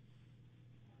lot.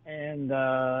 And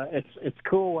it's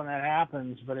cool when that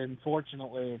happens, but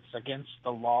unfortunately it's against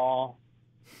the law.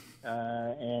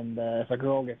 And if a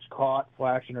girl gets caught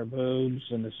flashing her boobs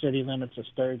in the city limits of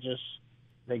Sturgis,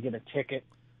 they get a ticket.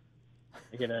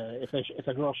 They get if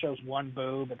a girl shows one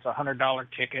boob, it's a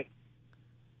 $100 ticket.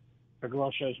 If a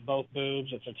girl shows both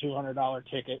boobs, it's a $200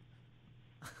 ticket.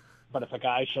 But if a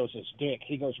guy shows his dick,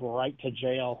 he goes right to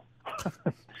jail.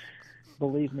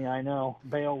 Believe me, I know.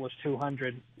 Bail was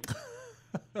 $200.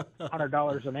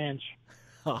 $100 an inch.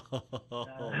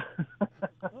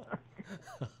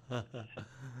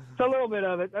 It's a little bit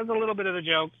of it. That's a little bit of the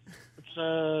joke. It's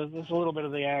a little bit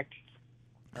of the act.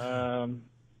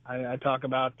 I talk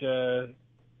about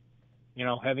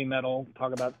heavy metal.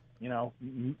 Talk about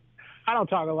I don't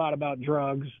talk a lot about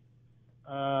drugs.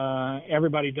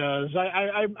 Everybody does.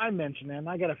 I mention them.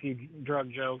 I got a few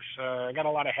drug jokes. I got a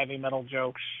lot of heavy metal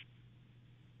jokes.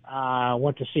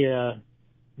 Went to see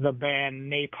the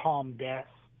band Napalm Death.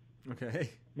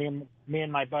 Okay. Me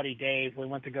and my buddy Dave, we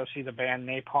went to go see the band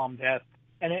Napalm Death,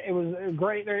 and it was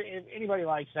great. If anybody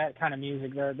likes that kind of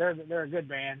music, they're a good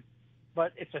band.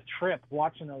 But it's a trip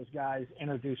watching those guys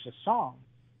introduce a song,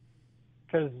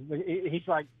 because he's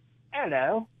like,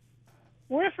 "Hello,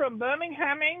 we're from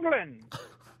Birmingham, England.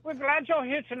 We're glad you're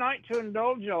here tonight to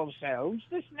indulge yourselves.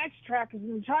 This next track is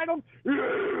entitled..."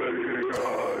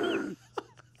 And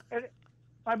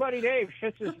my buddy Dave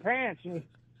shits his pants, and he's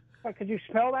like, "Could you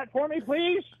spell that for me,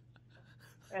 please?"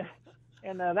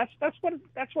 And that's what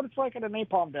it's like at a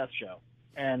Napalm Death show,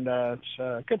 and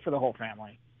it's good for the whole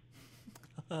family.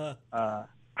 That's a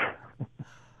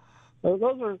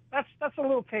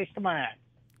little taste of my act.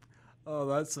 Oh,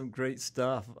 that's some great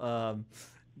stuff.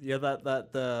 Yeah,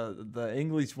 the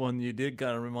English one you did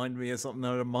kind of remind me of something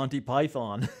out of Monty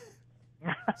Python.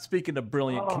 Speaking of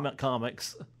brilliant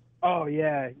comics. Oh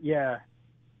yeah,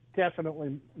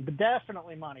 definitely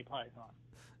Monty Python.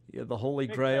 Yeah, the Holy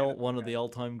Grail, one of the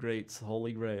all-time greats,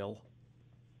 Holy Grail.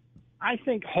 I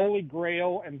think Holy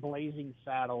Grail and Blazing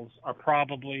Saddles are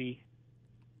probably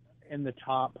in the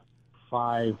top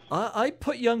 5. I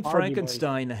put Young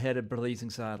Frankenstein ahead of Blazing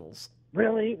Saddles.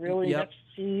 Really? Yep.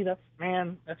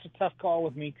 That's a tough call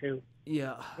with me too.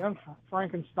 Yeah. Young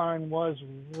Frankenstein was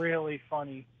really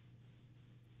funny.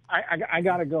 I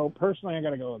gotta go. Personally, I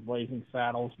gotta go with Blazing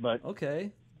Saddles, but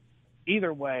okay.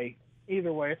 Either way,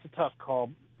 it's a tough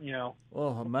call.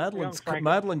 Well,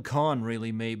 Madeline Kahn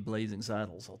really made Blazing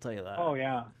Saddles. I'll tell you that. Oh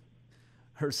yeah.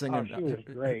 Her singing. She was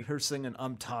great. Her singing,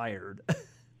 "I'm Tired."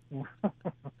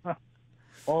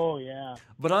 Oh yeah.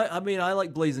 But I mean, I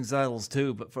like Blazing Saddles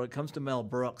too. But when it comes to Mel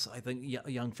Brooks, I think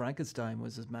Young Frankenstein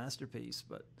was his masterpiece.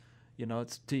 But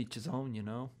it's to each his own.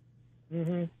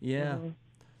 Mhm. Yeah. Mhm.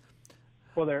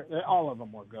 Well, they're all of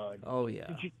them were good. Oh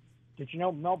yeah. Did you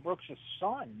know Mel Brooks'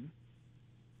 son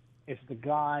is the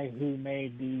guy who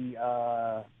made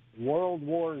the World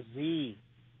War Z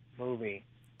movie?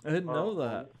 I didn't know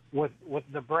that. With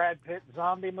the Brad Pitt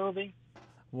zombie movie.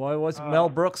 Why wasn't Mel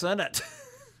Brooks in it?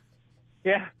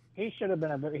 Yeah, he should have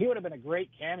been. He would have been a great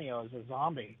cameo as a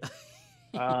zombie.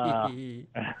 But I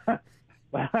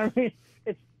mean,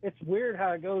 it's weird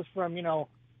how it goes from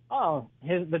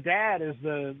the dad is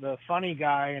the funny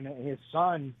guy and his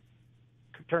son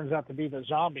turns out to be the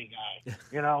zombie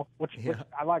guy. Which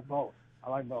I like both.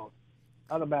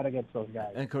 Not bad against those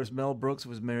guys. And of course, Mel Brooks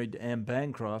was married to Anne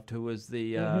Bancroft, who was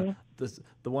the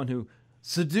one who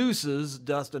seduces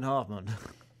Dustin Hoffman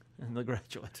in The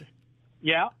Graduate.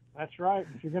 Yeah, that's right.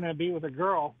 If you're going to be with a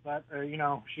girl, that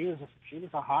she was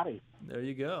a hottie. There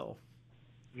you go.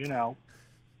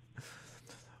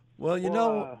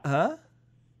 Well, huh?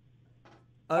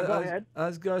 Go ahead. I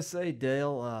was going to say,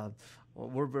 Dale,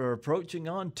 we're approaching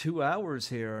on 2 hours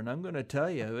here, and I'm going to tell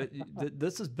you,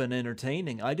 this has been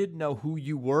entertaining. I didn't know who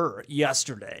you were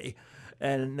yesterday,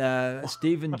 and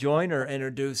Stephen Joyner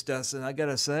introduced us, and I got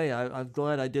to say, I'm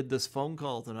glad I did this phone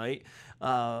call tonight.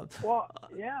 Well,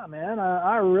 yeah, man,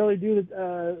 I really do.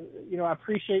 I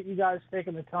appreciate you guys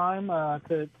taking the time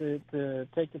to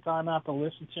take the time out to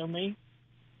listen to me.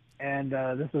 And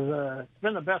this is it's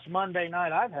been the best Monday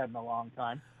night I've had in a long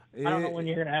time. I don't know when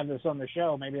you're going to have this on the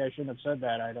show. Maybe I shouldn't have said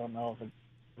that. I don't know if it.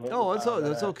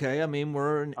 That's okay. I mean,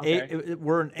 we're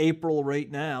in April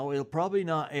right now. It'll probably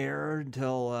not air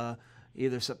until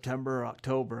either September or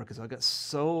October because I've got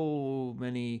so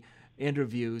many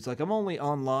interviews. Like I'm only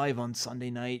on live on Sunday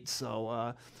night,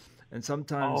 so and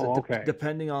sometimes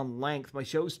depending on length, my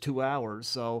show's 2 hours,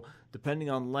 so depending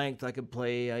on length, I could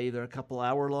play either a couple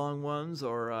hour-long ones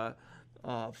or a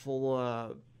full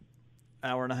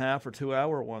hour and a half or 2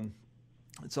 hour one.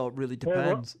 So it really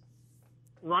depends.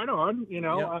 Right on,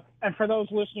 and for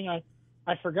those listening,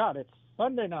 I forgot, it's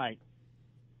Sunday night.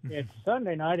 It's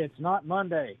Sunday night, it's not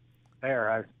Monday.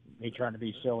 Me trying to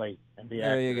be silly and be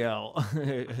there you go.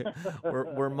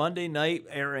 we're Monday night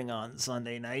airing on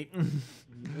Sunday night.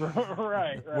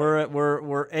 right.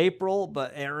 We're April,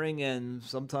 but airing in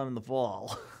sometime in the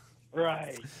fall.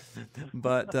 Right.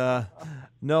 But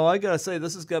no, I gotta say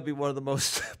this has got to be one of the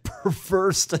most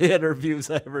perverse interviews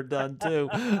I ever done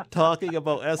too. Talking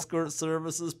about escort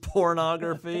services,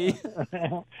 pornography,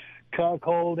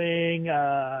 cuckolding,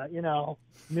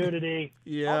 nudity,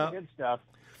 all the good stuff.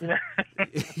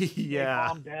 Yeah.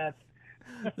 Mom, dad.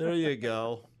 There you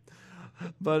go.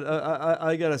 But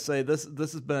I gotta say this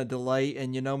has been a delight,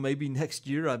 and maybe next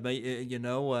year I may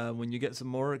when you get some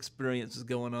more experiences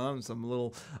going on, some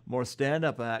little more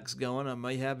stand-up acts going, I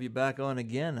might have you back on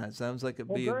again. That sounds like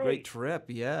it'd be a great trip.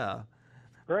 Yeah.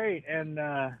 Great, and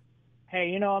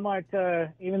hey, I might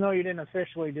even though you didn't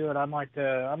officially do it, I might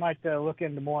look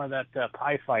into more of that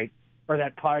pie fight or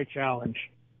that pie challenge.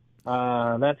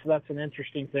 That's an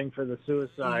interesting thing for the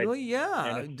suicide. Well,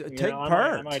 yeah, take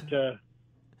part. I might.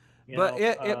 But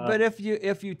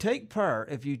if you take part,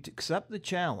 if you accept the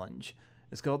challenge,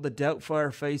 it's called the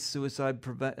Doubtfire Face Suicide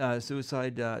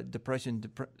Depression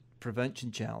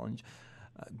Prevention Challenge.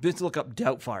 Just look up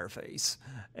Doubtfire Face,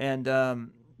 and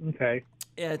okay.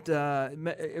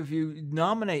 If you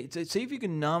nominate, see if you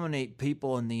can nominate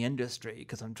people in the industry,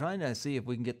 because I'm trying to see if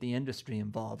we can get the industry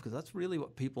involved, because that's really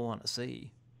what people want to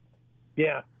see.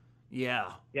 Yeah.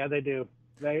 Yeah. Yeah, they do.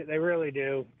 They really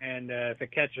do, and if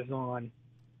it catches on.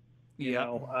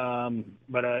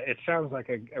 But it sounds like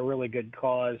a really good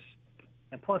cause,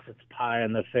 and plus it's pie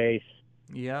in the face.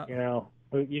 Yeah.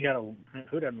 Who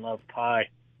doesn't love pie?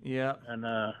 Yeah. And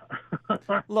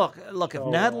look, if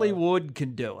Natalie Wood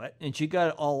can do it, and she got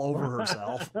it all over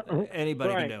herself,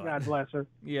 anybody can do it. God bless her.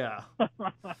 Yeah.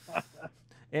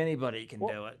 Anybody can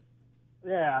do it.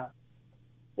 Yeah.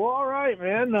 Well, all right,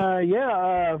 man.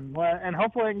 And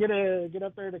hopefully I can get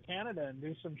up there to Canada and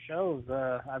do some shows.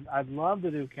 I'd love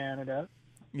to do Canada.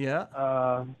 Yeah.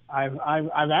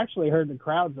 I've actually heard the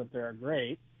crowds up there are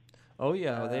great. Oh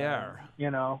yeah, they are.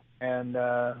 And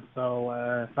so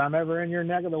if I'm ever in your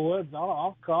neck of the woods,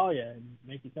 I'll call you and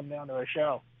make you come down to a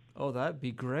show. Oh, that'd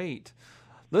be great.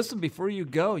 Listen, before you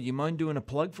go, you mind doing a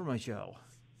plug for my show?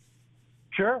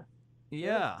 Sure.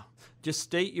 Yeah. Just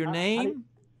state your name.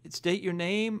 State your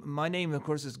name. My name, of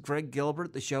course, is Greg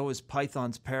Gilbert. The show is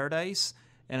Python's Paradise,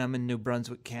 and I'm in New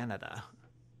Brunswick, Canada.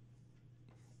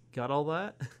 Got all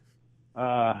that?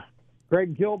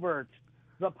 Greg Gilbert,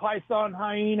 the Python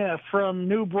Hyena from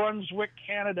New Brunswick,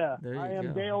 Canada. There you I am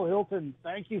go. Dale Hilton.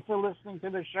 Thank you for listening to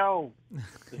the show.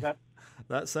 Is that?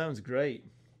 That sounds great.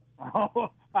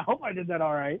 Oh, I hope I did that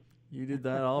all right. You did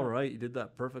that all right. You did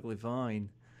that perfectly fine.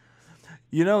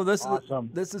 You know, Awesome.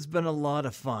 this has been a lot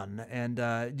of fun. And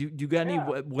do you got any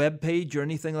web page or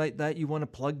anything like that you want to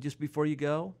plug just before you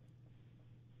go?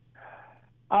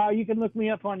 You can look me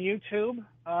up on YouTube,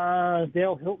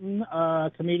 Dale Hilton,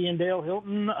 comedian Dale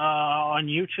Hilton, on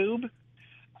YouTube.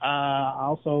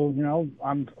 Also, you know,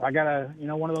 I got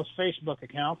one of those Facebook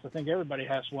accounts. I think everybody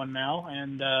has one now,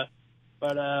 and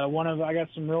but I got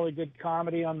some really good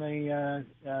comedy on the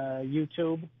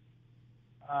YouTube,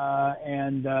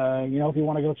 and if you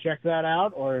want to go check that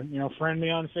out, or friend me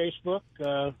on Facebook.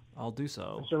 I'll do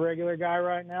so. Just a regular guy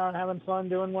right now and having fun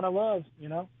doing what I love.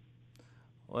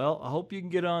 Well, I hope you can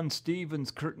get on Steven's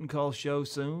Curtain Call show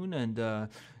soon, and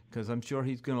because I'm sure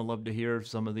he's going to love to hear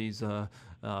some of these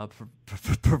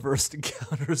perverse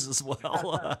encounters as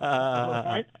well.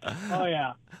 Right? Oh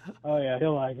yeah,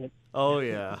 he'll like it. Oh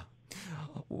yeah.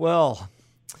 Well,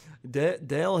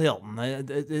 Dale Hilton,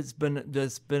 it's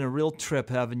been a real trip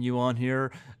having you on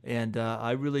here, and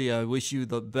I really wish you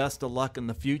the best of luck in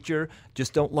the future.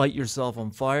 Just don't light yourself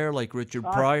on fire like Richard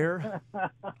Pryor.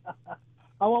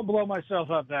 I won't blow myself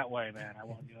up that way, man. I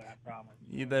won't do it, I promise.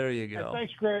 There you go. And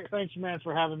thanks, Greg. Thanks, man,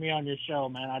 for having me on your show,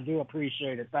 man. I do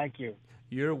appreciate it. Thank you.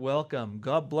 You're welcome.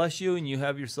 God bless you, and you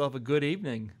have yourself a good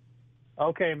evening.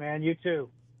 Okay, man. You too.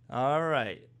 All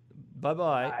right.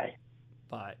 Bye-bye. Bye.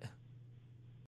 Bye.